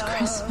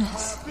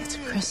Christmas. It's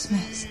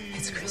Christmas.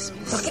 It's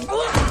Christmas.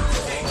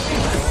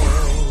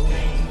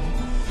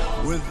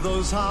 With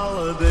those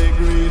holiday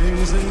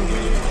greetings and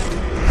gifts.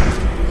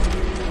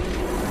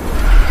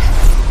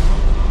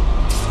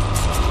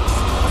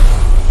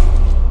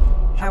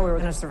 How we were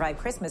going to survive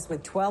Christmas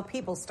with 12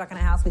 people stuck in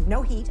a house with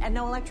no heat and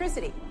no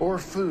electricity. Or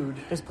food.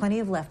 There's plenty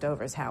of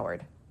leftovers,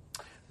 Howard.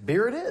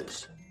 Beer it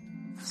is.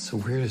 It's the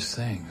weirdest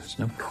thing. There's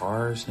no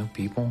cars, no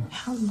people.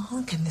 How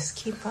long can this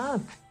keep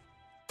up?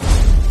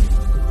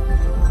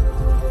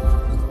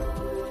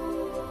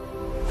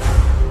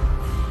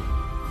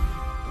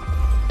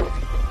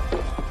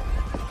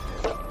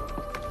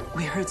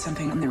 heard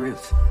something on the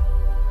roof.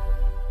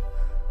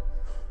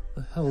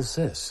 The hell's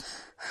this?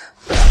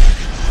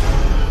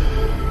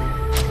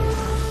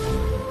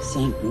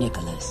 St.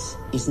 Nicholas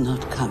is not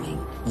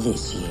coming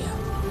this year.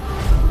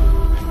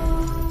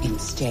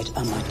 Instead,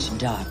 a much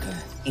darker,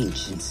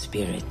 ancient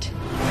spirit.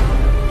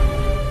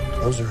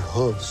 Those are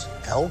hooves.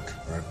 Elk?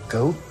 Or a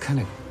goat? What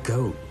kind of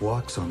goat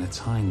walks on its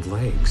hind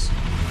legs?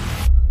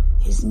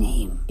 His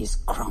name is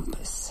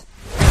Krampus.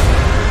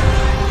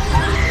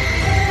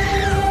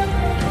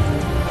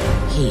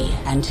 He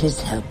and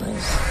his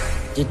helpers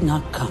did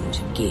not come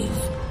to give,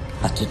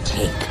 but to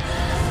take.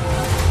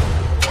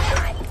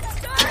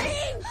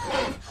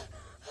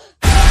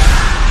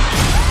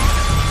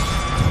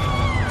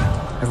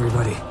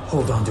 Everybody,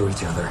 hold on to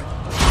each other.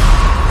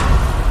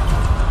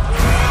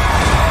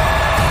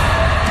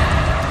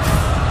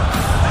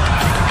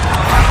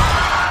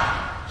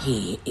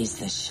 He is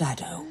the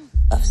shadow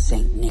of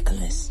St.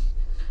 Nicholas.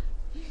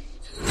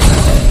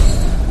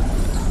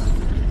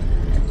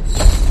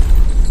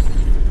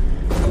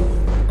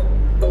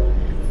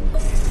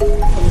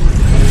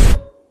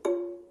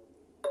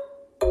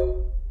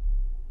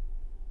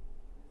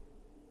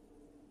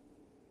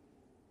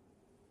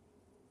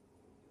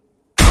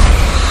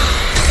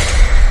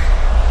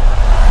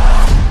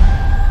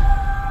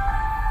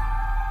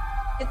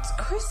 It's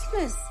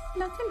Christmas.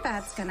 Nothing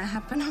bad's gonna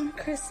happen on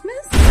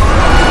Christmas.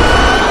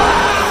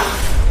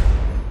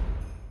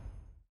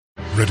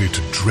 Ready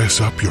to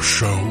dress up your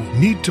show?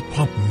 Need to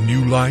pump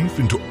new life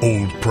into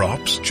old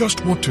props?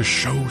 Just want to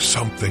show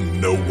something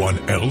no one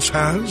else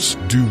has?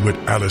 Do what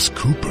Alice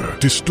Cooper,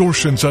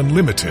 Distortions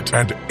Unlimited,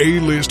 and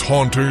A-list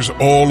haunters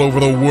all over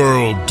the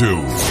world do.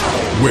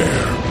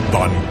 Wear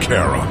Von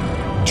Charon.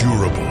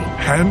 Durable,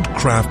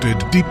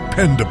 handcrafted,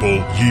 dependable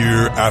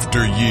year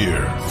after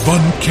year.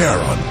 Von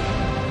Charon.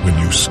 When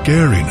you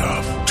scare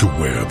enough to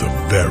wear the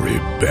very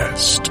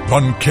best.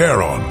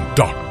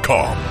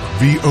 VonCharon.com.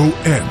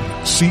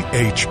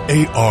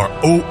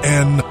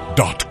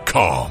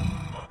 VonCharon.com.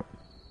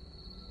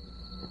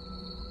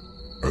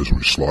 As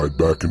we slide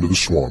back into the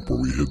swamp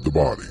where we hid the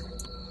body,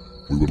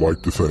 we would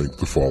like to thank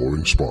the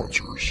following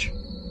sponsors: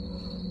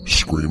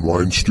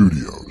 Screamline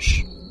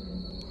Studios,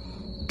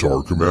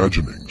 Dark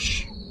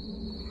Imaginings,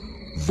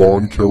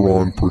 Von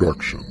Charon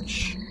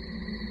Productions,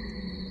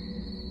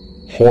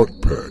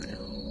 Haunt Pay,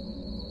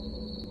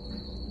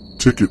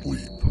 Ticket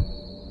Leap,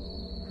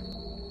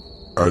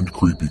 and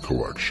Creepy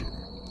Collection.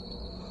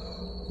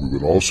 We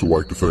would also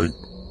like to thank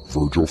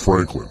Virgil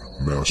Franklin,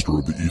 Master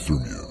of the Ether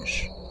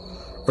Muse,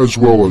 as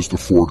well as the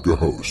Fordga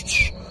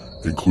hosts,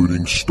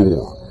 including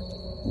Storm,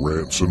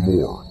 Rants and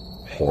More,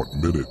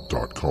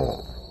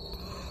 HauntMinute.com,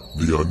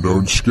 The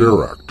Unknown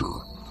Scare Actor,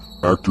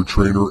 Actor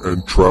Trainer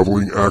and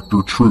Traveling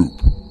Actor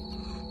Troupe.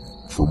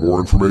 For more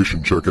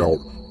information, check out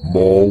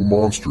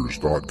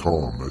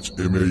MaulMonsters.com. That's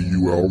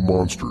MAUL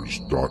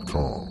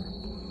Monsters.com.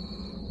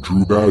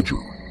 Drew Badger,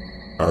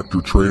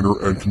 Actor Trainer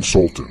and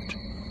Consultant.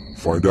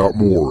 Find out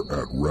more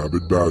at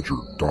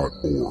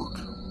rabidbadger.org.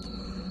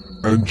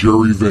 And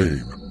Jerry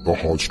Vane, the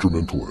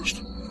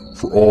Haunstrumentalist,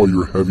 for all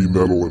your heavy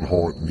metal and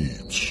haunt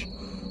needs.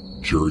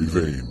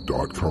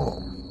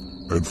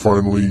 JerryVane.com. And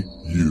finally,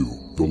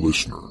 you, the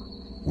listener.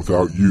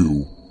 Without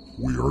you,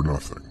 we are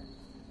nothing.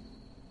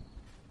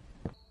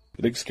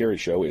 The Big Scary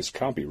Show is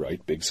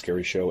copyright Big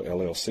Scary Show,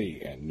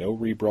 LLC, and no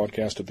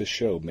rebroadcast of this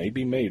show may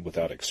be made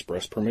without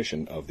express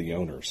permission of the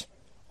owners.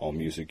 All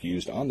music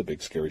used on The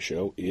Big Scary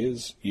Show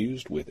is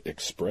used with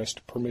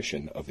expressed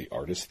permission of the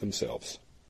artists themselves.